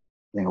 because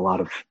I think a lot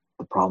of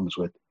the problems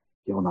with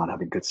people not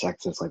having good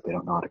sex is like they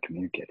don't know how to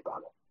communicate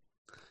about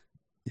it.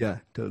 Yeah,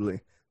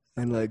 totally.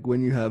 And like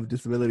when you have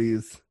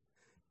disabilities,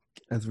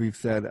 as we've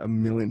said a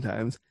million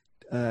times,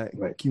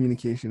 Right.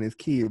 communication is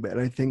key. But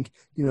I think,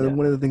 Yeah.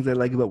 one of the things I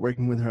like about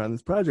working with her on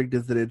this project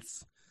is that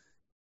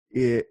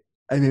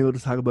I'm able to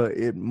talk about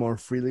it more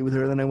freely with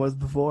her than I was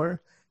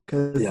before.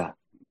 Because Yeah.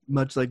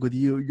 much like with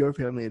your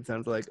family, it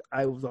sounds like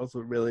I was also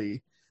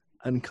really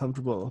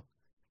uncomfortable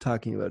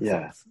talking about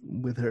Yeah. sex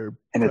with her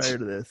And prior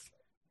to this.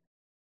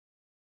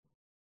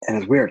 And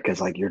it's weird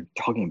because like you're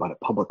talking about it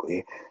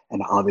publicly,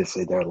 and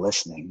obviously they're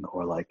listening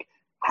or like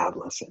have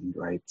listened,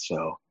 right?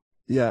 So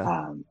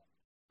Yeah.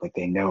 like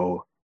they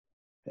know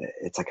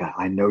it's like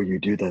I know you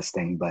do this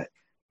thing, but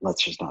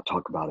let's just not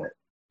talk about it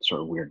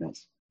sort of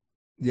weirdness.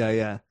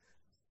 Yeah.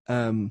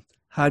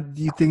 How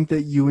do you think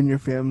that you and your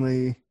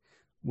family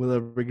will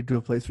ever get to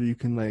a place where you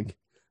can like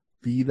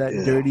be that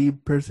Yeah. dirty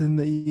person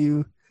that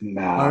you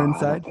No, are I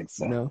inside? don't think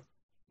so. No.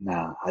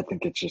 No, I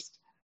think it's just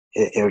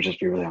it would just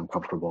be really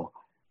uncomfortable.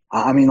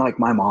 I mean, like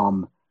my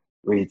mom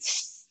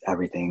reads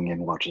everything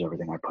and watches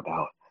everything I put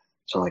out,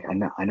 so like I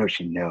know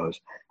she knows.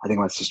 I think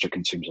my sister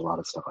consumes a lot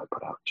of stuff I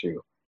put out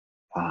too.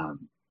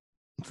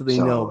 So they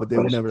So, know, but they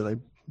but would it's- never like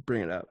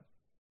bring it up.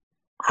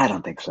 I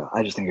don't think so.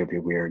 I just think it'd be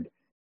weird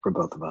for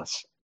both of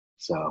us.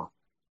 So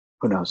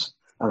who knows?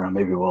 I don't know.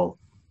 Maybe we'll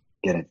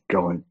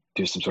go and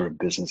do some sort of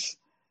business.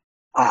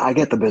 I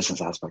get the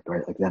business aspect,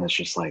 right? Like then it's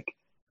just like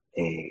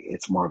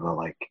it's more of a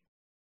like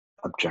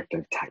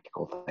objective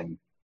tactical thing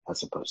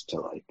as opposed to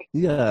like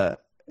Yeah,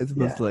 as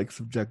opposed Yeah. to like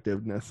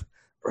subjectiveness.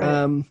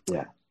 right.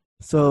 Yeah.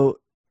 So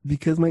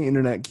because my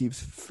internet keeps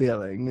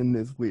failing and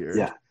is weird,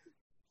 Yeah.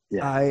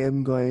 Yeah. I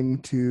am going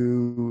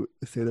to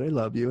say that I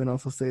love you and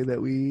also say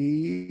that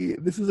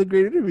this was a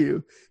great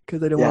interview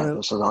because I don't Yeah. want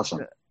This was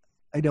awesome.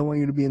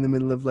 you to be in the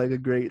middle of like a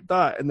great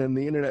thought and then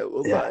the internet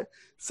will Yeah. die.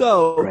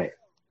 So Right.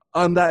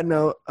 on that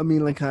note,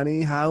 Amin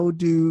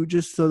Lakhani,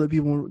 just so that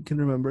people can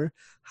remember,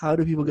 how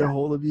do people get a Yeah.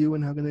 hold of you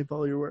and how can they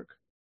follow your work?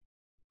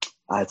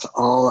 It's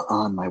all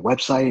on my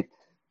website,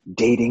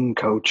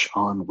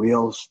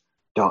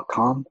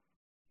 datingcoachonwheels.com.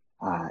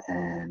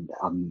 And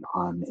I'm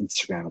on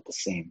Instagram at the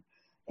same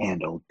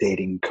handle,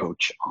 Dating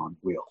Coach on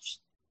Wheels.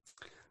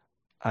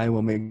 I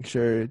will make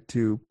sure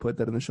to put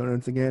that in the show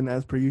notes again,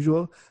 as per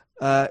usual.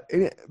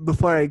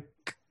 Before I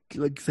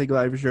say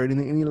goodbye for sure,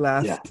 any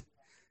last Yeah.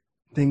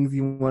 things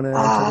you want to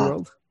tell the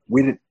world?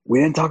 We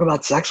didn't talk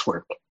about sex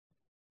work.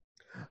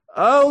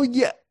 Oh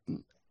yeah.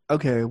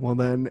 Okay, well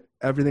then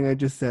everything I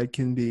just said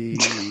can be.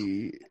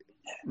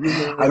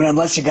 I mean,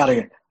 unless you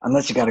gotta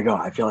go.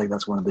 I feel like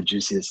that's one of the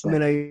juiciest I things.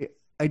 mean,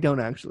 I don't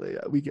actually.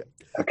 We get.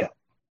 Okay.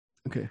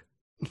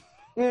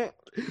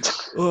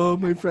 Oh,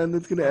 my friend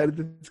that's gonna edit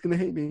it's gonna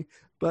hate me.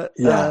 But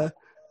Yeah.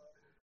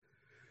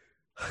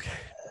 okay.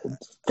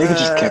 They could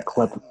just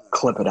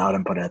clip it out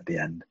and put it at the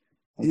end.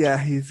 Yeah,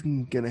 he's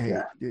gonna hate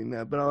Yeah. doing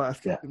that, but I'll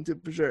ask Yeah. him to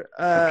for sure.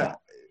 Okay.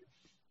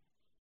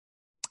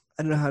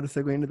 I don't know how to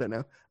segue into that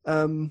now.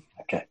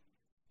 Okay.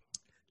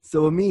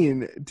 So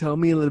Amin, tell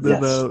me a little bit Yes.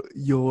 about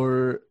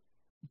your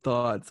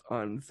thoughts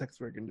on sex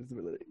work and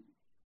disability.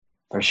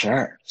 For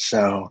sure.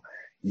 So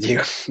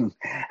you,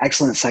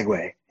 excellent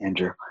segue,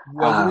 Andrew.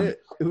 Wasn't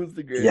it? It was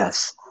the greatest.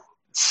 Yes.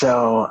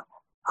 So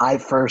I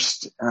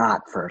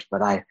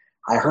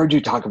heard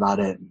you talk about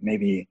it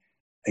maybe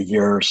a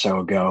year or so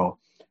ago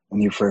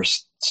when you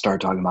first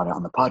started talking about it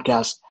on the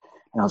podcast.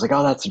 And I was like,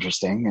 oh, that's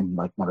interesting. And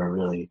like never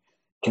really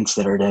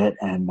considered it.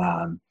 And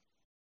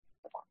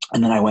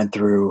then I went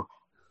through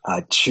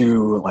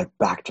 2 like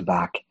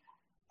back-to-back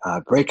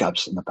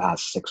breakups in the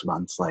past 6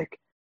 months,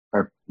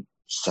 or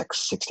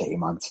 6 to 8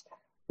 months,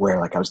 where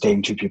like I was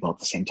dating 2 people at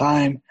the same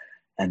time,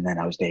 and then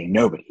I was dating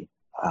nobody.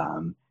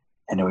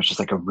 And it was just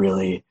like a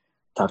really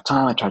tough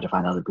time. I tried to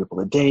find other people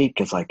to date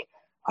because like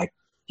I,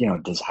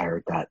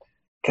 desired that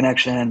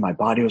connection. My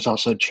body was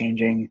also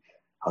changing.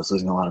 I was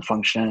losing a lot of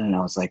function, and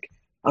I was like,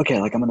 okay,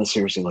 like I'm going to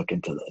seriously look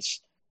into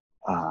this.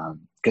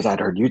 Because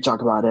I'd heard you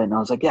talk about it, and I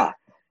was like, yeah,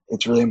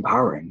 it's really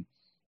empowering.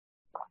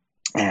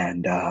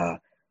 And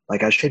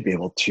like I should be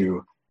able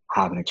to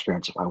have an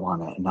experience if I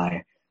want it. And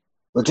I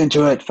looked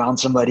into it, found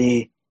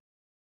somebody,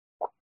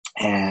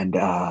 and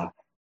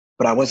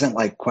but I wasn't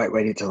like quite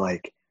ready to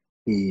like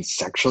be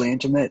sexually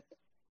intimate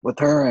with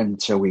her,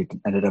 and so we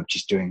ended up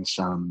just doing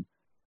some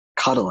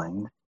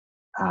cuddling,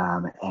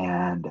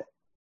 and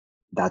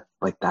that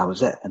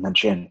was it. And then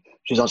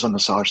she's also a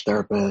massage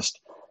therapist.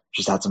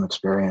 She's had some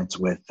experience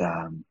with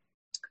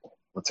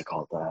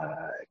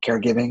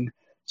caregiving,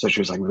 so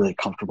she was like really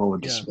comfortable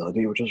with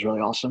disability, which was really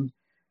awesome.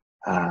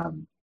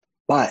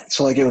 But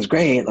so like it was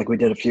great. Like we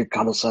did a few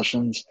cuddle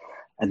sessions,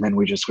 and then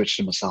we just switched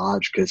to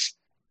massage because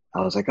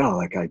I was like, oh,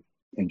 like I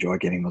enjoy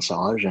getting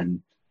massage,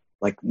 and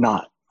like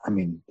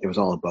it was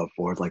all above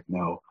board, like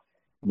no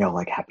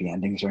like happy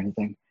endings or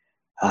anything.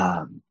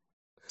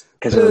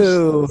 Because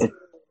it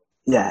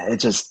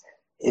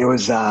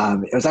was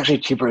actually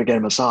cheaper to get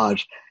a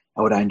massage,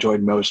 and what I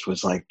enjoyed most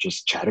was like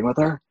just chatting with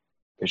her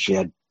because she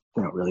had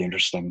really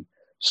interesting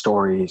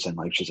stories, and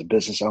like she's a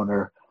business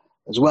owner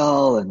as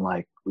well, and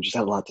like we just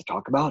had a lot to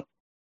talk about.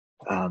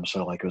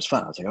 So like it was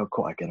fun. I was like, oh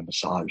cool, I get a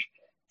massage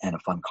and a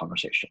fun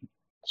conversation.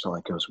 So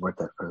like it was worth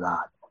it for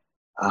that.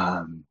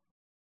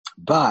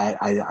 But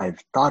I've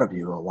thought of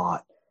you a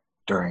lot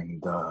during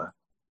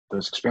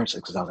those experiences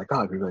because I was like, oh,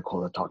 it'd be really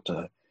cool to talk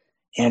to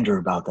Andrew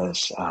about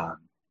this.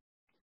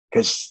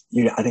 Because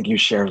I think you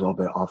shared a little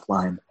bit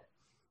offline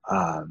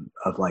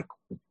of like,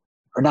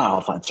 or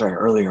not offline, sorry,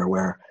 earlier,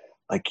 where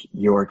like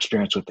your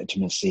experience with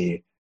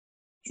intimacy,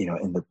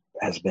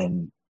 has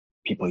been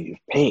people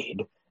you've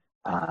paid,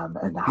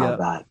 and how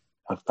that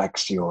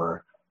affects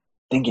your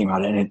thinking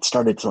about it. And it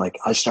started to like,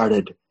 I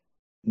started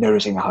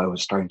noticing how it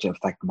was starting to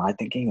affect my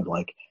thinking, of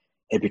like,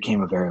 it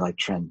became a very like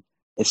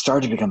it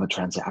started to become a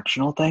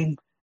transactional thing.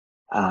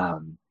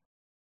 And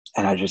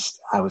I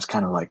was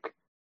kind of like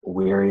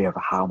weary of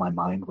how my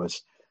mind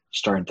was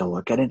starting to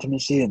look at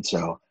intimacy. And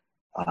so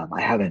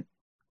I haven't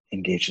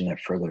engaged in it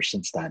further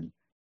since then,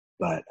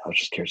 but I was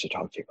just curious to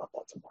talk to you about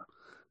that some more.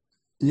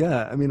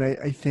 Yeah, I mean,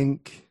 I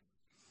think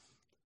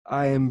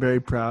I am very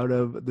proud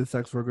of the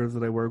sex workers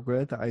that I work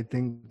with. I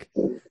think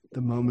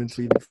the moments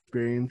we've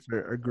experienced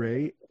are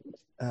great.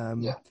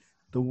 The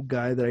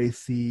guy that I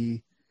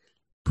see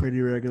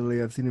pretty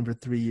regularly, I've seen him for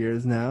 3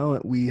 years now.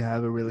 We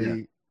have a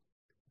really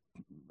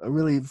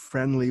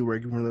friendly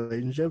working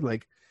relationship.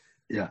 Like,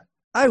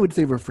 I would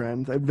say we're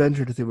friends. I'd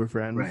venture to say we're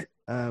friends. Right.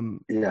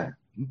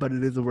 But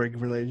it is a working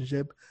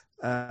relationship.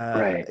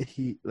 Right.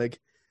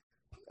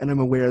 And I'm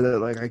aware that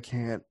like I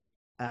can't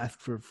ask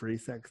for free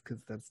sex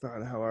because that's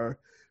not how our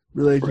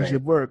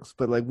relationship works.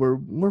 But like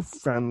we're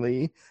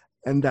friendly,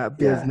 and that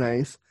feels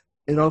nice.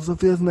 It also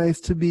feels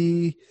nice to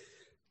be,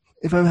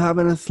 if I'm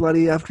having a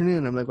slutty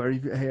afternoon, I'm like, are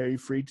you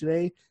free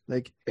today?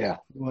 Like, you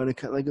want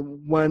to like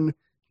one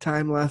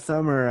time last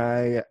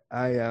summer,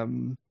 I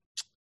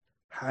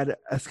had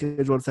a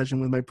scheduled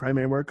session with my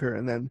primary worker,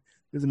 and then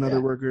there's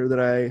another worker that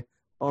I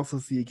also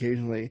see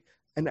occasionally.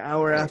 An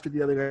hour after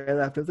the other guy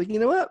left, I was like, you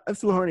know what? I'm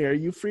so horny. Are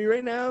you free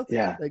right now?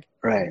 Yeah. Like,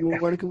 you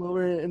want to come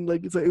over? And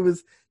like, so it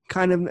was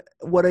kind of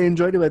what I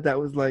enjoyed about that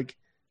was like,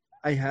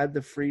 I had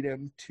the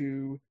freedom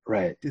to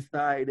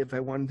decide if I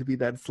wanted to be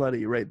that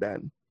slutty right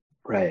then.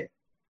 Right.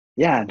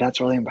 Yeah,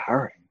 that's really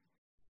empowering.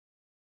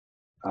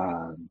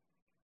 And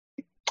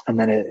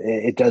then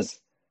it does.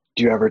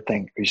 Do you ever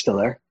think? Are you still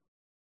there?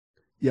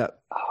 Yeah.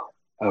 Oh,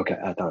 okay.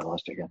 I thought I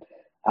lost you again.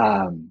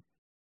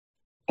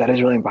 That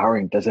is really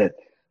empowering. Does it?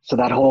 So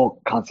that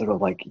whole concept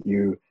of like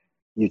you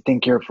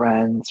think you're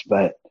friends,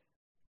 but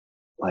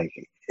like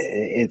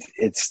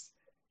it's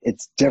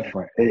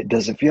different.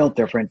 Does it feel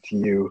different to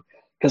you?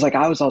 Because like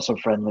I was also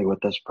friendly with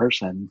this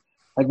person.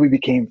 Like we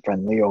became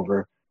friendly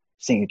over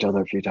seeing each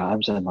other a few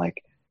times, and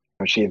like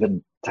she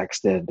even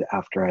texted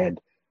after I had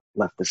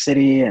left the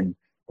city, and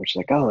which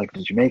like, oh, like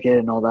did you make it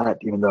and all that,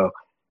 even though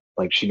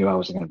like she knew I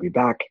wasn't going to be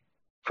back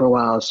for a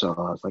while. So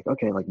I was like,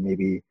 okay, like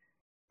maybe,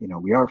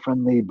 we are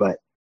friendly, but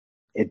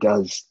there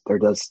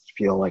does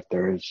feel like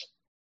there's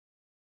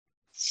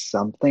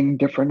something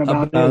different A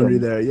about it. boundary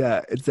And there,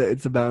 yeah.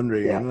 It's a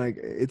boundary, yeah, and like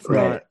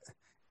right,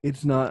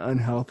 it's not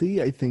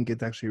unhealthy. I think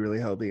it's actually really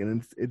healthy,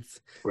 and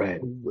right,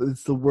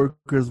 it's the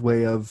worker's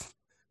way of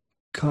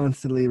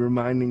constantly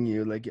reminding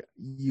you, like,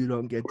 you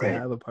don't get to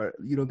right,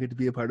 you don't get to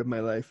be a part of my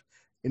life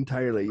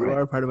entirely. You right,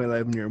 are a part of my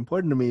life and you're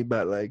important to me,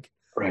 but like,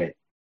 right,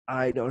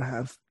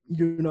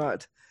 you're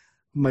not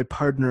my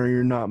partner,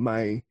 you're not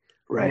my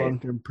right,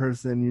 long-term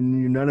person,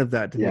 you're none of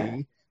that to yeah,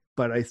 me,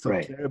 but I still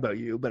right, care about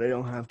you, but I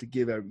don't have to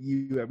give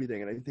you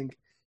everything. And I think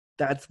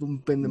that's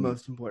been the mm,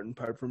 most important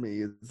part for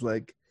me, is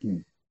like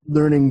mm,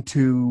 learning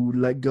to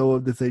let go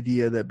of this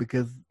idea that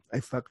because I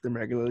fuck them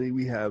regularly,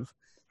 we have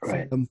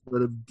right, some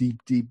sort of deep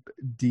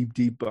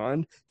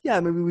bond. Yeah,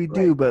 maybe we right,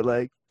 do, but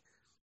like,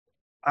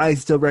 I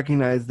still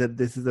recognize that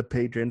this is a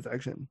paid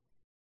transaction.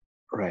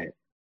 right.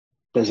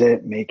 How does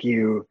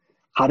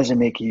it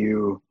make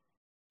you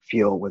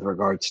feel with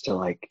regards to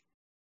like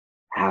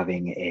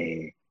having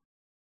a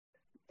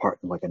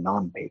partner, like a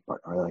non-paid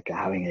partner, or like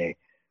having a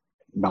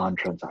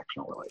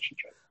non-transactional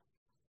relationship?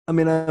 I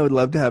mean, I would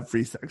love to have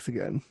free sex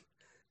again.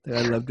 Like,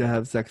 I'd love to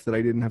have sex that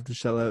I didn't have to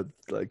shell out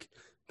like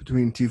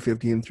between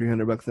 $250 and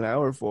 $300 an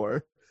hour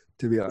for,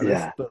 to be honest.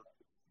 Yeah,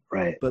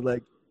 right, But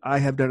like, I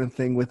have done a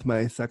thing with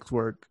my sex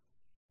work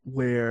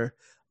where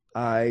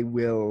I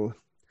will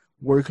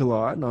work a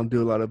lot and I'll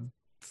do a lot of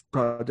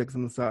projects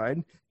on the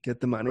side, get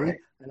the money, right,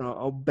 and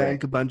I'll right,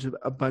 bank a bunch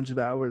of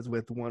hours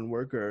with one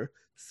worker.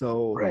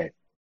 So right,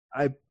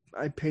 I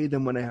I pay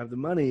them when I have the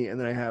money, and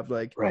then I have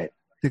like right,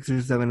 6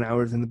 or 7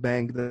 hours in the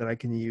bank that I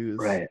can use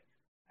right.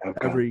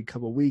 Okay. every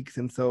couple of weeks.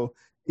 And so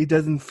it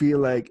doesn't feel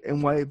like,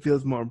 and why it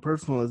feels more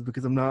impersonal is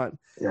because I'm not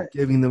Yeah.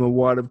 giving them a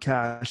wad of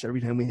cash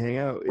every time we hang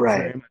out. It's Right.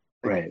 very much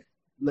like, Right.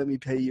 let me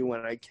pay you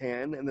when I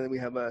can, and then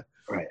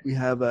Right. we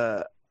have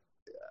a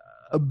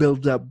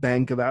built up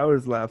bank of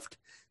hours left.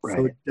 So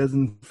Right. it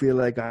doesn't feel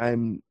like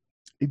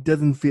it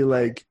doesn't feel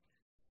Right. like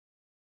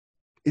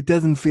it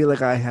doesn't feel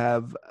like I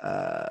have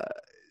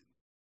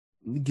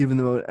given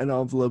them an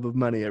envelope of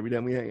money every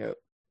time we hang out.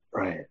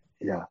 Right.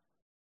 Yeah.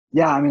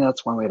 Yeah. I mean,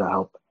 that's one way to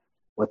help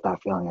with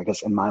that feeling. I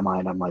guess in my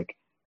mind, I'm like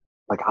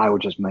I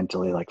would just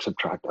mentally like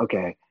subtract.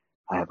 Okay,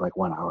 I have like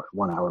 1 hour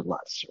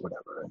less or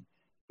whatever, and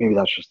maybe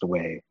that's just the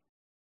way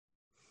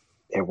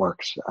it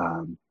works.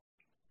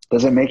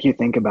 Does it make you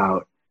think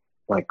about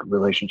like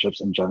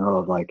relationships in general?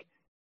 Of like,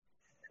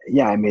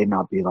 yeah, it may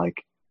not be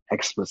like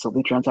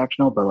explicitly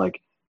transactional, but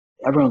like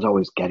everyone's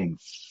always getting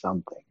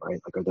something, right?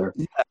 Like,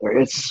 there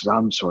is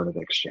some sort of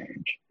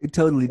exchange. It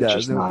totally It's does.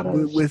 just And not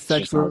as with it's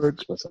sex just not as work,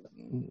 explicit.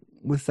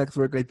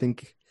 I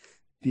think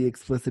the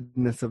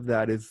explicitness of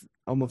that is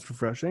almost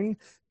refreshing,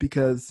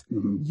 because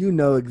Hmm. you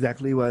know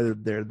exactly why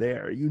they're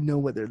there. You know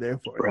what they're there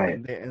for, Right.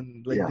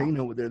 and like, Yeah. they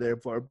know what they're there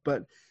for.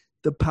 But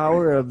the Right.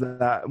 power of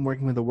that and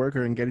working with a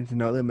worker and getting to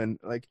know them, and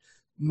like,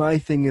 my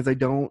thing is, I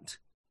don't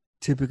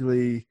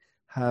typically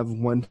have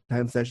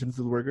one-time sessions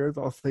with workers.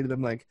 I'll say to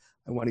them like,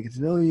 I want to get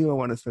to know you. I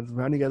want to spend some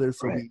time together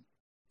so Right. we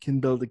can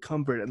build a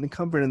comfort. And the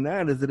comfort in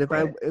that is that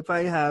Right. if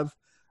I have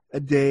a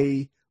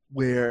day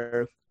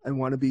where I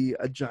want to be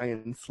a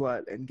giant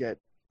slut and get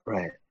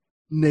Right.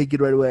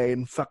 naked right away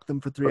and fuck them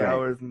for three Right.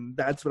 hours, and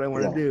that's what I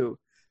want to Yeah. do,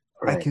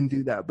 I Right. can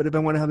do that. But if I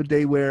want to have a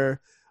day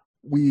where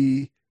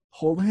we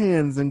hold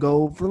hands and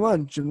go for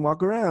lunch and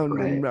walk around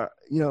Right. and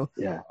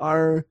Yeah.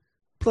 are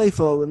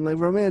playful and like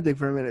romantic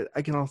for a minute,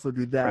 I can also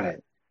do that.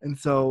 Right. And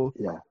so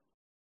Yeah.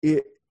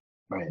 it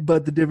Right.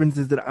 but the difference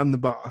is that I'm the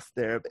boss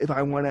there. If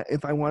I want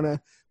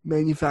to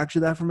manufacture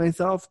that for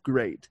myself,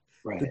 great.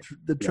 Right.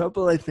 The Yeah.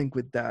 trouble, I think,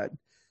 with that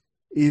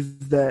is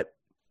that,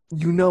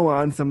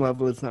 on some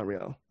level it's not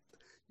real.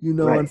 On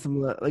Right.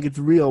 some like, it's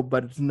real,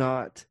 but it's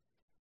not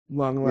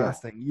long Yeah.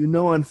 lasting.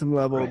 On some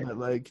level Right. that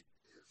like,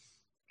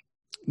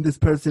 this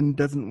person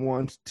doesn't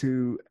want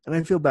to, and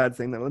I feel bad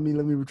saying that. Let me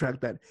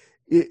retract that.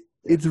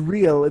 It's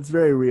real. It's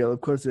very real.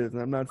 Of course it is.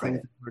 And I'm not saying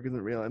Right. this work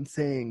isn't real. I'm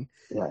saying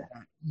Yeah.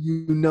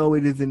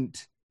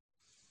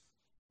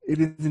 it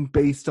isn't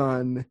based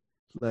on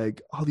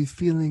like all these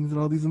feelings and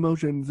all these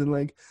emotions, and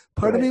like,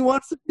 part of Right. me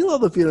wants to feel all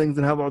the feelings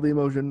and have all the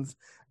emotions,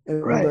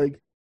 and Right.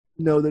 like,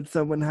 know that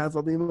someone has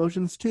all the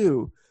emotions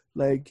too.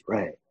 Like,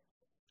 Right.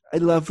 I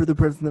love for the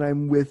person that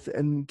I'm with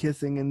and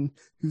kissing and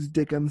whose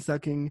dick I'm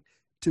sucking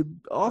to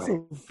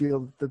also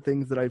feel the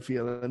things that I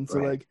feel. And so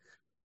Right. like,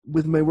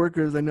 with my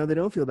workers, I know they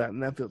don't feel that,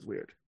 and that feels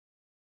weird.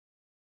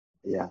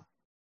 Yeah.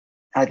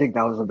 I think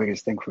that was the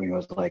biggest thing for me,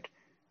 was like,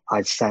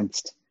 I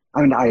sensed,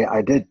 I mean, I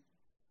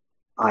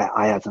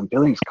had some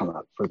feelings come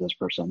up for this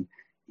person.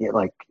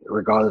 Like,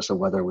 regardless of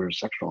whether we were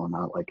sexual or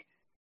not, like,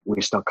 we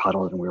still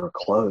cuddled and we were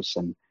close.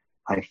 And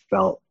I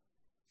felt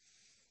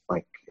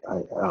like,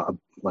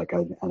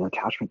 an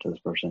attachment to this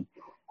person.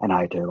 And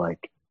I had to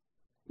like,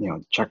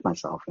 check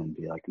myself and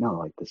be like, no,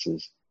 like, this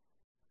is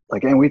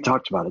like, and we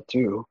talked about it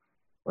too,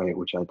 right?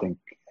 Which I think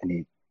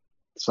any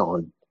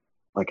solid,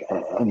 like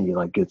any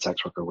like good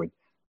sex worker would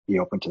be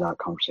open to that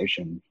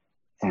conversation.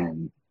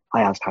 And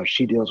I asked how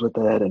she deals with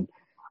it, and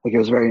like it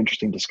was a very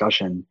interesting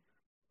discussion.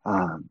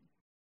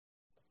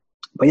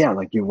 But yeah,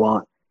 like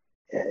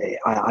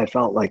I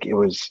felt like it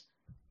was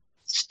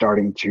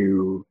starting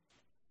to,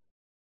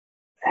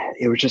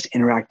 it was just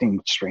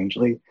interacting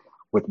strangely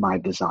with my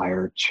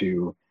desire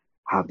to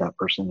have that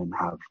person and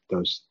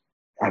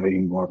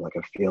having more of like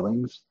a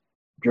feelings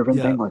driven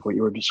thing, like what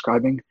you were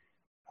describing.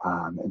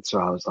 And so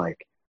I was like,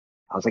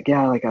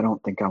 yeah, like, I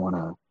don't think I want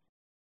to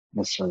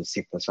necessarily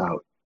seek this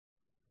out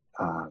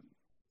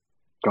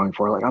going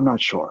forward. Like, I'm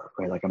not sure,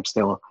 right? Like, I'm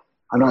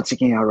not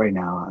seeking it out right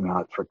now. I'm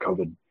not for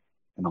COVID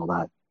and all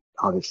that,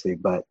 obviously,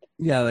 but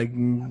yeah, like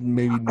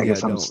maybe I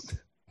guess don't.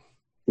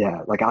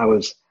 Yeah, like I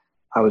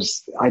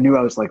knew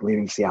I was like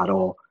leaving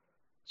Seattle,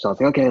 so I was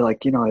like, okay,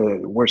 like, you know,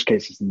 worst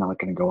case is not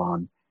going to go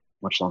on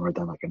much longer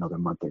than like another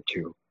month or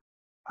two.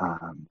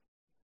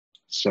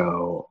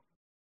 So,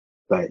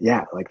 but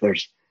yeah, like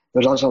there's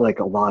also like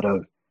a lot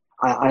of,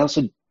 I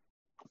also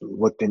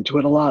looked into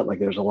it a lot. Like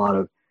there's a lot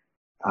of,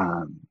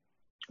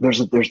 there's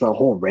the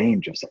whole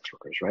range of sex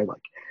workers, right?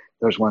 Like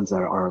there's ones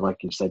that are, like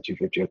you said,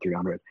 250 or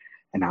 300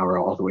 an hour,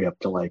 all the way up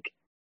to like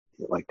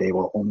they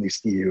will only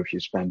see you if you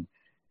spend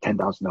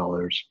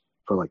 $10,000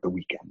 for like the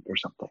weekend or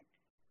something,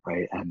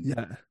 right?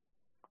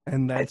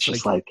 And that's it's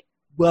just like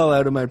well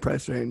out of my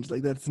price range.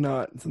 Like that's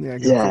not something I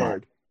can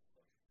afford.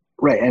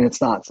 Right, and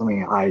it's not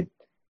something I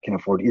can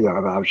afford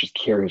either. I was just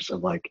curious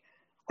of like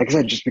I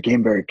said, just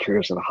became very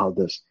curious of how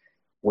this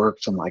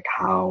works and like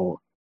how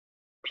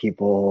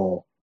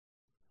people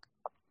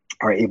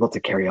are able to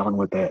carry on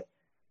with it,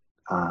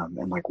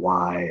 and like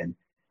why. And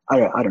I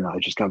don't know. I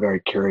just got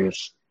very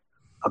curious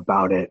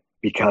about it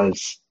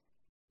because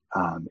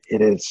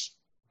it is,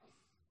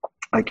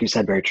 like you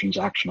said, very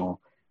transactional,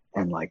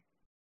 and like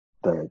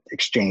the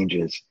exchange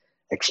is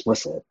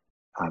explicit,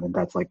 and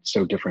that's like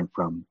so different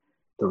from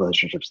the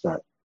relationships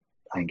that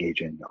I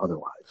engage in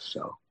otherwise.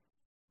 So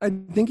I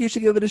think you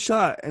should give it a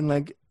shot, and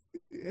like,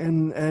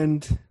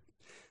 and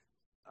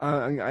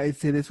I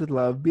say this with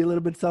love: be a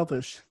little bit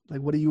selfish.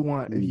 Like, what do you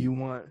want? If you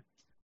want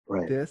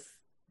this,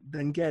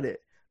 then get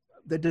it.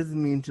 That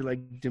doesn't mean to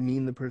like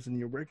demean the person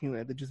you're working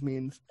with. It just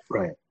means,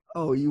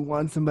 oh, you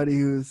want somebody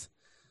who's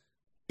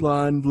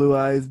blonde, blue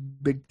eyes,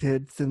 big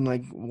tits, and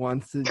like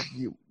wants to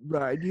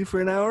ride you for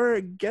an hour.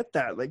 Get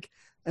that, like,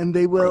 and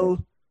they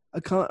will.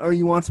 Or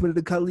you want somebody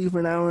to cuddle you for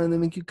an hour and then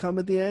make you come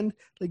at the end.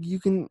 Like you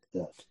can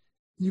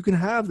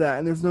have that,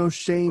 and there's no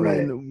shame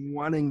in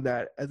wanting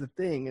that as a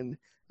thing.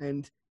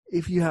 And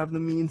if you have the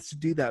means to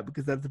do that,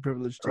 because that's a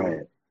privilege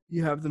too,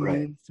 you have the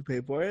means to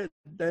pay for it,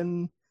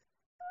 then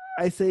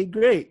I say,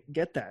 great,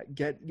 get that,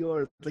 get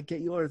yours,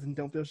 and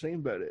don't feel shame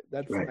about it.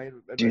 That's my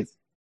advice.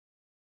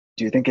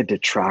 Do you think it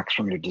detracts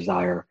from your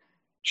desire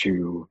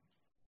to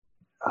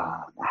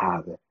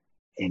have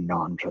a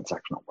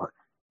non-transactional partner?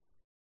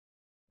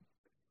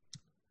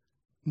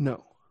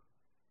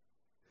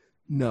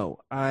 No,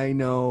 I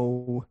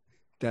know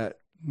that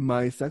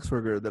my sex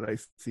worker that I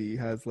see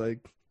has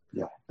like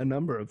a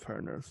number of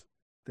partners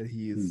that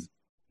he's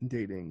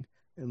dating,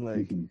 and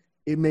like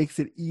it makes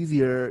it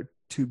easier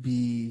to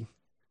be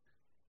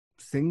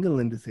single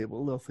and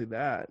disabled. I'll say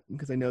that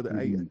because I know that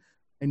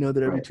I know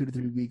that every 2 to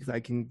 3 weeks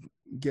I can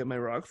get my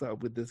rocks off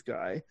with this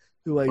guy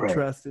who I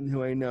trust and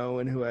who I know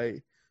and who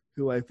I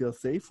feel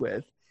safe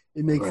with.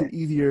 It makes it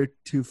easier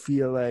to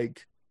feel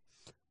like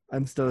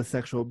I'm still a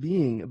sexual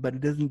being, but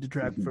it doesn't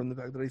detract from the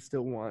fact that I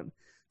still want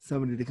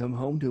somebody to come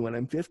home to when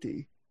I'm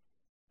 50.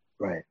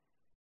 Right.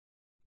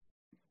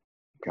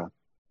 Okay.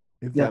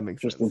 If that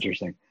makes sense. Just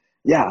interesting.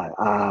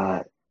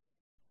 Yeah.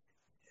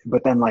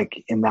 But then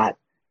like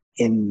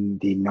in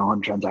the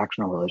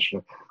non-transactional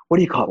relationship, what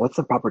do you call it? What's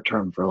the proper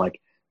term for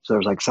like, so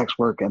there's like sex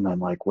work and then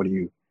like, what do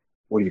you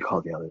call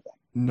the other thing?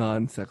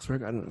 Non-sex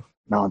work? I don't know.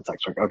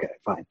 Non-sex work. Okay,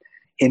 fine.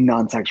 In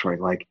non-sex work,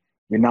 like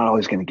you're not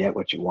always going to get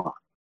what you want,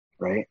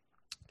 right?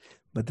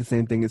 But the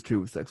same thing is true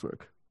with sex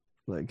work.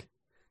 Like,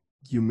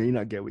 you may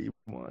not get what you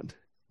want.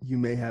 You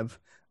may have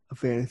a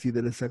fantasy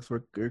that a sex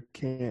worker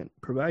can't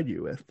provide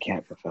you with.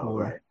 Can't fulfill,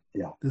 right?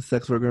 Yeah. The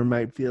sex worker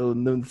might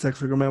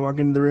walk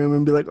into the room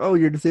and be like, "Oh,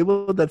 you're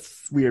disabled?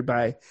 That's weird.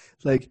 Bye."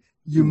 Like,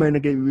 you might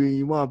not get what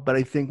you want, but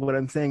I think what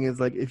I'm saying is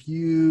like,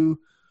 the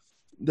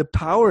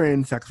power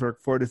in sex work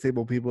for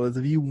disabled people is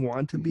if you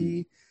want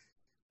to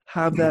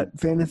have that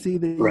fantasy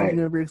that you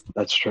never explored.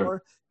 That's true.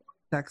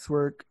 Sex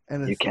work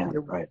and you can,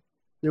 right?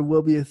 There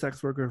will be a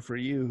sex worker for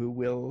you who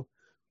will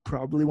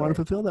probably want to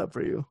fulfill that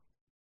for you.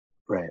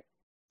 Right.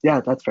 Yeah,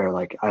 that's fair.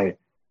 Like I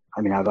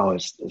mean, I've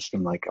always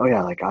assumed like, oh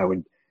yeah, like I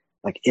would,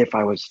 like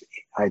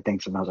I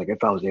think sometimes like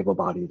if I was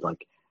able-bodied,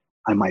 like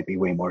I might be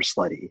way more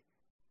slutty,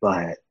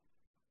 but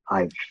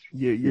I've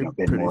you're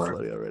been pretty more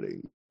slutty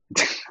already.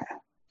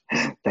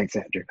 Thanks,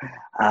 Andrew.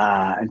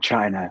 I'm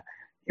trying to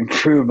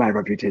improve my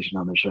reputation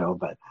on the show,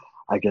 but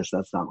I guess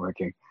that's not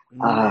working.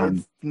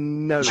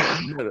 No.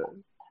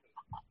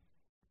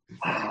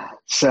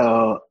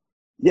 So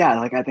yeah,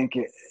 like I think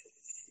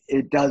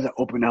it does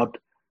open up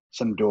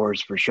some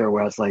doors for sure,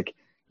 whereas like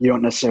you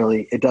don't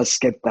necessarily, it does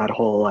skip that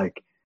whole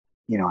like,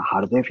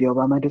 how do they feel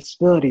about my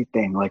disability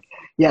thing? Like,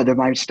 yeah, there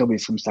might still be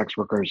some sex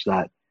workers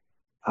that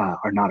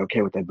are not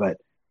okay with it, but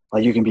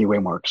like you can be way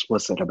more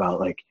explicit about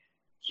like,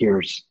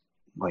 here's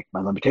like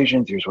my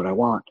limitations, here's what I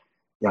want,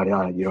 yada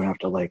yada. You don't have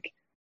to like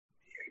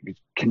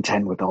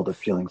contend with all the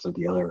feelings of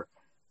the other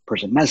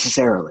person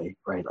necessarily,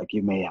 right? Like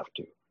you may have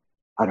to.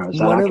 I don't know, is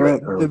that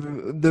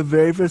accurate? The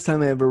very first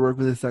time I ever worked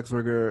with a sex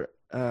worker,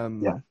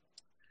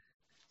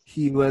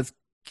 he was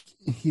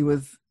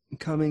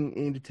coming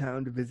into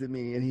town to visit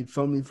me, and he'd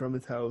phoned me from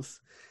his house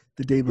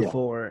the day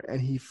before,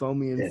 and he phoned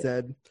me and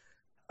said,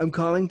 I'm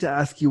calling to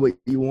ask you what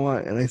you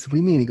want. And I said, what do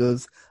you mean? He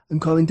goes, I'm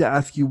calling to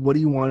ask you, what do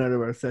you want out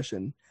of our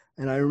session?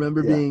 And I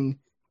remember being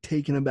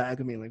taken aback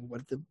and being like,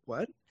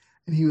 what?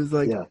 And he was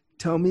like,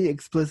 tell me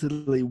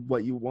explicitly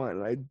what you want.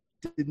 And I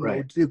didn't know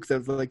what to do, because I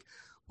was like,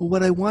 well,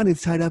 what I want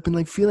is tied up in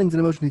like feelings and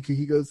emotions.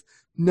 He goes,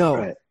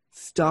 no,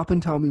 stop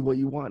and tell me what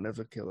you want. And I was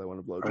like, okay, well, I want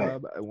a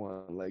blowjob. I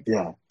want like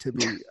to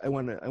be, I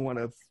want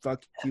to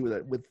fuck you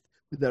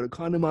without a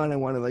condom on. I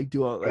want to like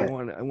do all, I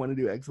want to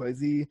do X, Y,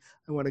 Z.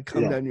 I want to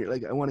come down your,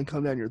 like, I want to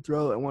come down your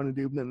throat. I want to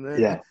do,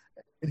 and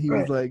he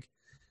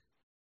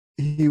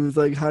was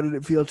like, how did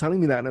it feel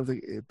telling me that? And I was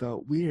like, it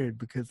felt weird,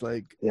 because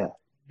like,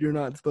 you're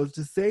not supposed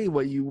to say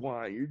what you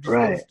want. You're just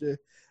supposed to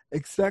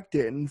expect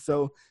it. And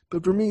so,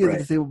 but for me as a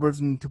disabled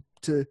person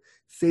to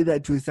say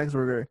that to a sex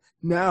worker,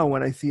 now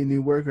when I see a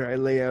new worker, I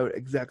lay out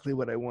exactly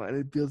what I want. And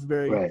it feels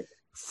very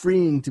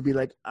freeing to be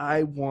like,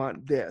 I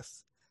want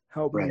this.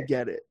 Help me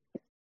get it.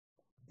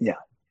 Yeah.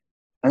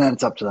 And then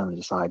it's up to them to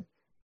decide.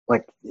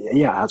 Like,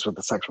 as with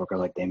the sex worker,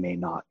 like they may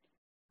not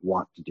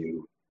want to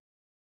do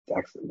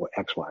X, Y,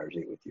 or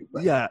Z with you.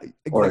 But, exactly.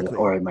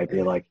 Or it might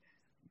be like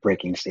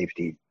breaking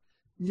safety.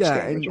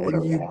 And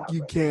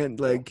you can't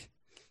like,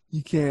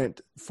 you can't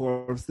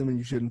force them, and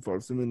you shouldn't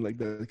force them, and like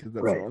that, because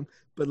that's wrong.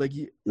 But like,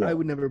 I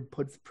would never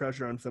put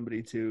pressure on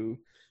somebody to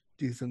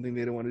do something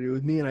they don't want to do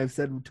with me. And I've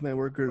said to my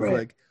workers,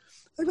 like,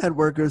 I've had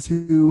workers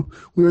who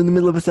we were in the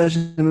middle of a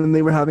session and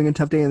they were having a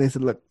tough day, and they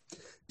said, look, do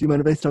you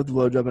mind if I start the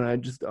blowjob, and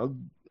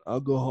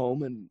I'll go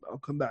home and I'll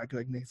come back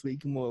like next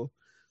week and we'll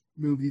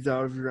move these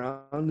hours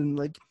around. And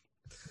like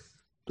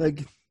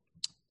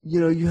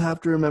you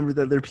have to remember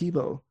that they're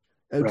people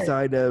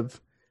outside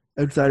of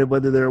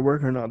whether they're a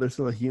worker or not. They're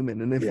still a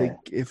human, and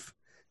if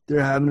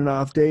they're having an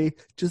off day,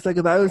 just like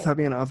if I was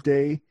having an off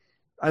day,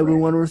 I would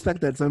want to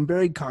respect that. So I'm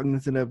very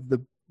cognizant of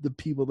the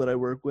people that I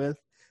work with,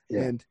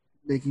 and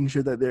making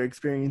sure that their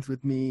experience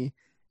with me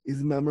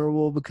is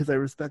memorable, because I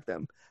respect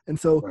them. And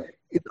so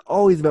it's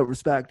always about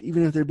respect,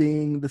 even if they're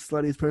being the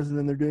sluttiest person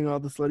and they're doing all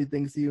the slutty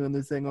things to you, and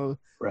they're saying, oh,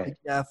 like,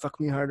 yeah, fuck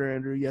me harder,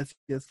 Andrew. Yes,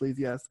 please,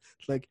 yes.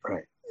 It's like,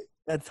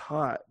 that's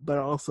hot, but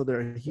also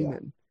they're a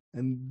human.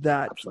 And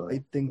that's,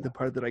 I think, the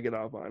part that I get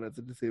off on as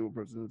a disabled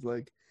person is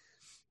like,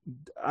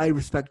 I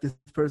respect this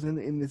person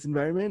in this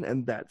environment,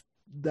 and that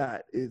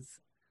is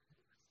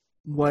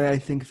why I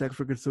think sex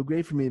work is so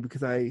great for me,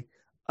 because I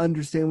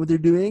understand what they're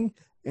doing,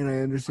 and I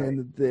understand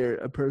that they're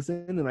a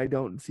person, and I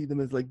don't see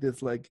them as like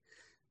this like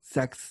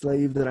sex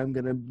slave that I'm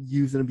gonna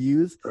use and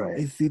abuse.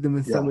 I see them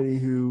as somebody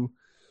who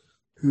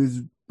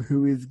is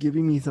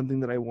giving me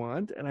something that I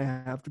want, and I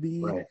have to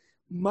be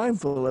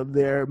mindful of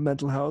their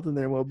mental health and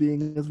their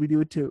well-being as we do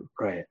it too.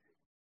 For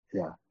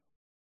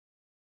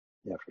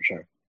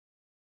sure.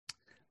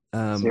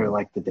 So you're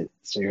like the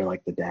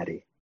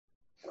daddy.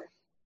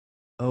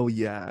 Oh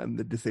yeah, I'm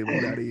the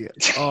disabled daddy.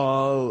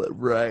 All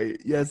right.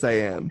 Yes, I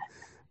am.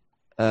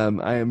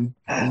 I am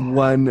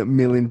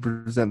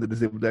 1,000,000% the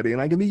disabled daddy,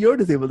 and I can be your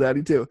disabled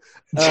daddy too.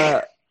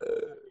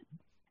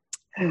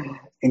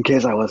 In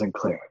case I wasn't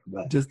clear,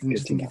 but just in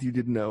case you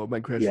didn't know, my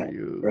crush for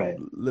you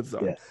lives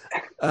on.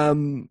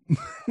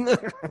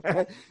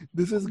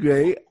 This was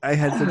great. I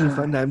had such a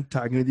fun time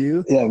talking with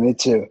you. Yeah, me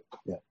too.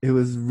 Yeah, it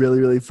was really,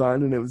 really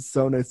fun, and it was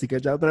so nice to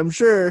catch up. But I'm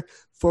sure,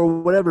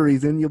 for whatever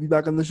reason, you'll be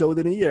back on the show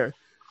within a year.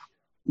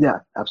 Yeah,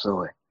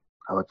 absolutely.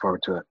 I look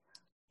forward to it.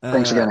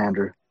 Thanks again,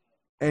 Andrew.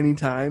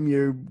 Anytime.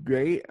 You're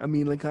great. I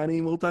mean, like,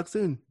 honey, we'll talk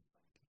soon.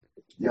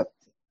 Yep.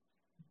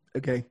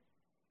 Okay.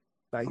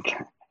 Bye. Okay.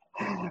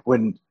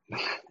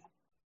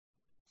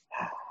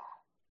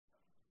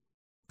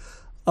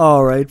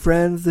 All right,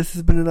 friends, this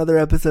has been another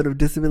episode of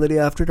Disability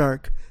After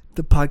Dark,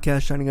 the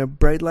podcast shining a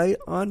bright light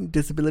on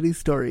disability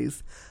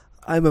stories.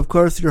 I'm, of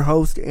course, your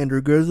host,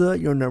 Andrew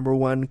Gurza, your number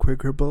one queer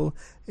cripple,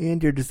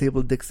 and your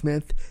disabled Dick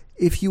Smith.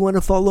 If you want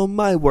to follow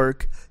my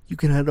work, you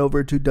can head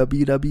over to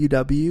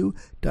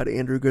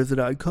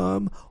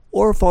www.andrewgurza.com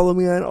or follow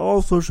me on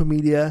all social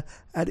media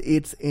at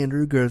It's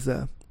Andrew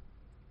Gurza.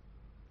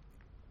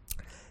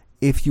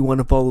 If you want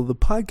to follow the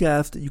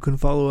podcast, you can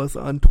follow us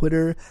on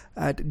Twitter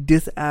at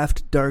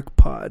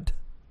DisAftDarkPod.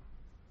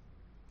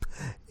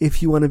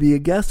 If you want to be a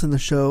guest on the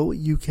show,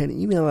 you can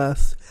email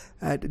us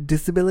at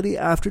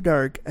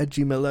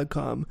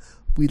disabilityafterdark@gmail.com.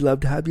 We'd love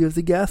to have you as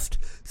a guest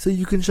so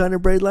you can shine a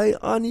bright light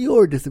on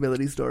your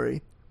disability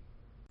story.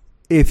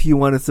 If you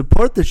want to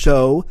support the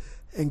show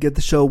and get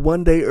the show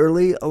one day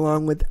early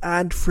along with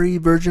ad-free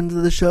versions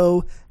of the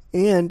show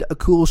and a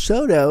cool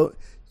shout-out,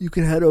 you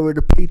can head over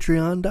to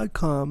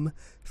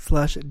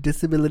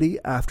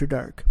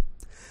patreon.com/disabilityafterdark.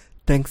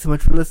 Thanks so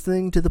much for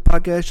listening to the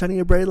podcast shining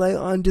a bright light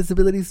on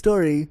disability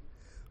story.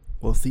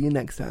 We'll see you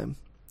next time.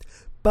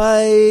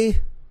 Bye!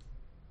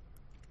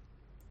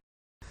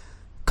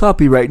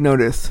 Copyright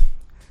notice.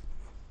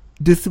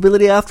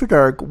 Disability After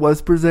Dark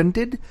was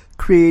presented,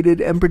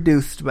 created, and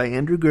produced by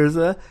Andrew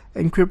Gurza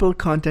and Crippled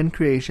Content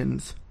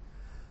Creations.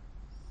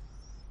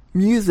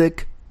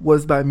 Music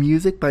was by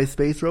Music by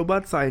Space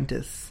Robot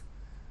Scientists.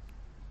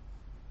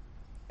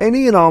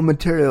 Any and all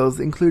materials,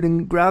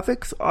 including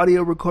graphics,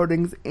 audio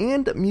recordings,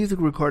 and music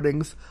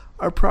recordings,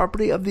 are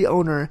property of the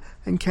owner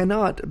and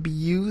cannot be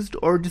used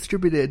or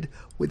distributed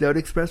without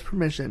express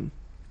permission.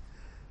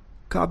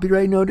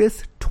 Copyright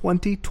Notice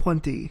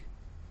 2020.